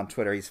I met on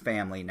Twitter. He's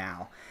family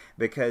now,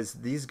 because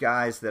these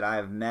guys that I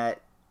have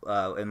met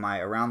in my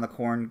Around the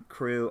Corn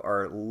crew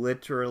are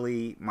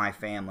literally my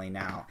family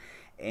now,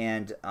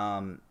 and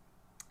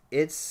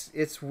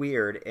it's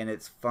weird and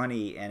it's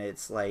funny and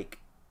it's like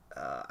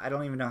I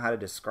don't even know how to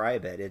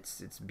describe it.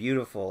 It's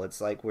beautiful.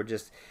 It's like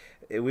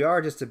we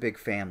are just a big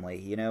family,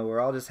 you know. We're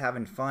all just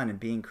having fun and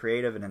being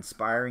creative and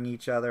inspiring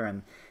each other,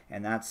 and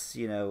that's,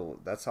 you know,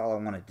 that's all I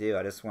want to do.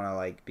 I just want to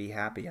like be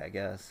happy, I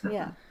guess.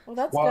 Yeah. Well,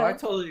 that's good. I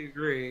totally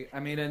agree. I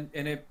mean,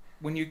 and it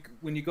when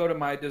you go to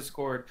my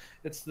Discord,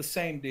 it's the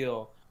same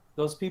deal.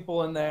 Those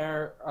people in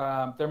there,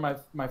 they're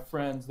my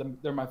friends.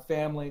 They're my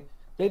family.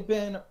 I've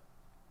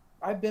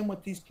been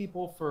with these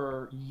people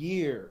for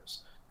years,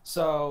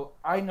 so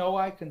I know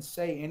I can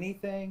say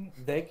anything.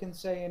 They can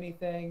say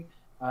anything.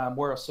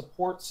 We're a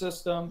support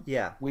system.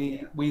 Yeah.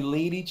 We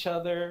lead each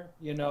other,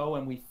 you know,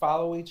 and we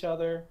follow each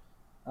other.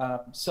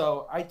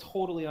 So I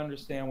totally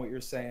understand what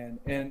you're saying,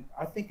 and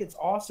I think it's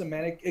awesome,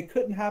 man. It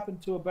couldn't happen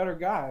to a better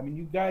guy. I mean,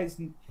 you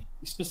guys,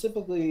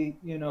 specifically,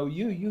 you know,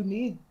 you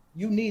need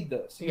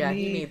this. He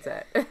needs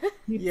it.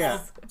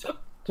 Yeah.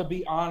 To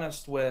be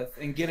honest with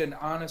and get an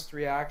honest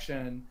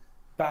reaction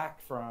back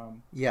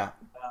from. Yeah.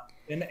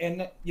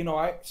 And you know,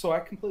 I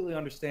completely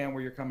understand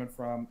where you're coming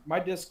from. My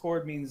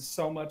Discord means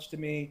so much to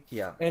me.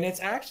 Yeah. And it's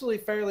actually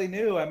fairly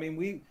new. I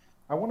mean,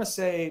 I want to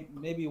say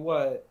maybe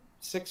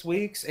 6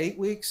 weeks, 8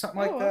 weeks, something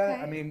like that.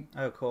 Okay. I mean,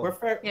 cool. We're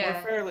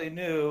fairly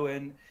new,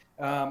 and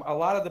a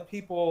lot of the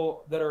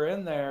people that are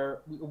in there,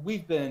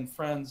 we've been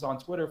friends on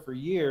Twitter for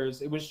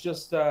years. It was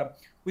just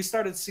we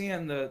started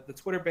seeing the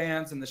Twitter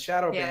bans and the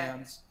shadow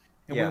bans.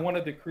 And we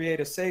wanted to create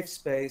a safe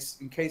space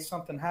in case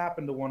something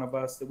happened to one of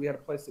us, that we had a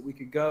place that we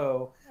could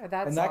go. Oh,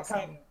 that's and that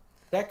awesome.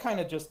 kind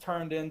of just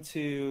turned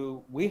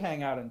into, we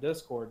hang out in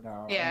Discord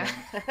now. Yeah.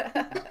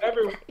 I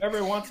mean,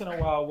 every once in a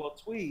while we'll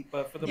tweet,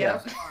 but for the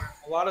most part,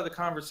 a lot of the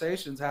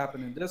conversations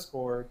happen in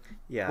Discord.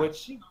 Yeah.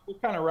 Which, you know, we're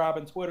kind of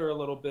robbing Twitter a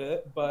little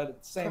bit, but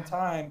at the same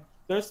time,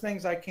 there's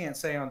things I can't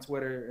say on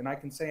Twitter and I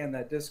can say in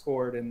that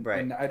Discord, and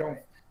I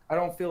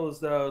don't feel as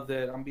though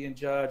that I'm being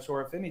judged,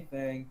 or if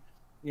anything,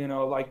 you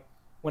know, like,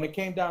 when it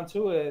came down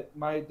to it,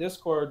 my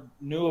Discord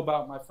knew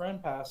about my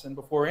friend passing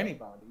before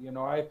anybody. You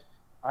know,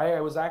 I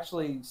was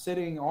actually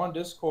sitting on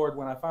Discord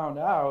when I found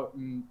out,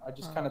 and I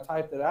just kind of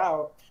typed it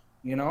out,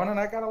 you know, and then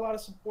I got a lot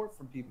of support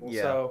from people.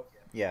 Yeah. So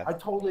yeah, I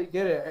totally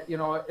get it. You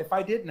know, if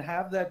I didn't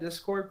have that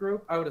Discord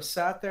group, I would have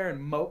sat there and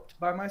moped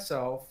by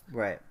myself.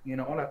 Right. You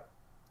know, and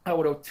I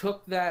would have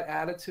took that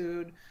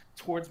attitude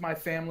towards my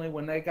family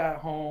when they got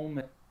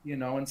home. You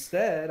know,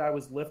 instead I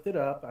was lifted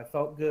up. I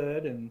felt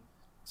good, and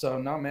so,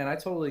 no, man, I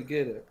totally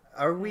get it.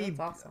 That's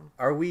awesome.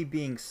 Are we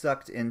being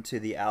sucked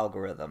into the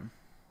algorithm?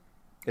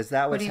 Is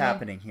that what's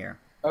happening here?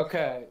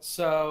 Okay,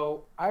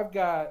 so I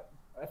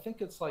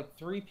think it's like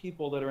 3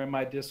 people that are in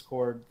my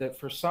Discord that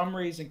for some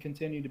reason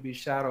continue to be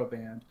shadow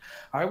banned.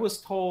 I was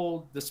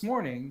told this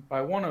morning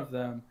by one of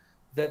them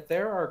that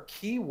there are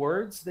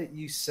keywords that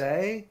you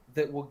say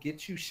that will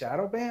get you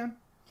shadow banned.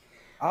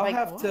 I'll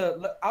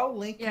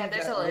link you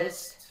there's a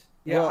list.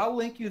 Yeah, well, I'll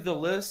link you the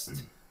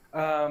list. Do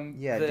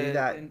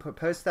that.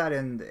 Post that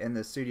in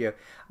the studio.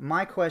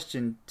 My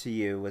question to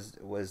you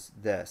was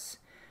this: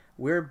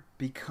 we're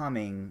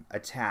becoming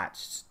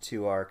attached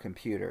to our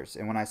computers,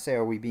 and when I say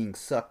are we being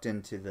sucked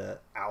into the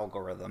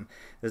algorithm,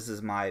 this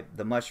is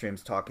the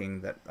mushrooms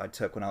talking that I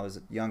took when I was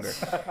younger.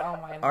 Oh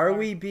my Lord. Are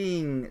we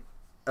being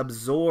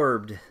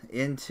absorbed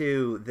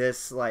into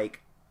this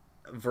like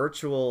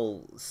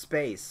virtual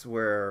space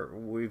where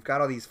we've got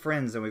all these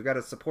friends and we've got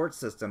a support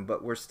system,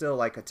 but we're still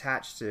like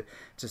attached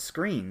to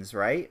screens,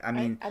 right? I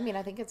mean,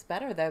 I think it's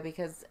better though,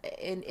 because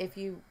if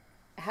you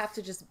have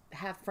to just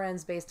have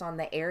friends based on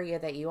the area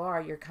that you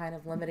are, you're kind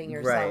of limiting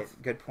yourself.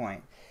 Right. Good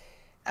point.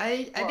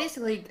 I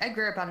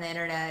grew up on the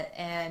internet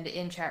and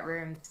in chat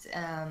rooms,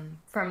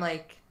 from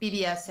like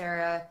BBS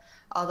era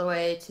all the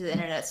way to the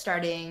internet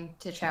starting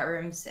to chat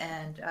rooms,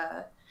 and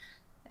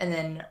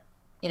then,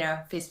 you know,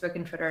 Facebook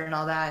and Twitter and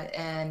all that.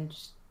 And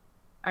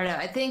I don't know,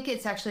 I think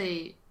it's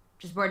actually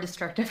just more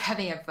destructive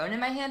having a phone in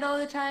my hand all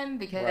the time,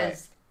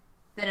 because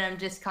then I'm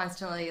just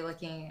constantly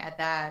looking at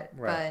that.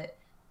 Right.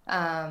 But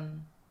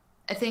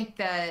I think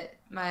that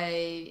my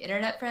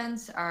internet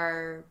friends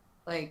are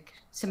like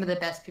some of the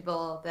best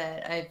people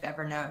that I've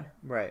ever known.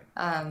 Right.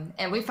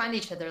 And we find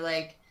each other,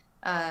 like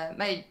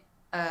my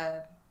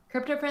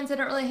crypto friends I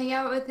don't really hang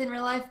out with in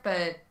real life,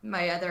 but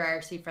my other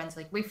IRC friends,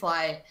 like we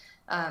fly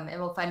and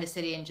we'll find a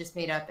city and just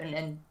meet up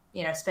and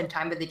you know, spend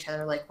time with each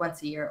other like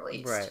once a year at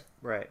least.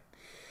 Right.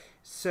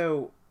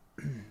 So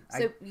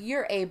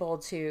you're able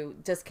to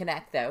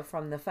disconnect though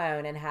from the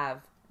phone and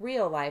have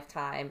real life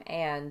time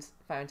and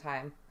phone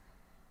time.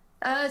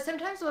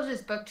 Sometimes we'll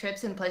just book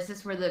trips in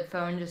places where the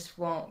phone just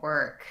won't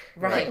work.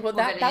 Right. Like, Well,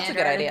 we'll go to that's a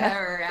good idea.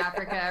 Antarctica or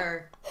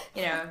Africa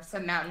or,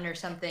 some mountain or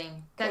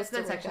something. That's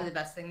Costa Rica. actually the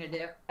best thing to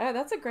do. Oh,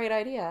 that's a great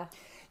idea.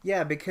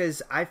 Yeah,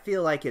 because I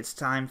feel like it's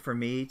time for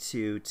me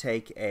to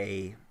take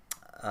a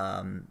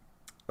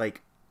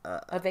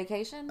A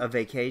vacation? a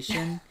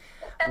vacation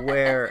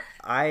where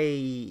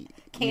I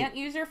Can't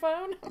use your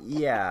phone?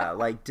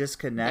 like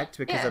disconnect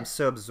because Yeah. I'm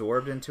so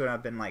absorbed into it.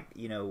 I've been like,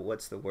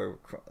 what's the word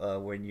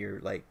when you're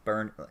like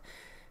burned?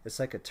 It's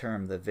like a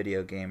term the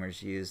video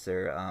gamers use.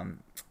 They're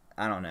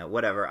I don't know,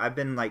 whatever. I've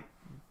been like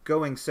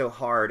going so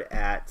hard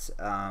at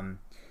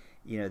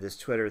this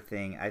Twitter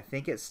thing. I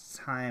think it's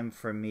time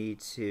for me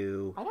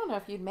to. I don't know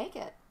if you'd make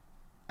it.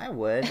 I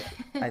would.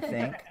 I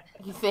think.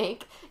 You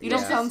think? You Yeah.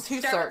 don't sound too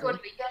Start with certain. one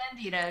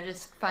weekend,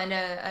 just find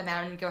a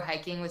mountain, go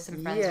hiking with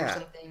some friends or Yeah.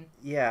 something.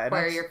 Yeah, and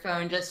Where your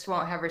phone just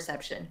won't have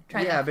reception.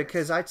 Try yeah, that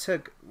because I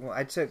took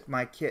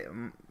my kid,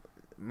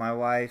 my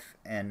wife,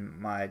 and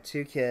my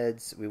two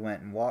kids. We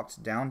went and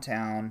walked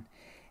downtown,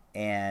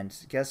 and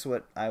guess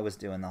what I was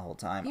doing the whole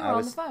time? You were I on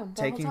was the phone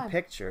the taking whole time.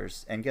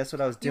 pictures, and guess what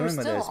I was You were doing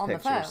with still those on the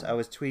pictures? phone. I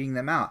was tweeting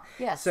them out.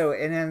 Yes. So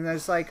and then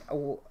there's like,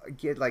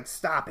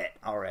 stop it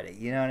already.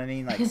 You know what I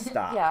mean? Like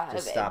stop. Yeah,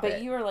 Just stop but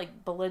it. you were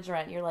like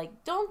belligerent. You're like,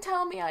 don't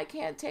tell me I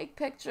can't take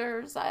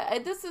pictures.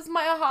 This is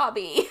my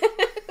hobby.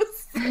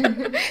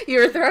 You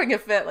were throwing a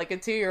fit like a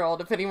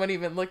 2-year-old if anyone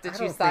even looked I at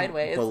don't you think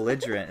sideways.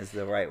 belligerent is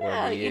the right word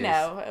Yeah, to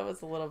use. it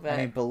was a little bit. I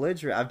mean,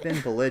 belligerent. I've been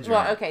belligerent.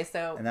 Well, okay,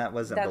 so and that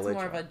wasn't that's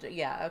belligerent. more of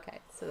a okay.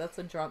 So that's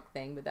a drunk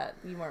thing, but that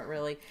you weren't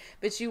really.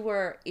 But you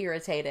were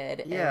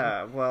irritated.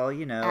 Yeah, well,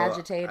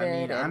 agitated I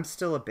mean, I'm and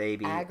still a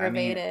baby.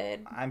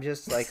 aggravated. I mean, I'm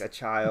just like a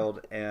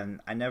child, and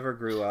I never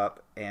grew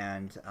up,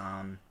 and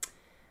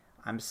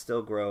I'm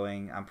still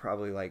growing. I'm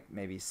probably like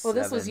maybe 7.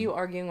 Well, this was you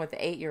arguing with the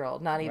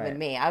 8-year-old, not even Right.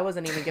 me. I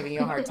wasn't even giving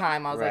you a hard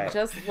time. I was Right. like,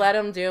 just let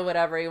him do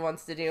whatever he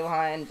wants to do,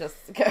 hon. Just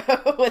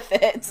go with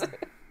it.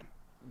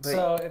 But,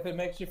 So if it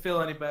makes you feel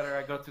any better,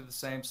 I go through the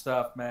same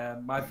stuff,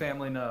 man. My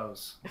family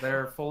knows.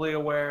 They're fully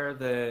aware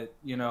that,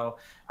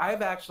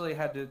 I've actually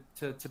had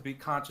to be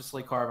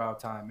consciously carve out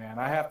time, man.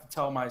 I have to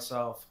tell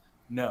myself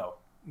no.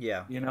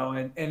 yeah,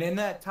 And in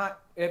that time,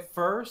 at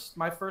first,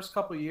 my first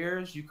couple of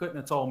years, you couldn't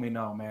have told me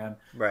no, man.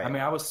 right. I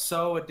mean, I was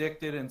so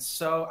addicted and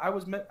so I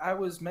was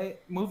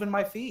moving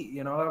my feet,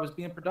 I was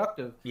being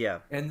productive. yeah,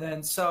 And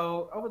then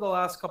so over the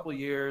last couple of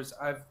years,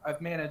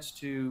 I've managed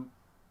to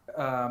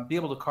be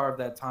able to carve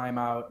that time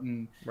out,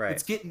 and right,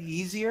 it's getting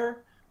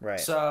easier. right.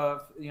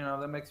 So if,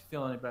 that makes you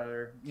feel any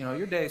better.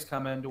 Your day's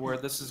coming to where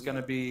this is going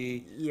to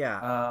be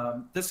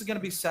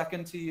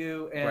second to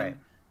you, and Right.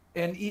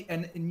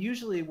 and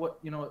usually what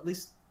at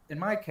least in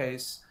my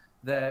case,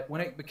 that when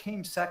it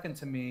became second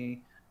to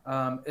me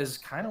is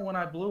kind of when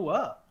I blew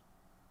up.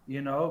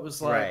 It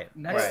was like Right,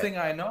 next right. thing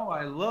I know,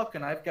 I look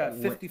and I've got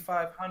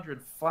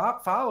 5,500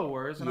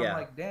 followers, and Yeah. I'm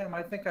like, damn,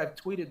 I think I've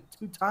tweeted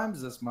 2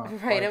 times this month.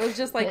 Right. Like, It was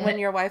just like when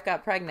your wife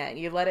got pregnant.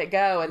 You let it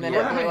go, and then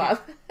Yeah. it blew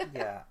up.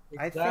 Yeah,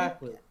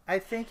 exactly. I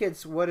think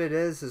it's what it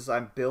is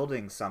I'm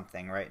building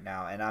something right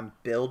now, and I'm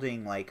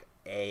building like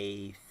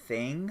a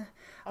thing,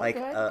 like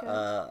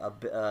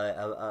good,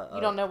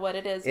 You don't know what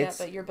it is yet, it's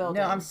but you're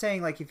building. No, I'm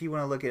saying like if you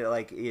want to look at it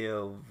like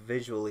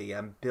visually,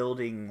 I'm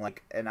building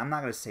like, and I'm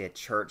not going to say a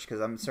church because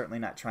I'm certainly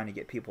not trying to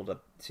get people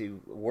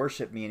to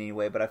worship me in any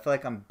way, but I feel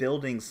like I'm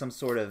building some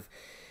sort of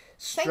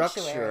structure.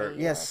 Sanctuary,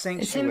 Yes, or-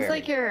 sanctuary. It seems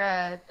like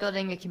you're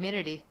building a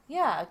community.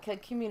 Yeah, a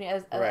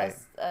community, Right.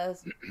 a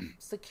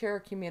secure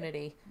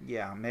community.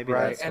 Yeah, maybe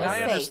Right, that's and what I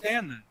it is.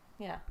 understand that.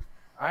 Yeah.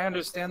 I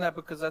understand that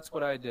because that's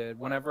what I did.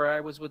 Whenever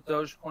I was with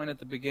Dogecoin at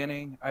the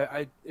beginning,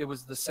 it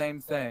was the same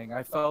thing.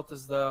 I felt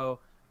as though,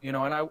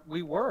 and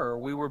we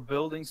were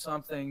building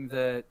something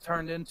that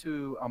turned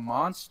into a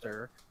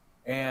monster,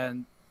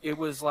 and it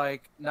was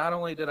like not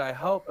only did I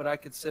help, but I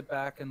could sit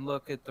back and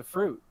look at the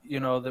fruit,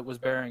 that was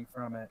bearing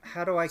from it.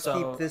 How do I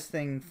So- keep this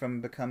thing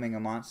from becoming a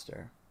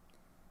monster?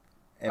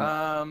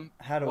 And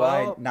how do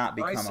Well, I not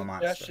become a my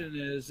monster? suggestion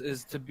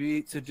is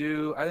to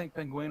do. I think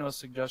Penguino's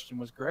suggestion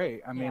was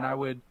great. I mean, Yeah. I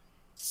would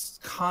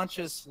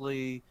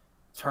consciously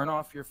turn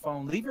off your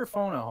phone, leave your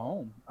phone at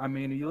home. I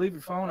mean, you leave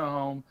your phone at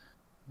home,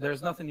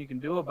 there's nothing you can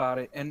do about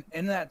it. And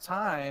in that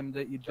time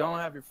that you don't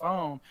have your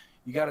phone,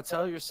 you got to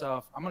tell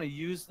yourself, I'm going to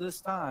use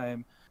this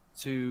time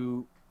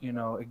to,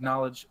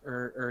 acknowledge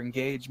or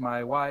engage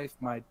my wife,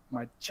 my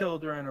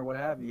children, or what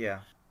have you. Yeah,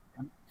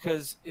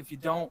 Because if you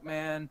don't,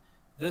 man,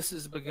 this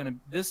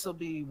will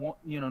be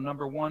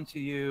number one to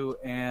you,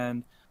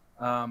 and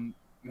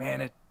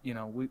man,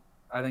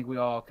 I think we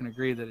all can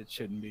agree that it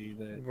shouldn't be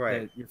that.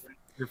 Right. That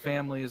your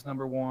family is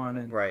number one,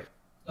 and right.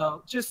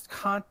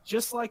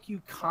 just like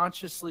you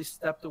consciously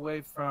stepped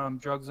away from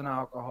drugs and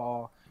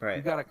alcohol, you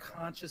Right. got to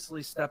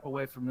consciously step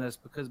away from this,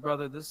 because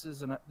brother, this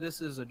is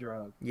a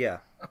drug. Yeah.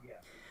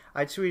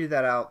 I tweeted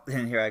that out,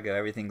 and here I go.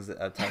 Everything's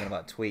talking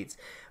about tweets,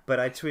 but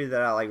I tweeted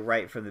that out like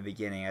right from the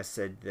beginning. I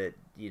said that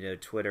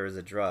Twitter is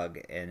a drug,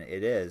 and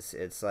it is.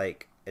 It's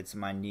like it's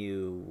my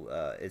new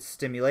it's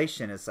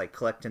stimulation. It's like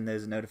collecting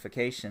those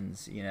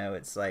notifications, you know.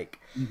 It's like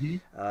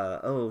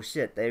oh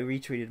shit, they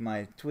retweeted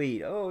my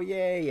tweet, oh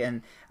yay,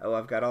 and oh,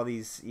 I've got all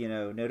these, you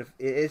know, it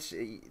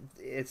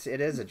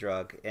is a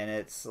drug, and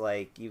it's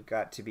like you've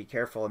got to be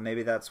careful, and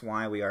maybe that's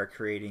why we are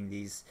creating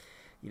these,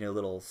 you know,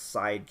 little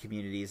side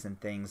communities and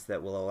things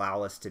that will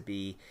allow us to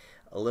be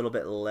a little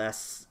bit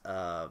less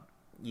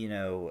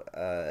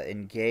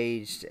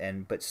engaged,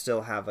 but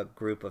still have a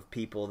group of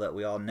people that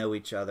we all know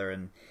each other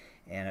and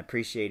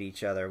appreciate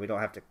each other. We don't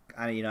have to,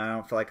 I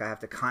don't feel like I have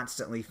to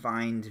constantly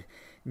find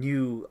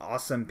new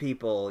awesome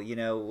people, you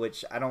know,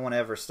 which I don't want to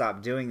ever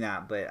stop doing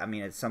that. But I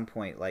mean, at some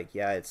point, like,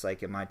 yeah, it's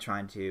like, am I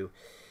trying to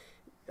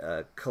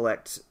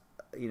collect,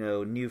 you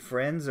know, new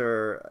friends,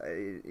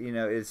 or you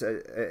know, is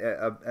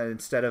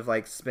instead of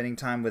like spending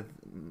time with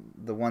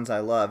the ones I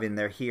love and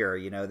they're here,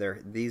 you know,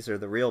 these are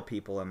the real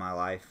people in my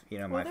life, you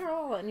know. Well, they're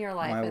all in your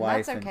life, my and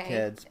wife that's okay. And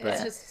kids,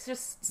 but it's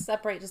just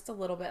separate just a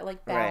little bit,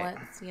 like balance,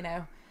 right. You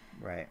know.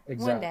 Right.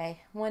 Exactly.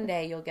 One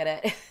day you'll get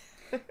it.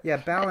 Yeah,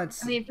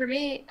 balance. I mean, for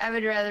me, I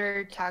would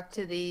rather talk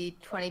to the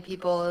 20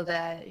 people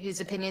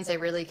whose opinions I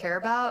really care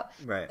about,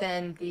 right,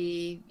 than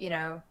the, you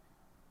know,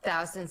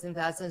 thousands and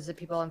thousands of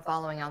people I'm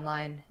following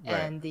online, right,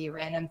 and the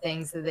random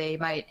things that they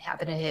might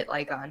happen to hit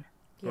like on.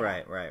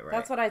 Yeah. Right.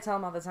 That's what I tell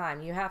them all the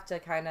time. You have to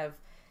kind of,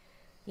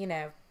 you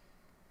know,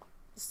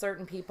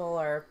 certain people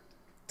are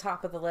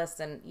top of the list,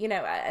 and you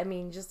know, I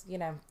mean, just, you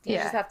know, you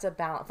just have to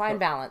find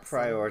balance,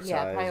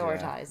 prioritize,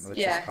 prioritize. Which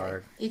is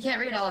hard. You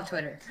can't read all of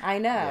Twitter. I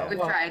know. We've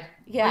tried.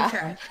 Yeah, we've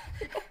tried.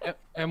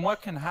 And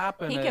what can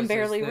happen? He can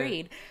barely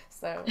read.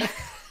 So,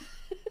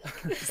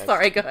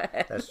 sorry. Go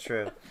ahead. That's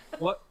true.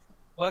 What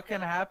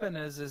can happen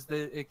is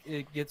that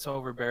it gets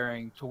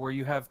overbearing to where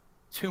you have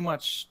too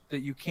much that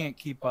you can't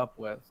keep up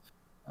with.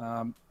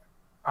 There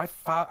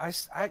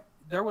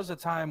was a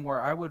time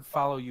where I would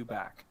follow you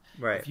back.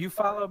 Right. If you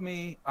followed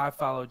me, I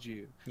followed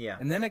you. Yeah.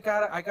 And then I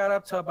got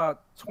up to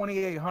about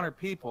 2,800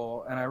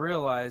 people, and I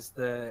realized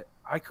that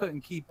I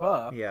couldn't keep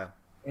up. Yeah.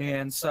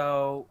 And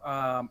so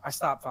I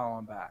stopped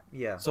following back.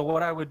 Yeah. So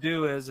what I would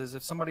do is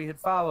if somebody had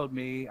followed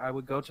me, I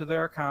would go to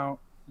their account,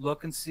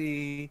 look and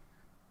see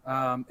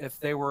if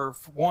they were,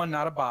 one,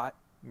 not a bot,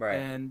 right,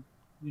 and,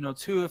 you know,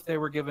 two, if they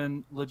were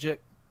given legit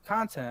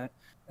content,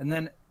 and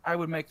then I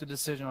would make the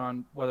decision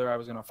on whether I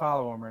was going to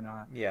follow them or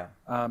not. Yeah.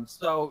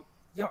 So,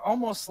 you know,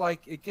 almost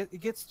like it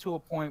gets to a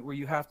point where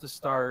you have to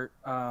start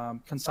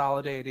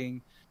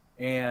consolidating,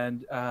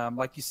 and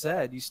like you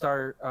said, you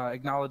start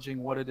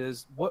acknowledging what it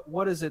is.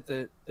 What is it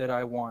that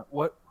I want?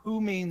 Who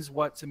means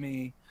what to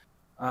me?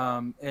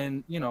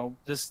 And you know,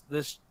 this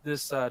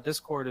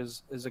Discord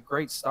is a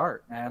great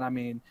start, man. I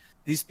mean,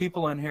 these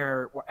people in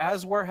here,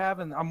 as we're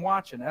having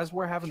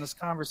this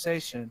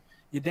conversation,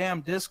 your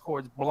damn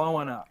Discord's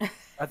blowing up.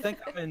 I think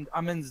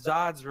I'm in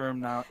Zod's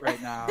room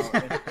right now.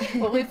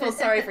 Well, we feel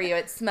sorry for you.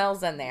 It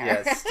smells in there.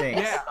 Yeah, it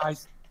stinks. Yeah,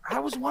 I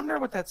was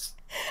wondering what that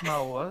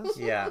smell was.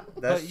 Yeah,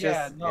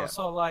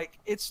 So like,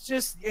 it's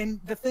just, and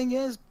the thing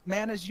is,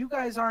 man, is you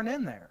guys aren't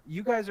in there.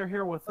 You guys are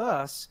here with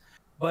us,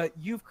 but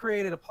you've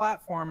created a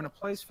platform and a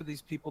place for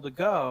these people to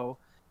go,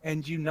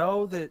 and you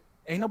know that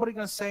ain't nobody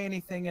gonna say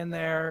anything in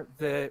there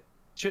that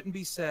shouldn't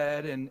be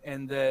said,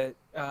 and that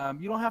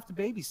you don't have to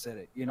babysit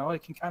it. You know,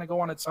 it can kind of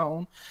go on its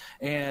own,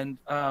 and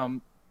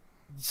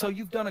so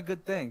you've done a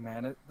good thing,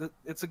 man.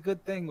 It's a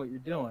good thing what you're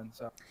doing.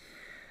 So,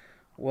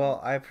 well,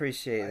 I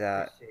appreciate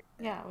that.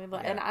 Yeah,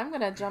 and I'm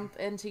gonna jump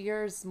into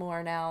yours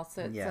more now,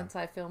 since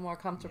I feel more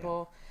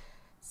comfortable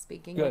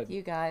speaking with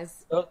you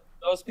guys.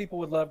 Those people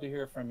would love to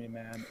hear from you,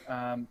 man.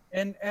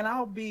 And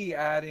I'll be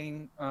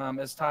adding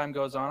as time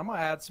goes on. I'm gonna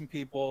add some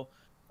people.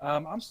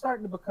 I'm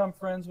starting to become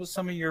friends with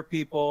some of your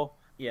people.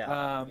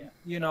 Yeah.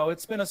 You know,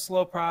 it's been a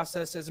slow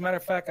process. As a matter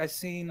of fact, I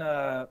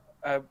saw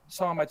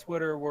on my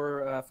Twitter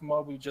where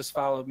Famobu just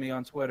followed me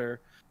on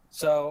Twitter.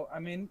 So, I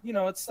mean, you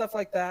know, it's stuff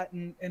like that.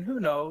 And who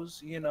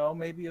knows, you know,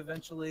 maybe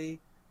eventually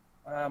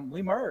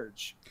we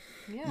merge.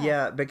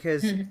 Yeah,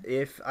 because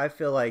if I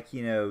feel like,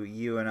 you know,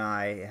 you and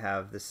I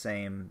have the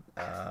same,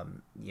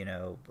 you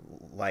know,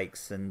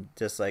 likes and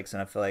dislikes,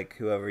 and I feel like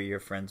whoever you're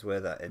friends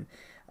with, and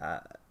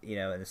you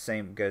know, and the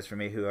same goes for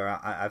me.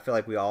 I feel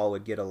like we all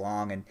would get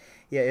along, and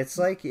yeah, it's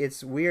like,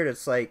 it's weird.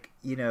 It's like,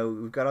 you know,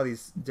 we've got all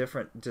these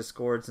different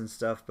Discords and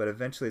stuff, but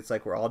eventually it's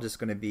like we're all just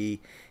going to be,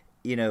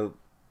 you know,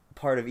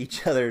 part of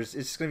each other's.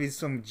 It's going to be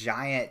some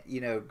giant,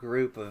 you know,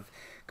 group of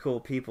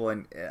cool people,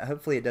 and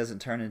hopefully it doesn't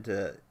turn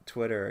into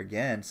Twitter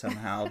again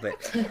somehow.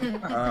 But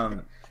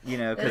you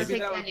know, because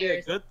maybe that would be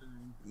a good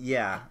thing.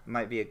 Yeah,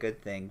 might be a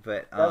good thing,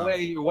 but that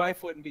way your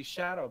wife wouldn't be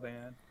shadow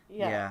banned.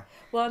 Yeah.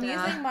 Well, I'm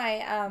using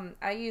my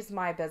I use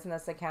my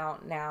business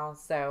account now,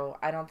 so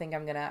I don't think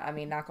I'm gonna. I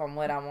mean, knock on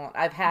wood, I won't.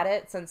 I've had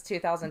it since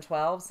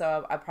 2012,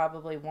 so I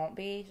probably won't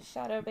be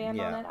shadow banned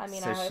on it. I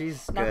mean, so I hope,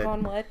 she's knock good.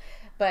 on wood.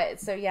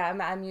 But so yeah,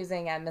 I'm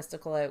using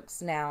Mystical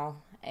Oaks now,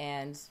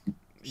 and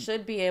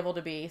should be able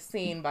to be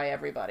seen by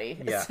everybody.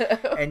 Yeah. So.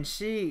 And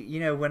she,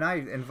 when I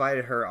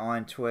invited her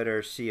on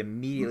Twitter, she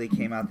immediately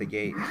came out the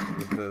gate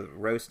with the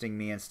roasting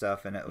me and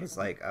stuff, and it was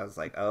like, I was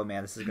like, oh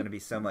man, this is going to be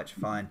so much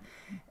fun.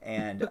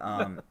 And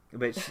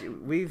but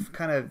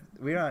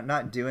we're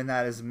not doing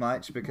that as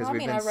much because we've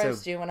been I so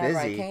roast you whenever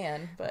busy. I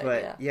can, but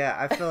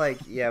I feel like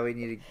we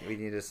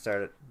need to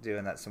start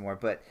doing that some more.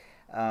 But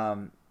I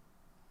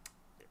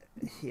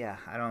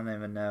don't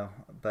even know,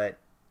 but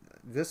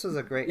this was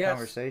a great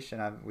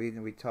conversation.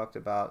 We talked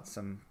about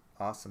some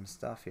awesome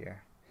stuff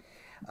here.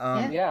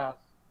 Yeah.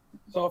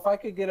 So if I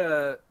could get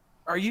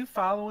are you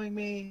following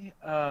me?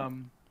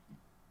 Tamara.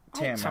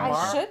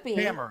 I should be.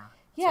 Tamara.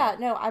 Yeah,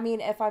 no, I mean,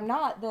 if I'm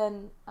not,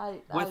 then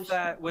I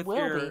will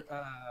be.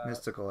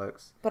 Mystical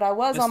Oaks. But I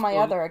was on my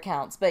other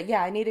accounts. But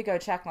yeah, I need to go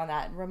check on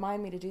that and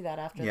remind me to do that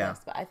after this.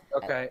 But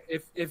okay,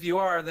 if you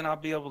are, then I'll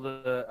be able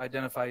to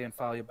identify you and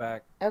follow you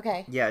back.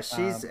 Okay. Yeah,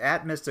 she's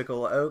at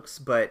Mystical Oaks,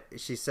 but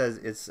she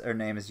says her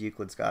name is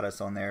Euclid's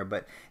Goddess on there.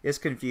 But it's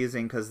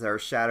confusing because their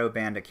shadow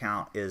band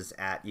account is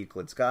at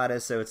Euclid's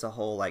Goddess, so it's a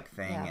whole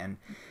thing. Yeah.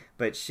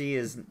 But she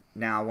is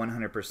now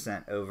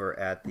 100% over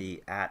at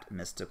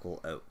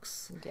Mystical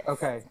Oaks. Yes.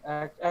 Okay.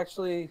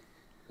 Actually,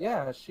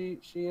 yeah,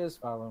 she is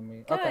following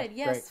me. Good. Okay,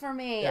 yes, great. for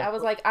me. Yeah. I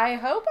was like, I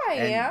hope I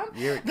am.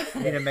 You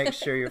need to make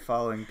sure you're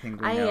following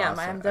Pinguino. I am.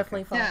 Also. I'm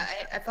definitely following.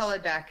 Yeah, I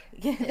followed back.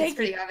 Thank It's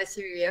pretty obvious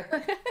through you.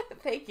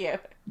 Thank you.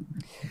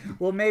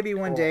 Well, maybe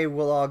one day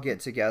we'll all get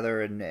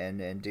together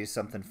and do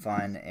something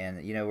fun.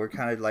 And we're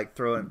kind of like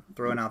throwing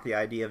out the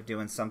idea of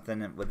doing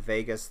something with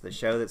Vegas, the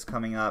show that's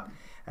coming up.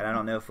 And I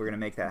don't know if we're going to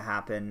make that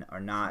happen or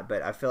not,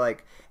 but I feel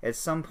like at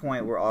some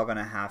point we're all going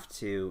to have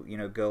to,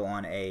 go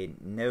on a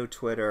no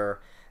Twitter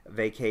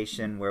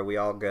vacation where we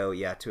all go,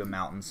 to a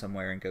mountain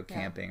somewhere and go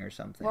camping or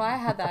something. Well, I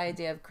had the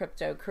idea of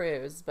Crypto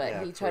Cruise,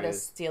 but he tried to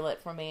steal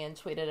it from me and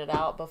tweeted it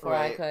out before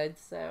I could.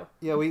 So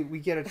yeah, we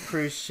get a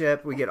cruise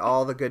ship. We get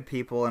all the good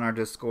people in our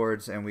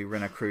Discords, and we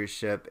rent a cruise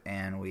ship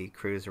and we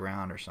cruise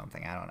around or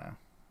something. I don't know.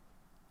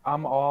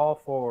 I'm all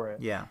for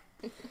it. Yeah.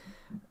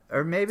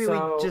 Or maybe we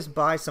just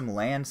buy some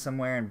land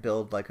somewhere and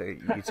build like a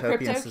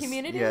utopian crypto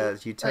community. Yeah,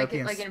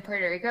 utopian. Like in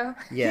Puerto Rico.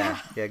 Yeah,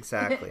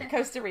 exactly.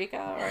 Costa Rica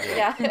or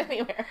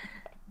anywhere.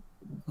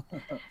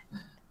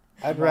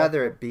 I'd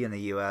rather it be in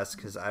the U.S.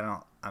 because I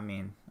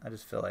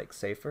just feel like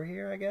safer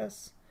here, I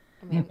guess.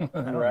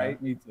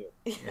 Right, me too.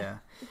 Yeah.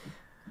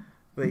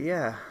 But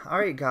yeah, all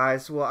right,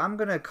 guys. Well, I'm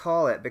gonna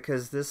call it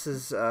because this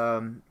was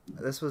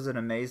an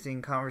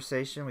amazing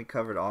conversation. We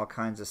covered all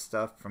kinds of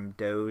stuff from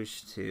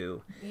Doge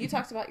to. You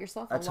talked about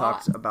yourself a lot. I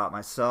talked about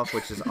myself,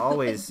 which is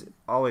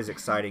always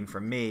exciting for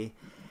me,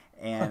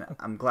 and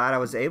I'm glad I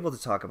was able to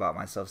talk about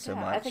myself so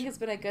much. I think it's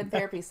been a good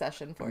therapy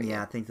session for you.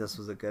 Yeah, I think this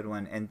was a good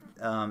one, and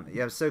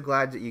I'm so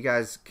glad that you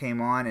guys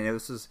came on, and it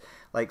was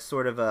like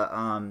sort of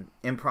a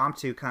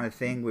impromptu kind of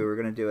thing. We were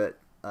gonna do it.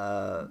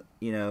 A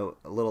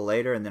little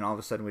later, and then all of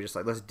a sudden we just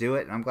like, let's do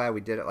it, and I'm glad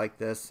we did it like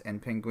this.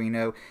 And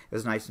Pinguino, it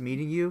was nice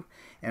meeting you,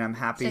 and I'm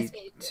happy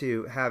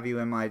to have you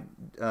in my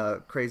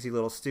crazy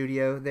little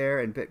studio there.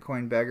 And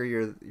Bitcoin Beggar,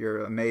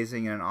 you're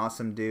amazing and an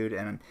awesome dude,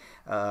 and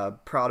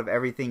proud of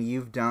everything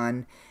you've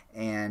done.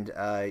 And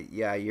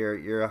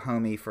you're a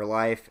homie for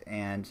life.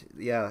 And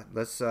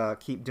let's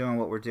keep doing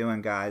what we're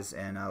doing, guys,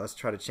 and let's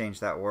try to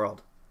change that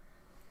world.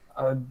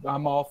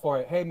 I'm all for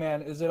it. Hey,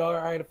 man, is it all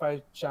right if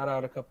I shout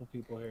out a couple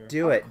people here?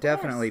 Do it,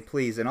 definitely,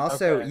 please. And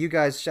also, you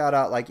guys shout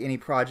out like any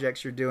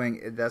projects you're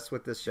doing. That's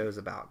what this show's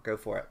about. Go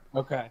for it.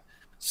 Okay.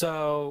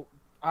 So,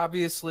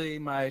 obviously,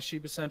 my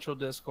Shiba Central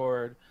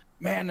Discord,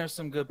 man, there's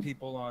some good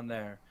people on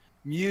there.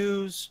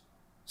 Muse,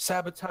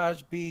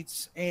 Sabotage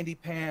Beats, Andy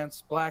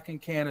Pants, Black in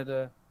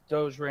Canada,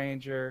 Doge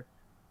Ranger,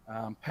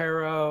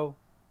 Pero,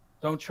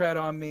 Don't Tread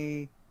on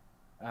Me,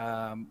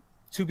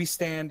 To Be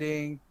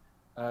Standing,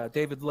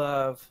 David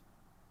Love.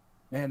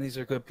 Man, these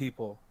are good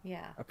people.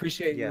 Yeah. I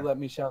appreciate you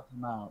letting me shout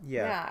them out.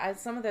 Yeah.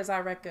 Some of those I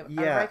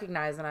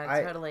recognize, and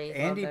I totally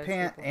Andy love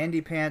those people.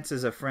 Andy Pants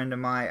is a friend of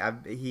mine.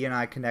 He and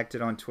I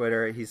connected on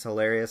Twitter. He's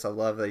hilarious. I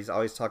love that he's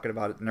always talking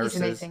about nurses.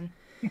 He's amazing.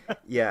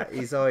 Yeah,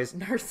 he's always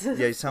nurses.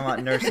 Yeah, he's talking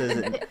about nurses,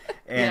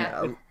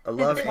 and I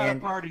love Andy.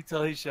 Party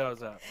till he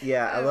shows up.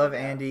 Yeah, I love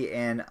Andy,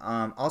 and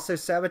also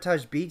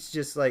Sabotage Beats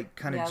just like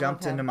kind of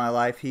jumped into my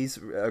life. He's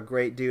a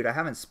great dude. I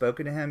haven't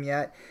spoken to him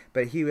yet,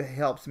 but he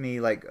helped me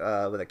like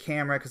with a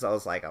camera because I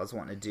was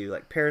wanting to do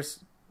like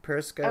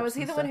Periscope. Oh, was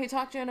he the one who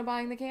talked you into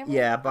buying the camera?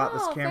 Yeah, I bought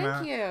this camera.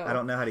 Thank you. I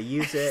don't know how to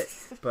use it,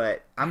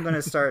 but I'm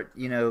gonna start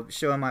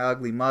showing my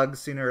ugly mug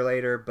sooner or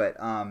later. But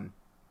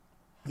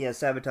yeah,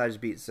 Sabotage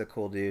Beats is a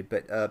cool dude.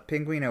 But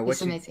Pinguino,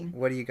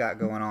 what do you got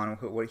going on?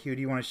 Who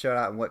do you want to shout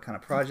out, and what kind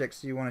of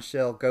projects do you want to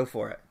show? Go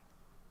for it.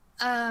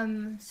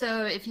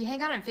 So if you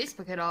hang out on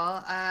Facebook at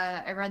all,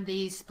 I run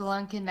the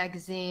Spelunkin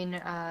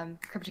Magazine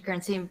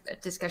cryptocurrency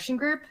discussion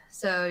group,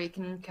 so you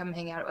can come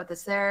hang out with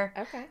us there.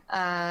 Okay.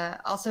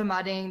 Also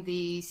modding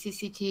the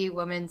CCT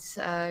Women's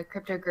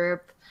crypto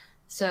group.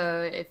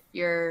 So if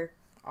you're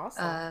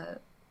awesome.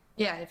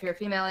 Yeah, if you're a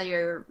female,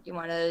 you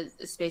want a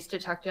space to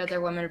talk to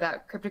other women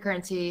about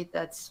cryptocurrency,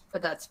 that's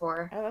what that's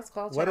for. Oh, that's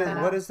cool.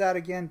 What is that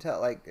again?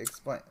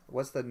 Explain.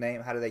 What's the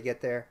name? How do they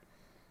get there?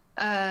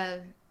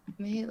 Let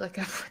me look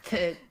up what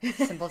the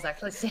symbols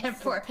actually stand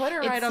for. Put her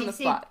right on the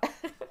spot.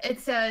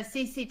 It's a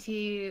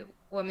CCT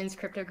Women's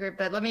Crypto Group,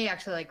 but let me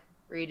actually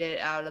read it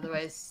out.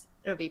 Otherwise,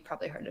 it'll be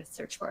probably hard to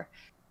search for.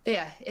 But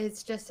yeah,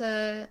 it's just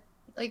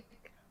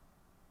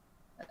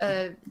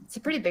it's a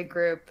pretty big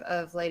group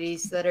of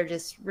ladies that are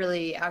just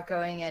really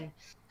outgoing and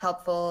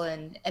helpful.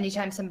 And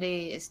anytime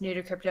somebody is new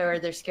to crypto or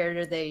they're scared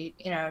or they,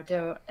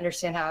 don't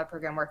understand how a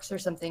program works or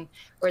something,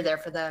 we're there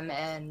for them.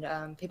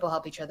 And people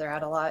help each other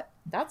out a lot.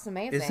 That's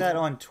amazing. Is that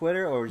on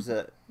Twitter or is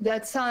it?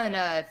 That's on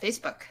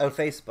Facebook. Oh,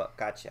 Facebook.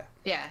 Gotcha.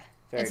 Yeah.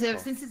 Very and so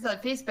cool. since it's on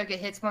Facebook, it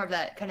hits more of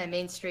that kind of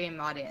mainstream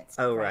audience.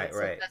 Oh, right. So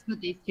that's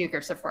what these two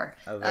groups are for.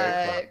 Oh,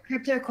 very cool.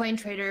 Crypto Coin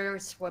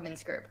Traders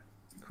Women's Group.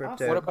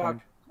 Crypto.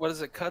 What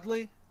is it,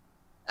 Cuddly?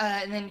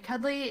 And then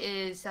Cuddly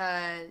is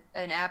an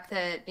app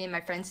that me and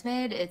my friends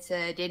made. It's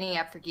a dating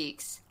app for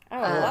geeks. Oh,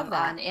 I love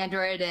that. On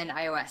Android and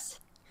iOS.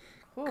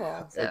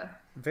 Cool. So.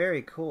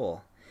 Very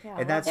cool. Yeah,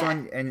 and that's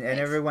on, and Thanks.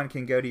 everyone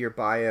can go to your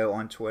bio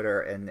on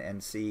Twitter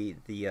and see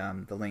the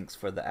links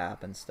for the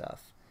app and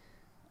stuff.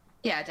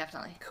 Yeah,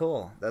 definitely.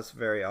 Cool. That's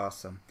very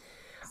awesome.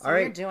 So All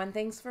right. you're doing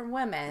things for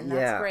women. That's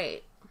Yeah.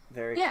 great.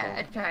 Very Yeah,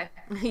 I cool. try.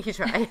 You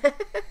try.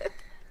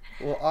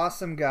 Well,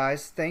 awesome,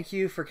 guys. Thank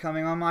you for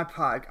coming on our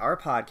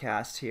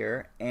podcast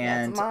here.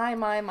 And That's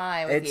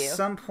my with at you.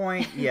 some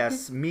point,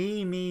 yes,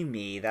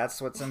 me. That's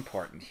what's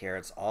important here.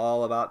 It's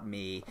all about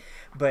me.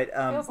 But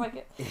Feels like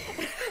it.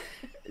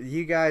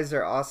 you guys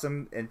are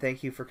awesome, and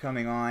thank you for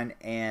coming on.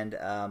 And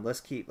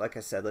let's keep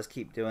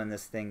doing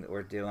this thing that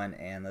we're doing,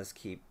 and let's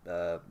keep,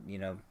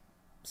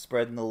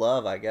 spreading the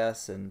love, I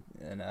guess, and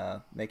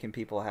making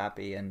people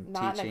happy and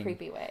Not teaching. in a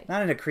creepy way.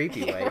 Not in a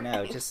creepy way,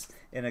 no, Right. just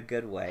in a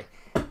good way.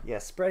 Yeah,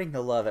 spreading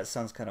the love. That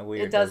sounds kind of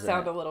weird. It does doesn't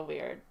sound it? a little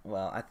weird.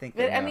 Well, I think.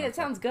 But, I mean, it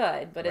sounds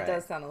good, but Right. it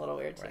does sound a little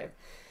weird too. Right.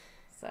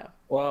 So.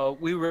 Well,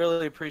 we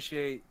really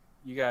appreciate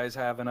you guys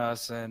having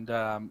us, and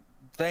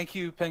thank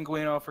you,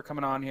 Penguino, for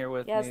coming on here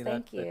with Yes, me.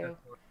 thank you.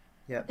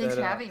 Yeah. Thanks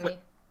for having me.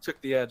 Took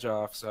the edge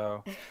off,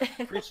 so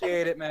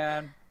appreciate it,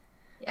 man.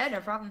 Yeah, no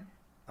problem.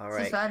 All This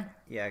right. is fun.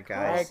 Yeah, All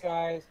guys. right,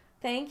 guys.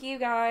 Thank you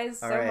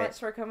guys All so right. much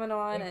for coming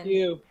on. Thank and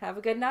you. Have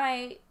a good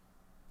night.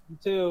 You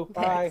too.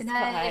 Bye. Thanks. Good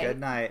night. Good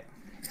night.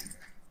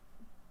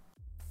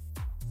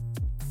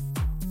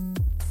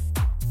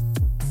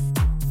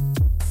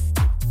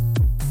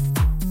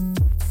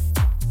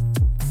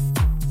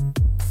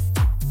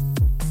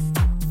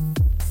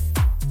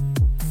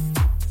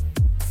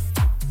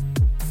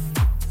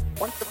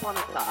 Once upon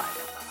a time.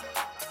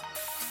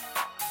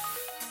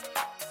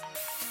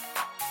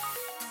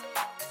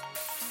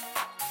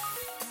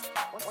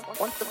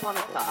 Once upon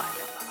a time.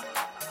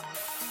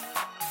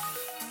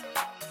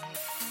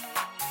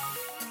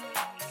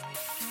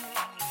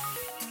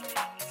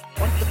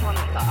 Once upon a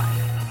time.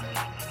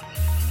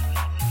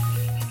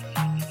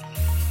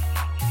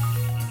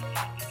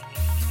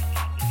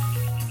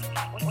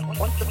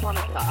 Once upon a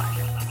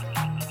time.